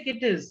specific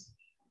it is.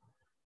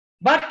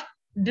 But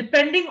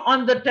depending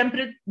on the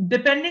temperature,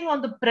 depending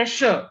on the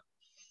pressure,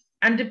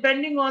 and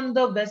depending on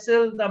the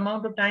vessel, the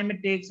amount of time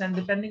it takes, and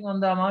depending on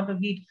the amount of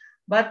heat.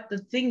 But the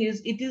thing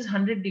is, it is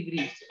 100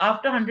 degrees.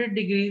 After 100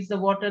 degrees, the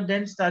water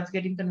then starts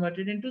getting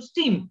converted into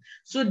steam.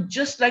 So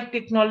just like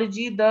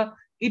technology,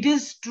 it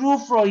is true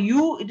for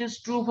you, it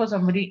is true for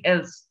somebody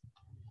else.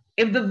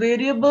 If the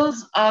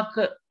variables are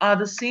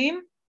the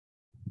same,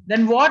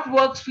 then what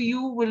works for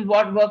you will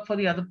what work for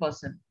the other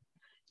person.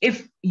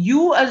 If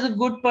you as a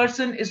good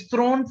person is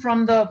thrown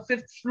from the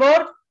 5th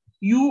floor,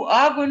 you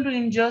are going to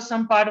injure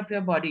some part of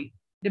your body,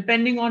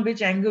 depending on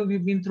which angle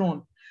you've been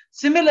thrown.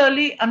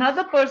 Similarly,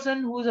 another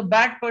person who is a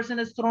bad person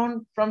is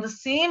thrown from the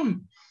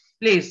same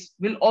place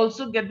will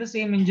also get the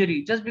same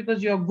injury. Just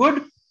because you're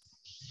good,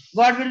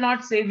 God will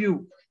not save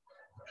you.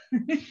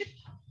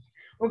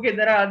 Okay,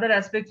 there are other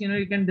aspects,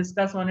 you can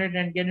discuss on it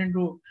and get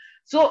into.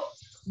 So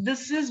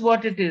this is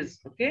what it is,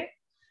 okay?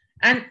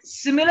 And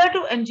similar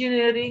to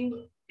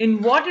engineering,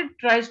 in what it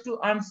tries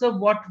to answer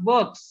what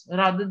works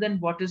rather than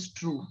what is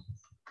true.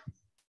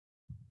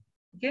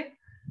 Okay,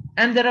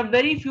 and there are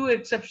very few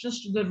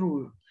exceptions to the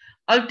rule.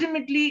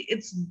 Ultimately,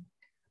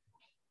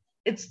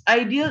 its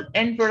ideal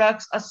end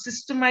products are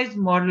systemized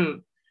model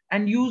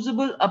and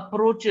usable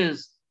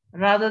approaches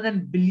rather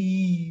than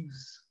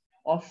beliefs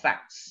or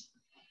facts.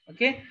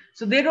 Okay,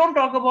 so they don't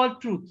talk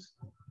about truth.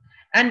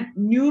 And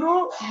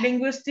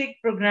neuro-linguistic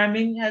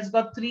programming has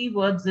got 3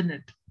 words in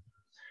it.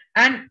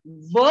 And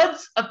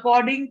words,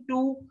 according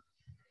to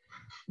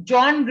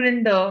John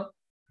Grinder,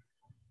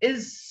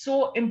 is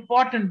so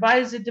important. Why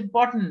is it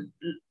important?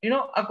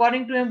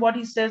 According to him, what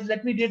he says,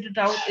 let me read it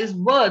out, is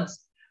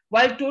words,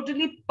 while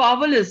totally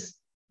powerless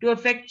to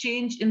affect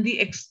change in the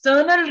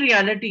external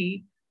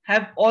reality,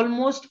 have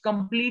almost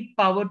complete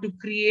power to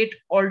create,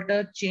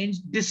 alter, change,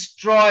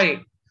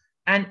 destroy,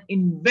 and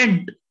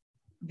invent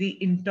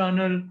the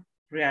internal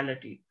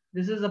reality.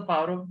 This is the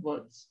power of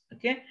words.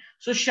 Okay.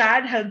 So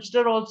Shad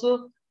Helmster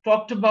also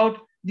talked about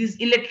these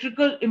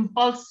electrical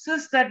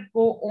impulses that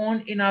go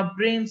on in our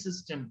brain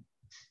system.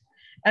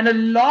 And a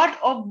lot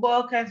of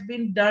work has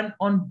been done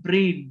on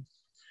brain.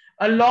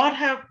 A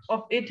lot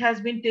of it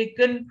has been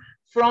taken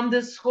from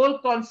this whole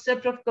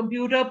concept of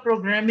computer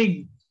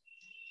programming.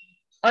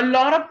 A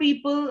lot of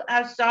people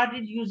have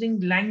started using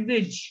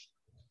language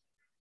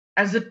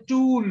as a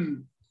tool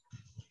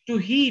to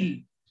heal.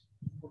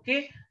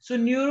 Okay, so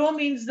neuro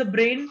means the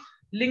brain,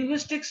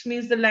 linguistics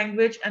means the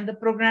language, and the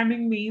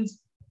programming means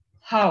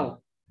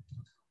how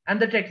and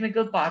the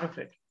technical part of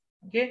it.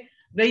 Okay,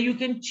 where you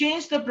can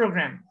change the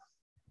program.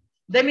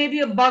 There may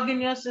be a bug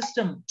in your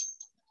system.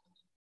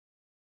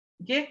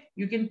 Okay,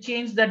 you can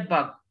change that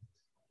bug.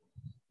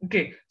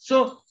 Okay,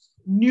 so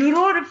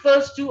neuro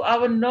refers to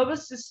our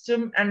nervous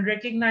system and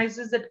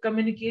recognizes that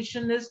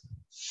communication is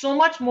so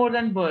much more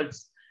than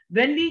words.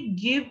 When we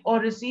give or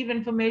receive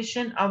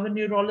information, our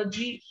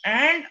neurology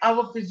and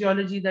our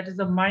physiology, that is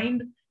the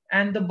mind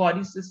and the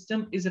body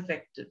system, is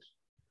affected.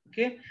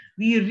 Okay,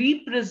 we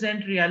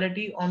represent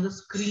reality on the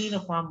screen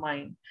of our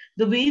mind,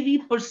 the way we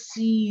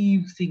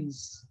perceive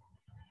things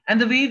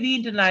and the way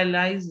we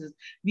internalize it.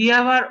 We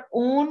have our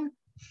own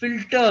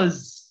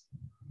filters,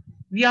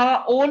 we have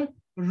our own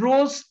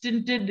rose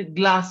tinted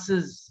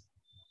glasses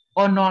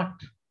or not.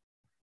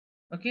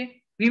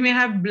 Okay, we may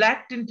have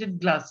black tinted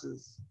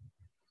glasses.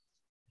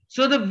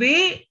 So the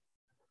way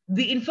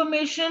the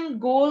information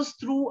goes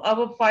through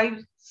our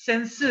five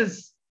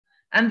senses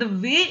and the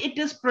way it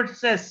is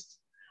processed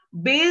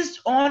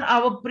based on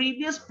our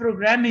previous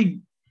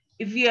programming,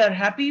 if we are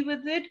happy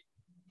with it,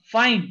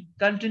 fine,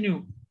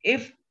 continue.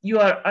 If you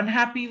are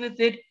unhappy with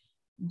it,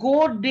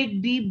 go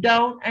dig deep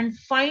down and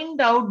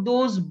find out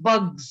those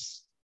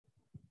bugs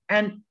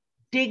and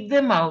take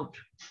them out,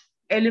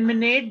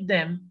 eliminate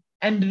them,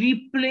 and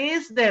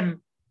replace them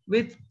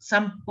with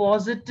some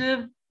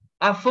positive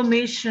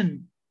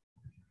affirmation,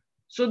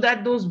 so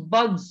that those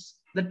bugs,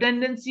 the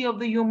tendency of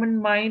the human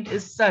mind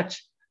is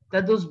such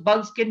that those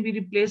bugs can be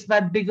replaced by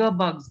bigger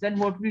bugs. Then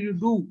what will you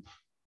do?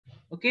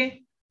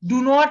 Okay,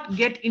 do not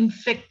get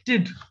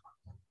infected,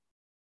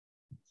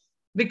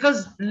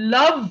 because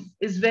love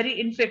is very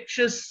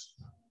infectious,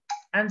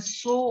 and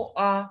so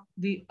are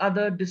the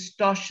other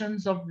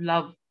distortions of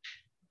love,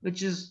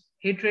 which is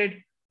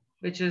hatred,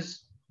 which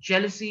is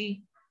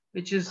jealousy,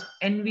 which is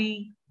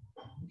envy,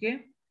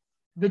 okay,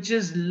 which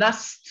is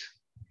lust,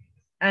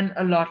 and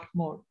a lot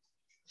more.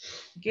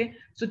 Okay,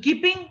 so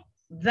keeping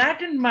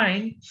that in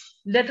mind,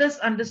 let us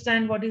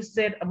understand what is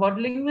said about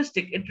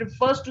linguistic. It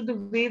refers to the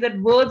way that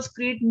words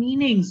create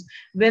meanings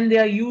when they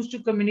are used to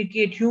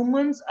communicate.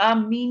 Humans are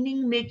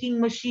meaning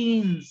making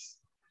machines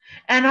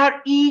and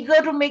are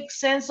eager to make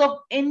sense of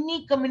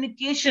any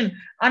communication.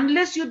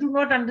 Unless you do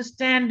not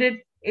understand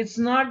it, it's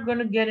not going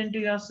to get into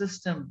your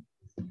system.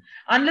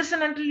 Unless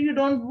and until you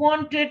don't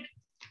want it,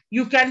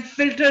 you can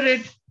filter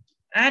it,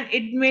 and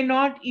it may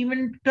not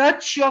even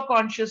touch your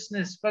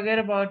consciousness. Forget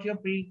about your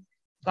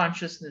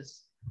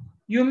pre-consciousness.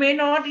 You may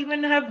not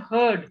even have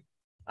heard.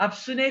 आप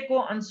सुने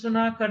को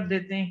अनसुना कर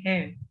देते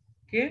हैं.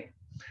 Okay?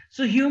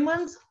 So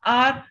humans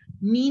are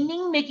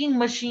meaning making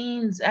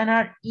machines and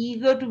are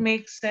eager to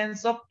make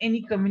sense of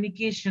any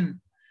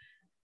communication.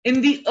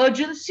 In the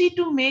urgency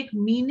to make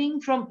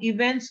meaning from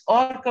events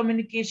or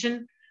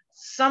communication,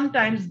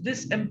 sometimes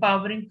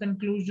disempowering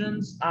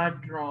conclusions are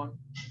drawn.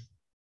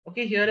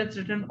 Okay, here it's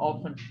written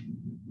often.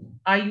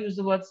 I use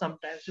the word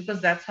sometimes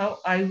because that's how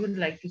I would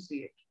like to see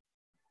it.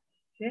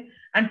 Okay,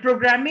 and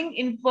programming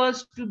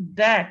infers to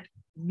that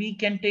we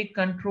can take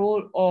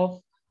control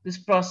of this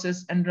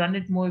process and run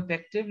it more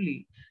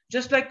effectively.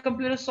 Just like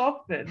computer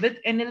software, with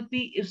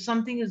NLP, if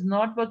something is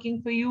not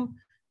working for you,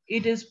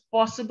 it is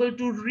possible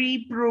to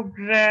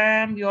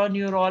reprogram your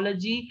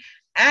neurology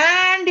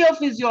and your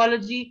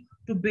physiology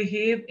to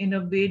behave in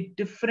a way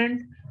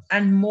different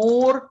and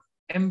more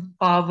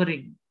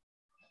empowering.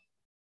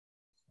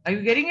 Are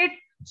you getting it?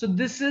 So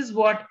this is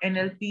what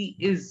NLP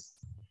is.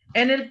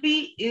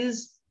 NLP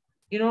is,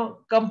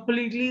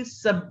 completely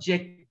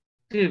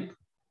subjective.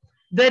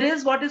 There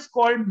is what is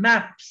called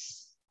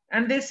maps,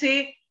 and they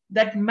say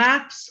that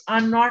maps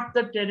are not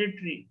the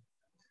territory.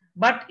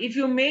 But if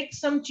you make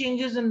some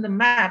changes in the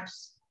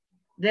maps,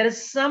 there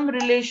is some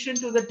relation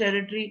to the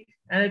territory,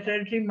 and the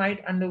territory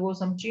might undergo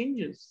some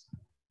changes.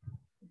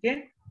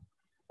 Okay?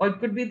 Or it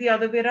could be the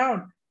other way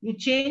around. You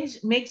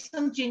make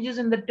some changes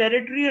in the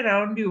territory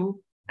around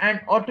you, and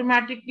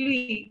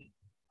automatically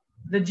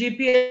the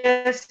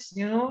GPS,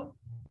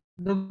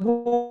 the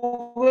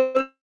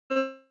Google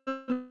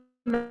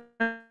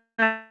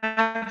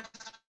Maps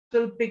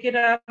will pick it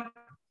up,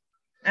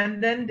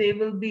 and then they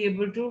will be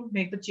able to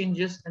make the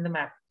changes in the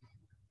map.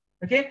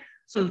 Okay,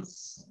 so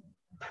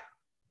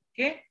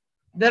okay,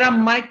 there are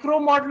micro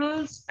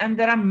models and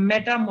there are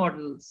meta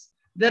models.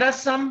 There are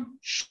some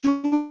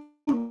should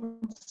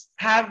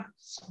have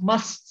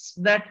musts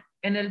that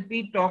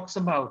NLP talks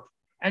about,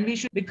 and we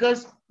should,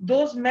 because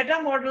those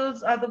meta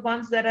models are the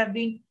ones that have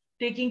been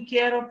taking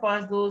care of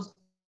us. Those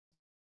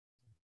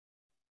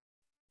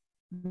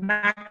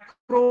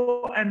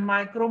macro and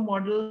micro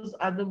models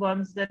are the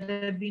ones that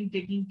have been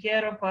taking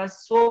care of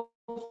us so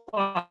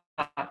far,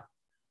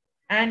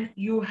 and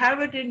you have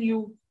it in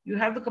you. You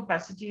have the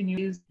capacity in you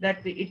is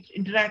that it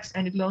interacts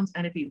and it learns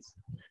and it feels.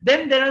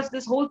 Then there is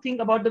this whole thing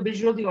about the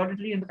visual, the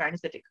auditory, and the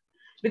kinesthetic,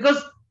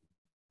 because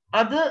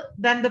other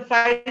than the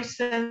five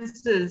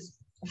senses,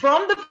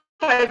 from the five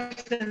five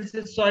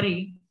senses,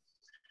 sorry,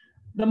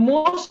 the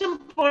most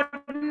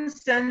important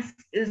sense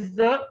is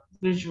the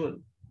visual.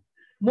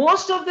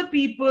 Most of the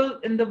people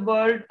in the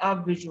world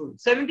are visual.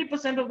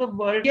 70% of the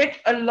world, yet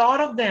a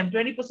lot of them,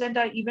 20%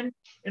 are even,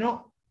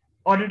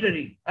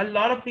 auditory. A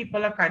lot of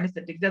people are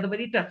kinesthetic. They're the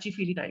very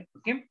touchy-feely type,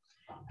 okay?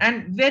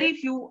 And very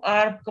few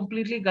are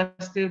completely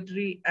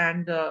gustatory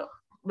and,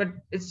 but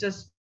it's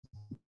just,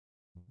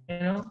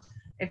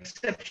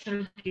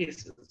 exceptional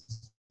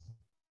cases.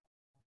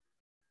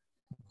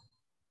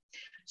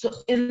 So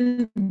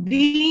in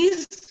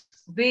these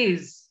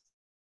ways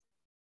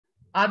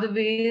are the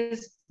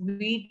ways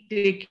we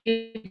take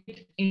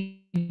it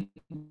in.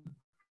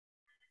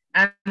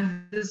 And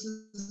this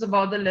is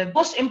about the level.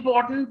 Most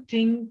important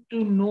thing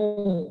to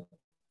know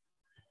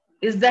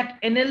is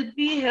that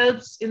NLP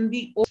helps in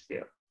the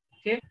sphere.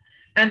 Okay.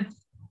 And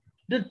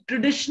the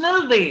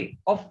traditional way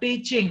of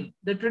teaching,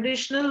 the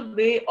traditional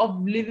way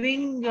of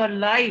living your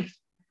life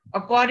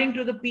according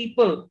to the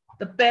people,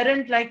 the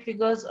parent-like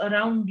figures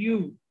around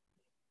you,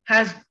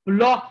 has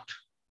blocked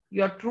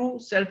your true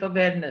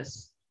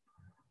self-awareness,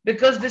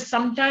 because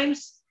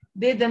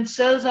they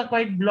themselves are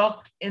quite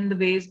blocked in the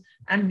ways,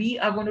 and we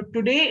are going to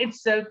today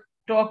itself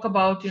talk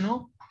about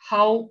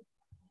how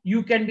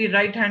you can be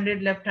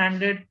right-handed,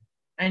 left-handed,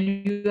 and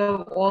you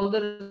have all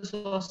the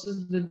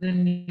resources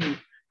within you.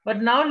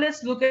 But now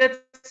let's look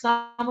at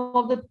some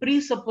of the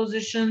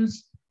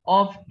presuppositions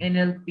of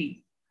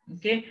NLP.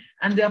 Okay,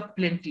 and there are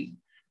plenty.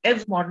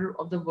 Every model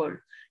of the world,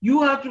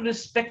 you have to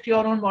respect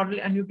your own model,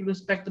 and you have to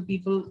respect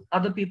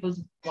other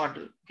people's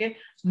model. Okay,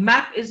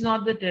 map is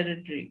not the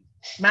territory.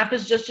 Map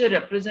is just a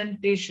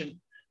representation,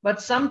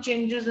 but some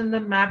changes in the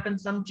map and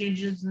some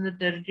changes in the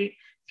territory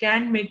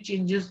can make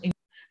changes in.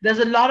 There's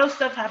a lot of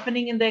stuff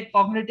happening in their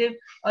cognitive,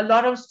 a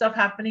lot of stuff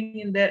happening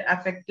in their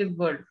affective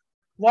world.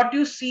 What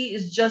you see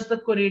is just the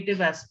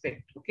curative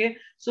aspect. Okay,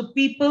 so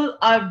people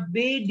are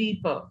way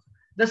deeper.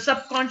 The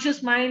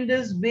subconscious mind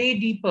is way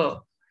deeper.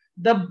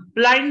 The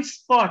blind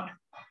spot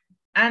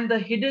and the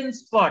hidden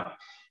spot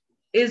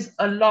is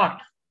a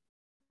lot.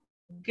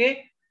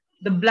 Okay,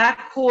 the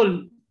black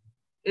hole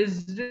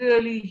is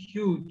really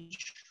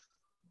huge.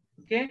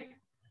 Okay,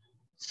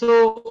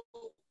 so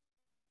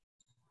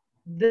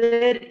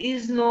there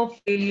is no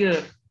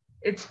failure,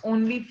 it's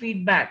only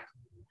feedback.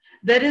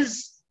 There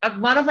is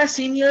one of my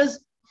seniors,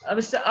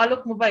 Mr.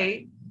 Alok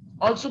Mubai,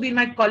 also been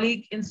my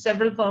colleague in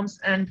several firms,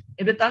 and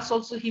with us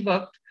also he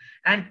worked,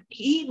 and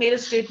he made a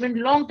statement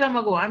long time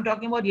ago. I'm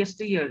talking about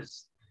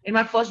yesteryears, in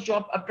my first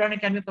job, Uptown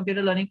Academy of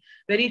Computer Learning,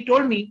 where he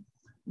told me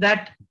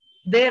that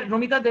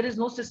Romita, there is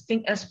no such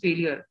thing as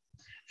failure.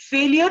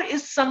 Failure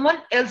is someone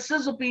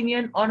else's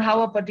opinion on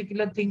how a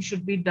particular thing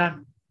should be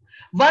done.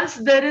 Once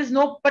there is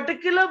no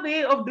particular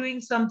way of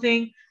doing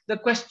something, the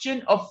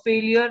question of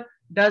failure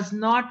does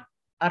not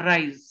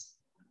arise.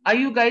 Are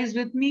you guys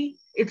with me?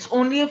 It's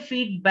only a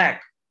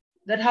feedback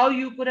that how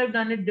you could have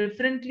done it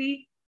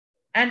differently,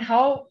 and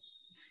how,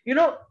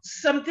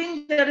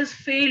 something that is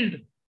failed.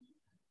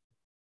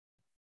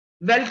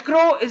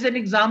 Velcro is an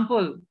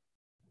example.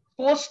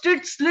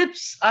 Post-it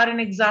slips are an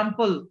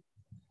example.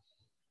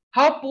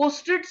 How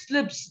post-it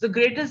slips, the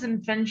greatest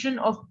invention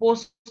of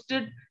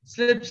post-it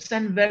slips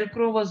and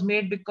Velcro was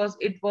made because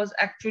it was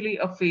actually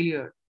a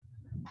failure.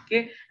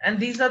 Okay, and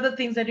these are the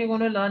things that you're going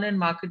to learn in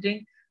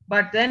marketing.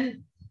 But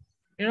then,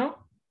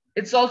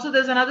 it's also,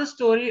 there's another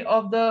story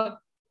of the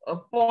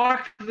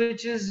pot,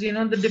 which is,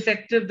 the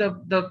defective,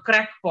 the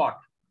crack pot.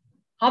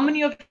 How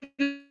many of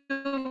you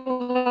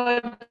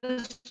heard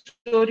the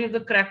story of the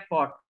crack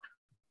pot?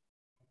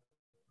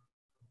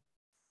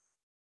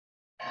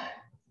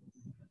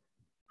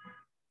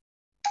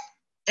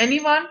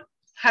 Anyone?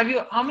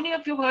 How many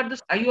of you heard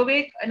this? Are you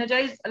awake,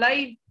 energized,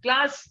 alive,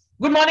 class?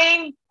 Good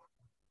morning.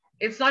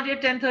 It's not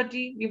yet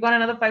 10:30. We've got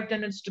another 5-10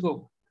 minutes to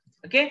go.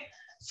 Okay.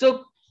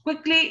 So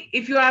quickly,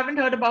 if you haven't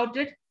heard about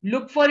it,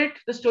 look for it,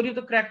 the story of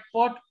the crack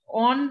pot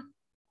on,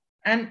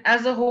 and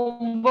as a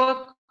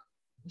homework,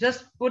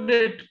 just put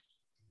it,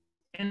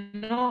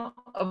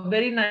 a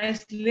very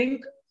nice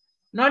link.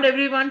 Not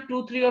everyone,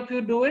 2-3 of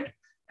you do it.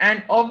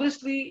 And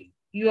obviously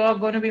you are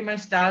going to be my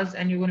stars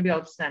and you're going to be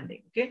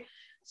outstanding. Okay.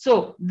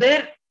 So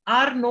there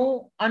are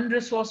no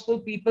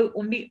unresourceful people,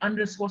 only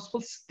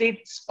unresourceful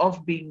states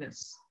of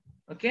beingness.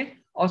 Okay.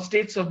 Or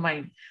states of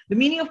mind. The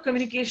meaning of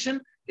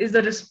communication is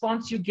the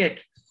response you get.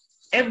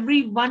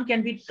 Everyone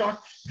can be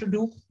taught to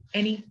do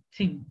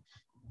anything.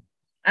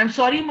 I'm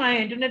sorry, my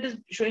internet is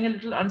showing a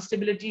little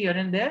instability here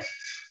and there.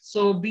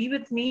 So be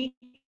with me.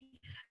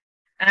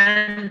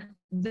 And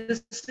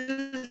this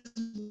is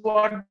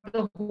what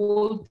the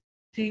whole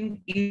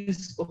thing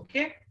is,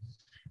 okay?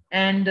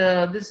 And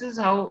this is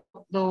how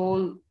the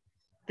whole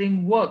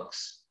thing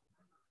works.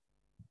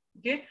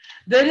 Okay,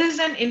 there is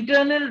an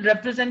internal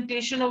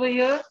representation over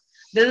here.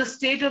 There's a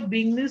state of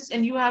beingness,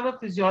 and you have a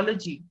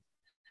physiology.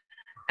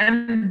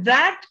 And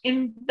that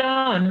in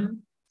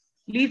turn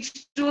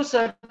leads to a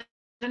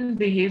certain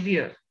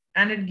behavior,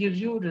 and it gives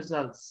you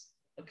results.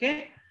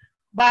 Okay,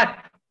 but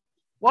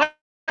what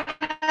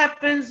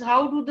happens?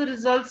 How do the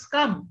results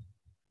come?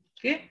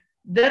 Okay,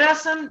 There are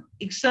some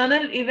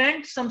external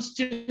events, some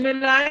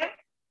stimuli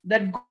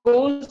that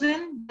goes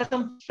in. There are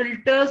some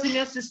filters in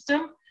your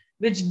system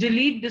which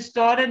delete,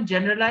 distort, and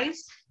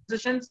generalize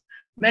decisions,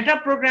 meta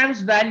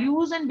programs,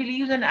 values, and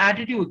beliefs and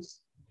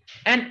attitudes.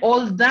 And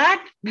all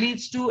that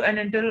leads to an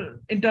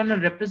internal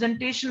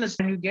representation as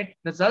you get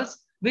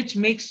results, which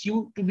makes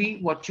you to be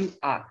what you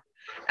are.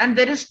 And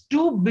there is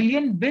 2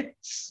 billion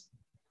bits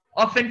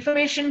of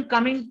information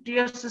coming to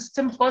your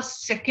system per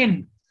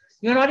second.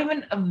 You're not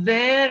even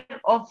aware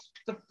of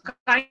the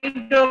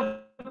kind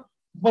of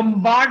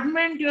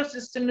bombardment your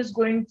system is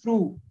going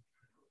through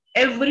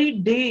every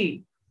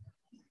day.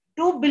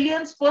 2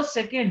 billions per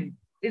second.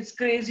 It's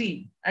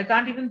crazy. I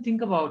can't even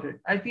think about it.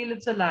 I feel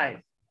it's a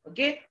lie.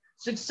 Okay.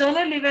 So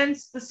external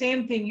events, the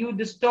same thing. You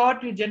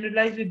distort, you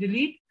generalize, you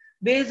delete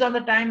based on the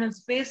time and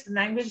space,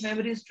 language,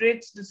 memories,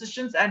 traits,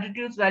 decisions,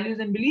 attitudes, values,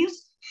 and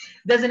beliefs.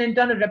 There's an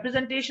internal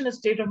representation, a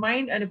state of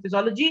mind, and a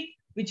physiology,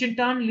 which in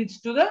turn leads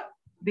to the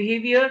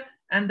behavior,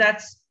 and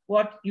that's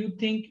what you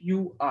think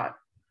you are.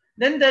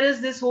 Then there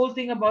is this whole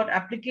thing about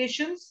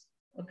applications,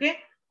 okay,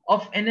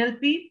 of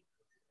NLP,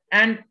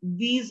 and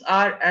these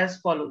are as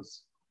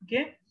follows.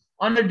 Okay,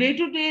 on a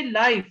day-to-day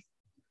life,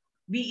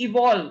 we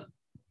evolve,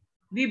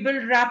 we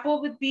build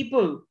rapport with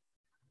people,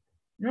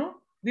 you know,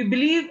 we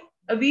believe,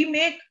 we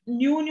make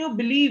new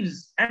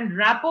beliefs, and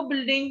rapport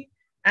building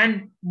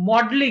and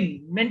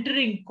modeling,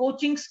 mentoring,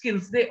 coaching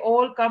skills, they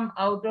all come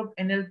out of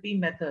NLP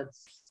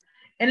methods.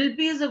 NLP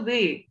is a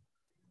way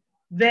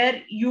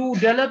where you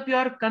develop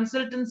your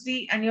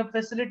consultancy and your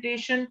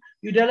facilitation,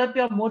 you develop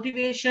your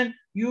motivation,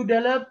 you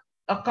develop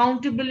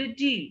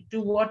accountability to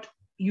what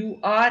you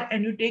are,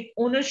 and you take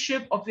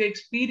ownership of your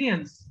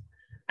experience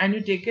and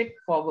you take it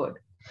forward.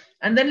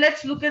 And then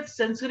let's look at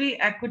sensory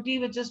acuity,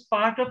 which is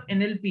part of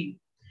NLP.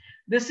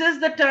 This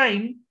is the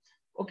time,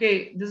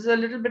 okay, this is a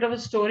little bit of a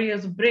story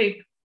as a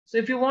break. So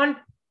if you want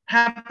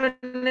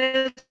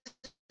happiness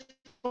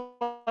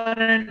for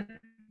an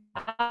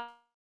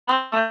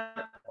hour,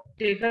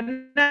 take a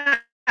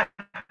nap.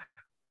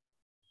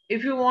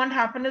 If you want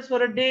happiness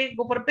for a day,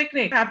 go for a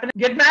picnic. Happiness,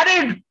 get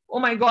married. Oh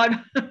my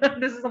God,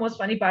 this is the most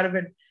funny part of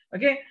it.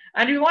 Okay,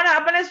 and if you want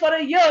happiness for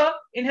a year,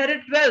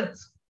 inherit wealth.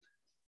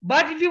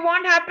 But if you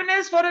want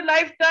happiness for a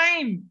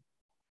lifetime,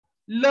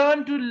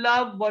 learn to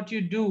love what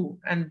you do,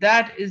 and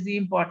that is the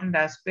important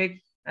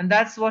aspect. And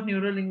that's what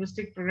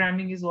neuro-linguistic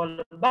programming is all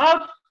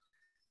about.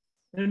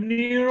 The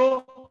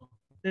neuro,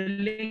 the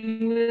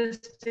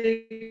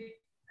linguistic,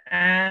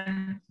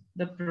 and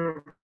the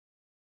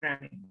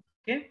programming.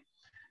 Okay.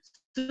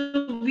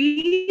 So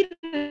we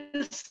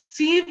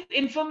receive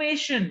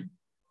information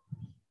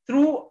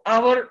through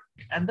our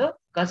and the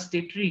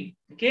gustatory.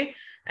 Okay.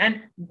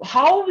 And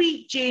how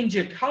we change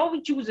it, how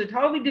we choose it,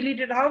 how we delete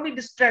it, how we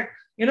distract,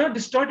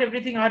 distort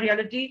everything, our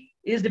reality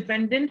is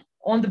dependent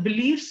on the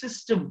belief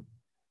system,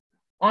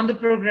 on the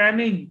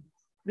programming,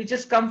 which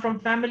has come from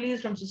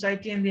families, from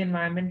society, and the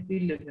environment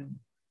we live in.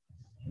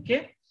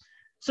 Okay.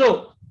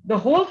 So the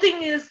whole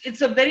thing is,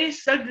 it's a very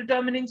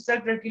self-determining,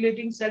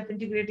 self-regulating,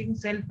 self-integrating,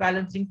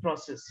 self-balancing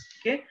process.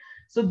 Okay.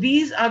 So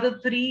these are the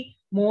three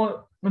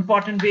more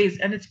important ways,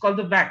 and it's called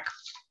the VAC: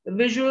 the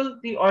visual,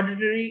 the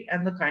auditory,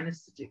 and the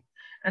kinesthetic.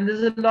 And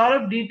there's a lot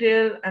of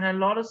detail and a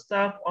lot of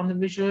stuff on the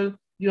visual,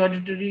 the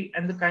auditory,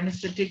 and the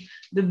kinesthetic.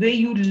 The way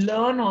you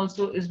learn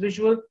also is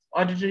visual,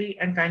 auditory,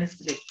 and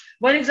kinesthetic.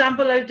 One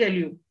example I'll tell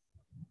you.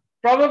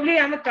 Probably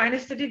I'm a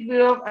kinesthetic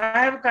way of, I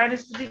have a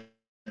kinesthetic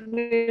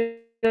way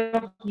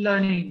of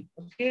learning,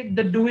 okay,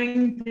 the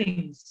doing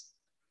things.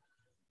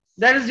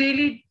 That has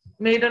really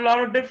made a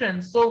lot of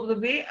difference. So the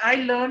way I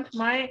learned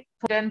my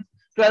 10th,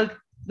 12th,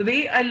 the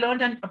way I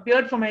learned and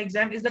appeared for my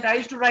exam is that I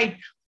used to write.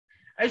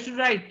 I used to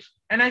write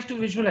and I used to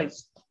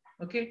visualize.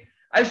 Okay.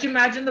 I used to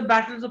imagine the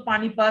battles of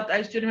Panipat. I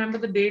used to remember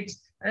the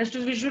dates. I used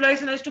to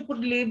visualize and I used to put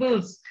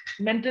labels,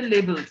 mental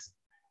labels.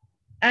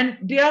 And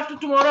day after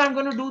tomorrow, I'm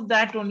going to do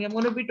that only. I'm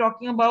going to be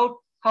talking about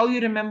how you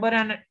remember,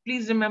 and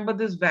please remember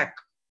this back.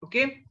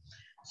 Okay.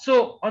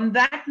 So on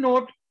that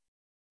note,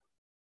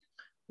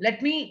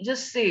 let me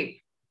just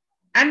say,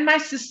 and my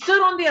sister,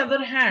 on the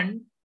other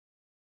hand,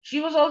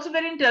 she was also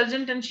very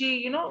intelligent, and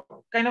she,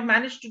 kind of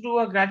managed to do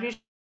a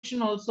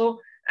graduation also.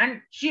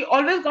 And she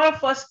always got a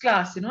first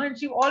class, and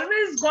she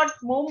always got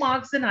more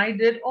marks than I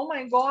did. Oh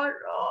my God.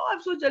 Oh,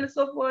 I'm so jealous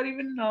of her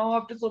even now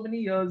after so many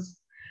years,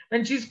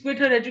 when she's quit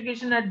her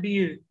education at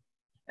BA.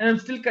 And I'm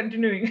still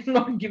continuing,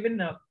 not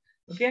given up.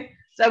 Okay.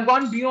 So I've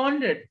gone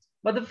beyond it.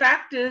 But the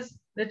fact is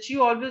that she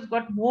always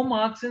got more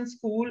marks in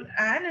school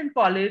and in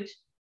college.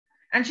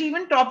 And she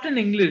even topped in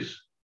English.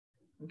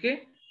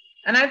 Okay.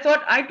 And I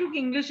thought I took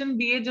English in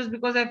BA just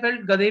because I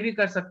felt Gade bhi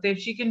kar sakte. If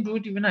she can do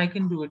it, even I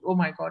can do it. Oh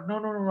my God. No,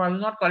 no, no, no. I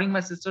was not calling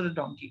my sister a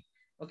donkey.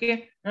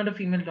 Okay. Not a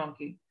female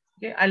donkey.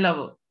 Okay. I love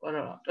her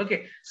a lot.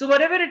 Okay. So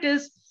whatever it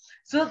is.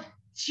 So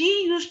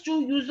she used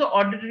to use the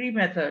auditory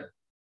method.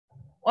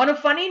 On a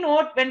funny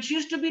note, when she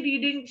used to be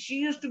reading, she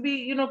used to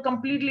be,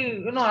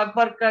 completely,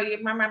 Akbar ka,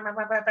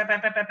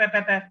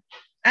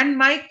 and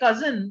my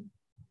cousin,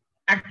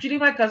 actually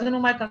my cousin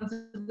whom I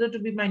consider to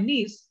be my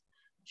niece,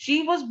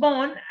 she was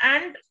born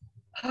and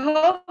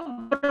her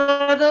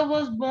brother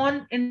was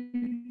born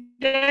in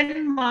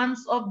 10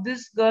 months of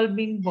this girl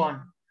being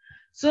born.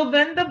 So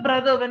when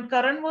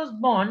Karan was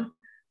born,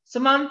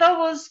 Samantha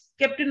was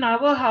kept in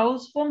our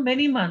house for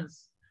many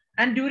months.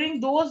 And during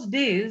those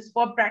days,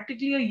 for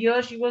practically a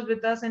year, she was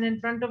with us. And in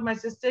front of my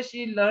sister,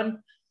 she learned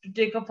to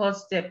take a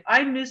first step.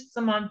 I missed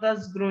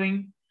Samantha's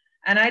growing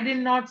and I did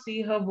not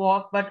see her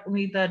walk, but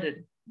Umita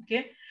did.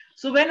 Okay.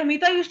 So when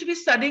Umita used to be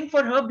studying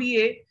for her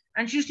BA,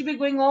 and she used to be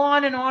going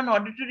on and on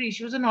auditory,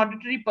 she was an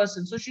auditory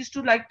person. So she used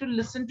to like to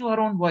listen to her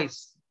own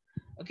voice.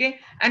 Okay.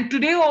 And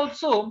today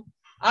also,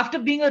 after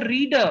being a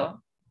reader,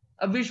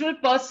 a visual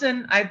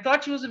person, I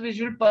thought she was a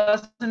visual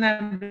person.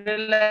 I'm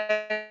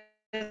realizing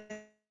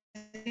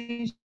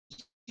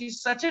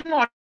she's such an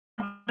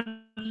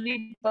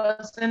auditory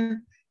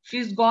person.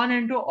 She's gone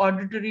into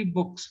auditory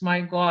books. My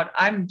God,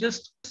 I'm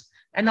just,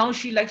 and now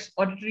she likes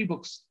auditory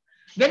books.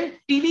 When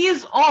TV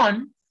is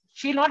on,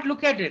 she'll not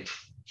look at it.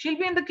 She'll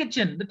be in the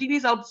kitchen. The TV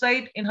is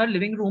outside in her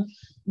living room,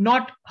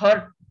 not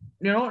her,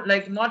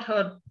 not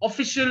her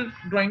official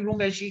drawing room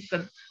where she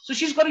can. So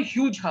she's got a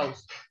huge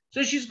house.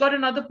 So she's got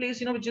another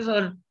place, which is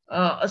her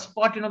a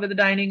spot, where the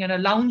dining and a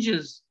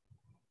lounges.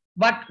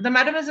 But the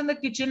madam is in the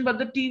kitchen, but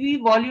the TV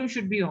volume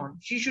should be on.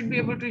 She should be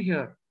able to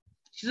hear.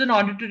 She's an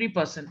auditory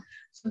person.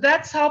 So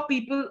that's how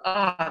people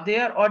are. They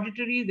are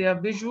auditory, they are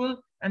visual,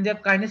 and they are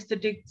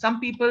kinesthetic. Some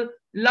people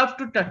love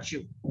to touch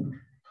you.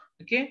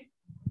 Okay.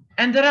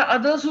 And there are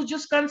others who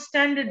just can't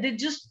stand it. They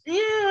just,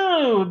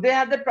 ew, they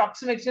have that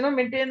proxemics,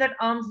 maintain that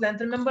arm's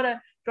length. Remember, I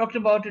talked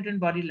about it in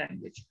body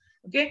language.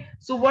 Okay.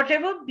 So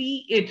whatever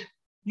be it,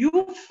 you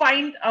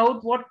find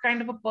out what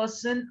kind of a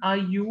person are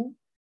you,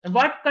 and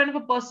what kind of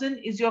a person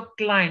is your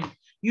client.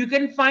 You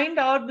can find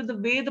out with the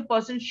way the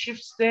person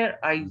shifts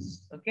their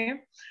eyes.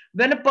 Okay.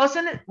 When a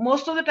person,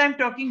 most of the time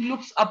talking,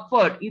 looks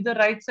upward, either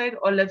right side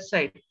or left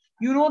side,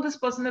 you know this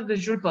person is a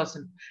visual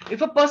person.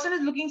 If a person is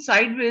looking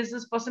sideways,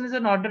 this person is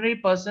an auditory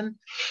person.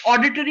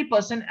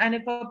 And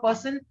if a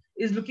person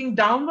is looking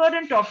downward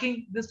and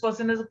talking, this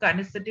person is a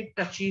kinesthetic,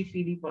 touchy,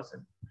 feely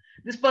person.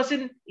 This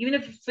person, even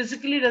if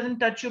physically doesn't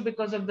touch you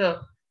because of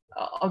the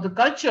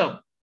culture,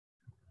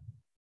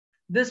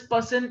 this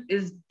person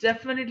is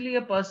definitely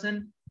a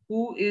person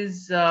who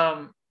is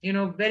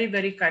very,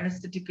 very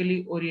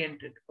kinesthetically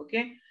oriented.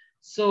 Okay,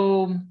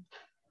 so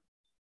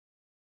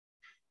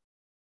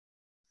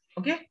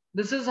okay,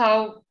 this is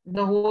how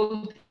the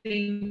whole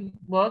thing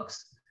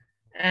works.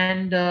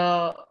 And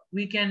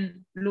we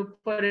can look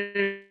for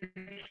it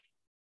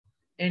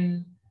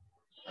in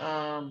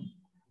um,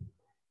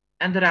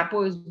 and the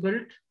rapport is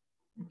built.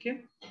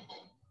 Okay.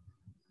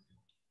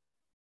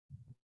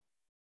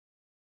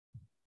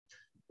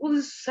 Oh,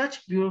 this is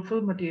such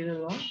beautiful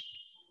material. Huh?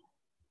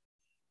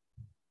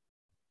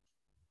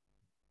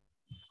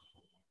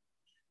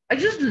 I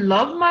just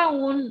love my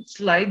own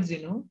slides.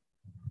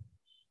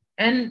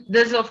 And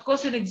there's of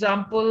course an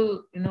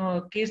example,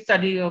 a case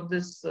study of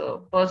this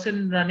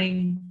person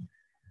running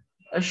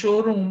a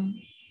showroom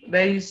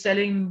where he's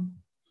selling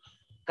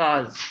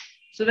cars.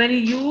 So when he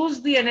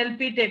used the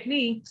NLP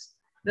techniques,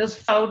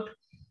 there's out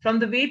from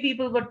the way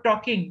people were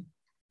talking,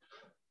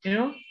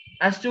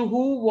 as to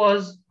who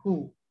was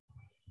who.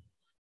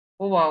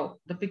 Oh wow,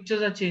 the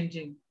pictures are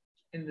changing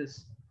in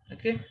this.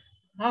 Okay,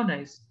 how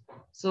nice.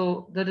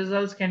 So the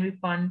results can be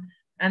fun.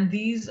 And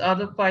these are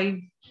the 5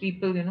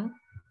 people,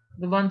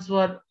 the ones who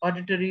are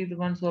auditory, the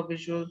ones who are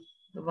visual,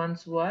 the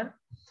ones who are.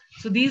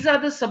 So these are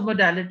the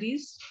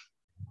submodalities.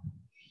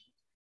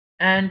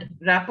 And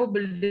rapport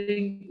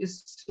building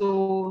is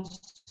so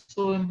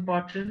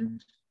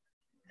important.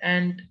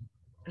 And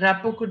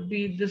rapport could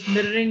be this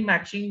mirroring,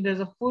 matching.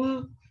 There's a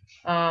full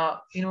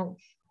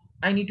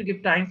I need to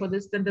give time for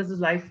this. Then there's this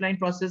lifeline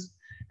process.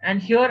 And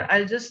here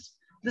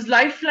this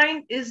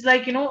lifeline is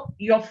like,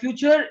 your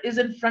future is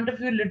in front of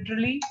you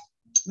literally,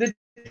 with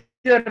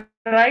your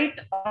right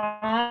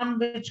arm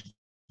which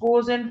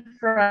goes in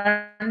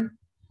front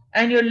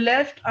and your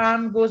left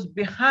arm goes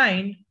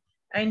behind,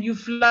 and you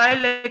fly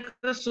like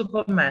a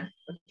Superman.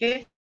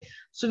 Okay.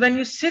 So when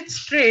you sit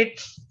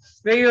straight,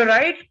 where your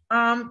right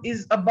arm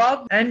is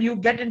above and you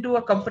get into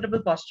a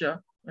comfortable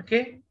posture,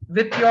 okay,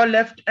 with your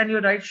left and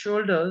your right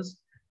shoulders,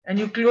 and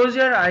you close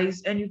your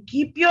eyes and you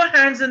keep your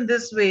hands in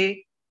this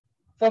way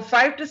for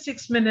 5 to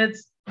 6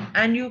 minutes,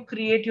 and you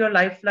create your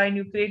lifeline,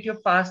 you create your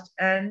past,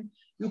 and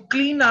you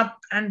clean up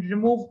and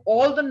remove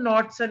all the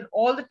knots and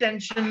all the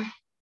tension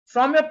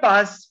from your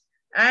past,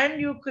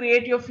 and you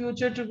create your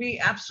future to be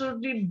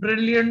absolutely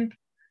brilliant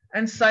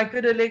and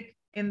psychedelic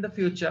in the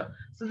future.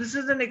 So this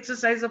is an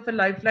exercise of a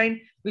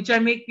lifeline which I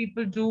make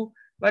people do,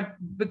 but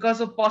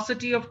because of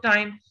paucity of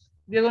time,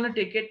 we are going to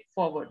take it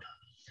forward.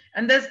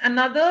 And there's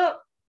another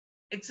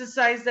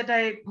exercise that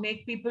I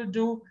make people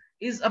do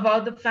is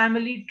about the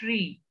family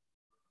tree.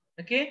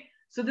 Okay.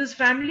 So this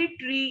family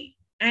tree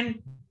and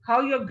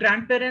how your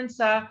grandparents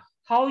are,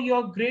 how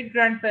your great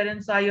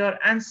grandparents are, your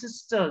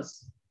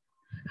ancestors,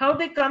 how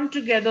they come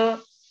together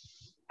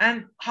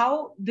and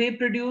how they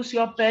produce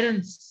your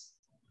parents,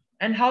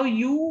 and how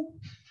you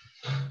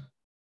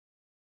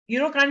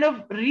kind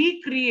of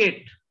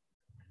recreate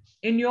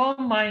in your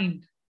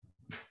mind,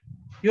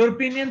 your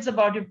opinions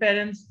about your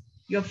parents,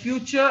 your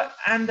future,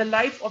 and the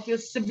life of your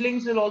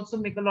siblings will also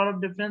make a lot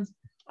of difference.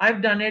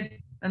 I've done it,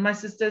 and my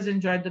sisters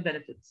enjoyed the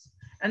benefits.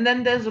 And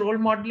then there's role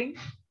modeling,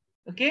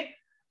 okay,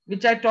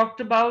 which I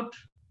talked about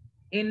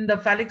in the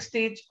phallic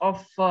stage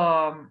of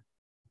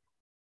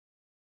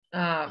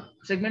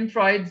Sigmund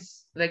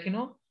Freud's, like,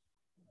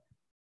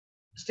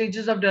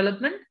 stages of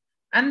development.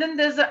 And then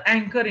there's the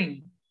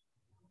anchoring,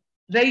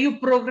 where you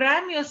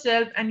program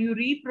yourself and you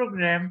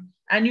reprogram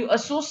and you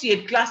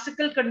associate.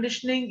 Classical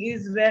conditioning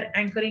is where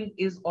anchoring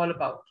is all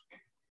about.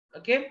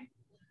 Okay.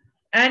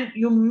 And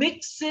you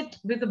mix it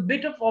with a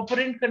bit of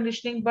operant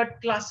conditioning,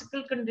 but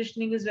classical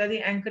conditioning is where the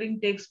anchoring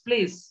takes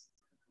place.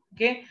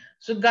 Okay.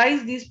 So,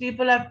 guys, these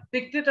people have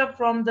picked it up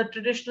from the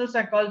traditional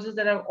psychologists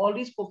that I've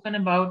already spoken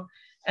about.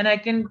 And I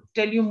can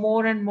tell you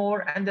more and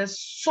more. And there's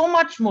so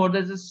much more.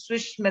 There's a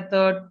Swish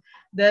method.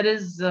 There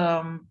is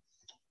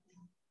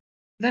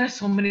there are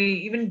so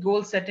many. Even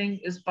goal setting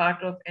is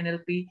part of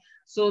NLP.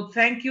 So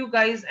thank you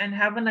guys and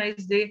have a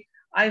nice day.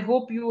 I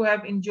hope you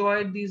have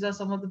enjoyed. These are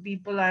some of the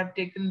people I've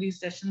taken these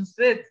sessions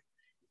with.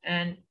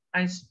 And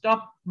I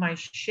stop my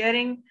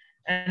sharing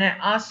and I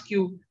ask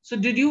you, so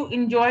did you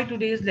enjoy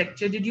today's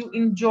lecture? Did you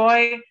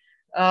enjoy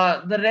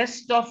the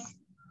rest of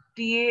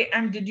TA,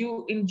 and did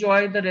you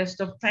enjoy the rest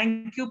of?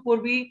 Thank you,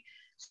 Purvi,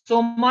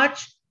 so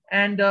much.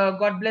 And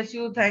God bless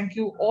you. Thank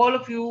you, all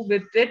of you,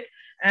 with it.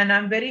 And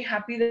I'm very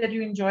happy that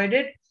you enjoyed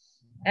it.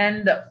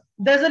 And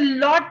there's a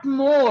lot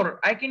more.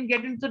 I can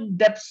get into the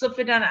depths of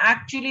it and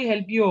actually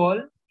help you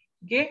all.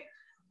 Okay.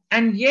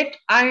 And yet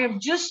I have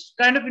just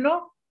kind of,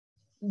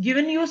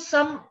 given you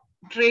some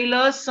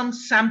trailers, some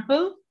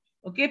sample.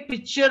 Okay.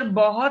 Picture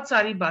bahut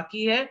sari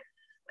baki hai.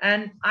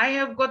 And I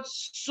have got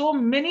so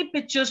many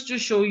pictures to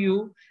show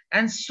you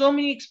and so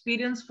many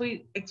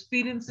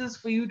experiences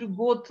for you to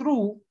go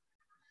through.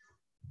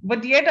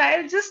 But yet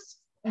I'll just,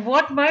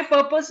 what my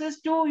purpose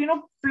is to,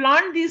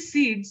 plant these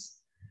seeds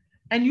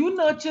and you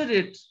nurture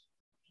it.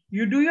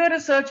 You do your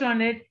research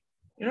on it,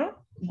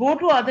 go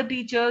to other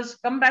teachers,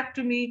 come back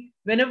to me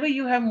whenever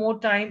you have more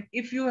time,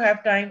 if you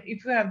have time,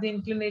 if you have the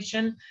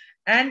inclination,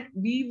 and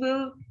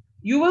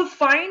you will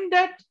find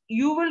that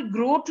you will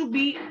grow to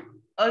be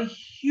a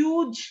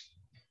huge,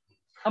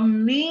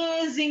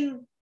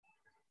 amazing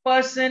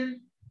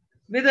person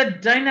with a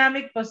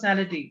dynamic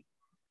personality.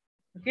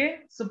 Okay,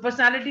 so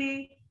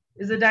personality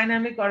is a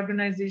dynamic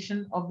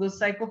organization of those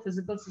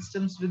psychophysical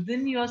systems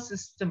within your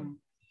system,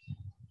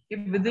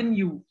 within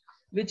you,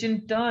 which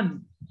in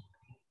turn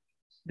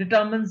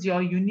determines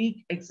your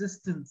unique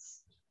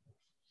existence,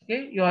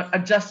 okay, your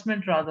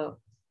adjustment rather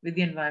with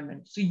the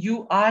environment. So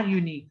you are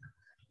unique,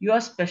 you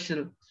are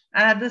special, and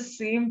at the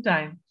same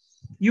time,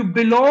 you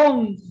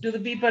belong to the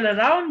people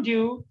around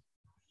you.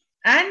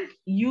 And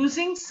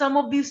using some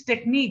of these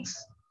techniques,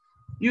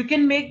 you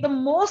can make the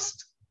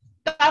most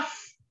tough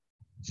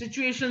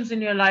situations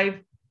in your life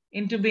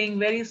into being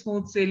very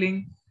smooth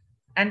sailing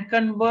and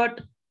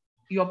convert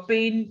your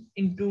pain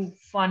into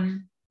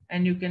fun,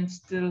 and you can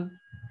still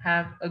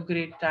have a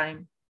great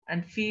time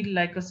and feel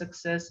like a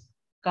success,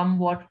 come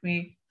what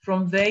may,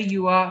 from where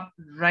you are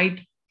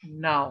right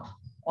now.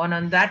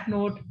 On that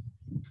note,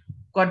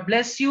 God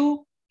bless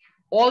you,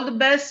 all the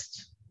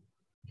best.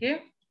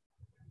 Okay,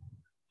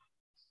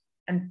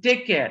 and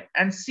take care,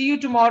 and see you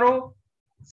tomorrow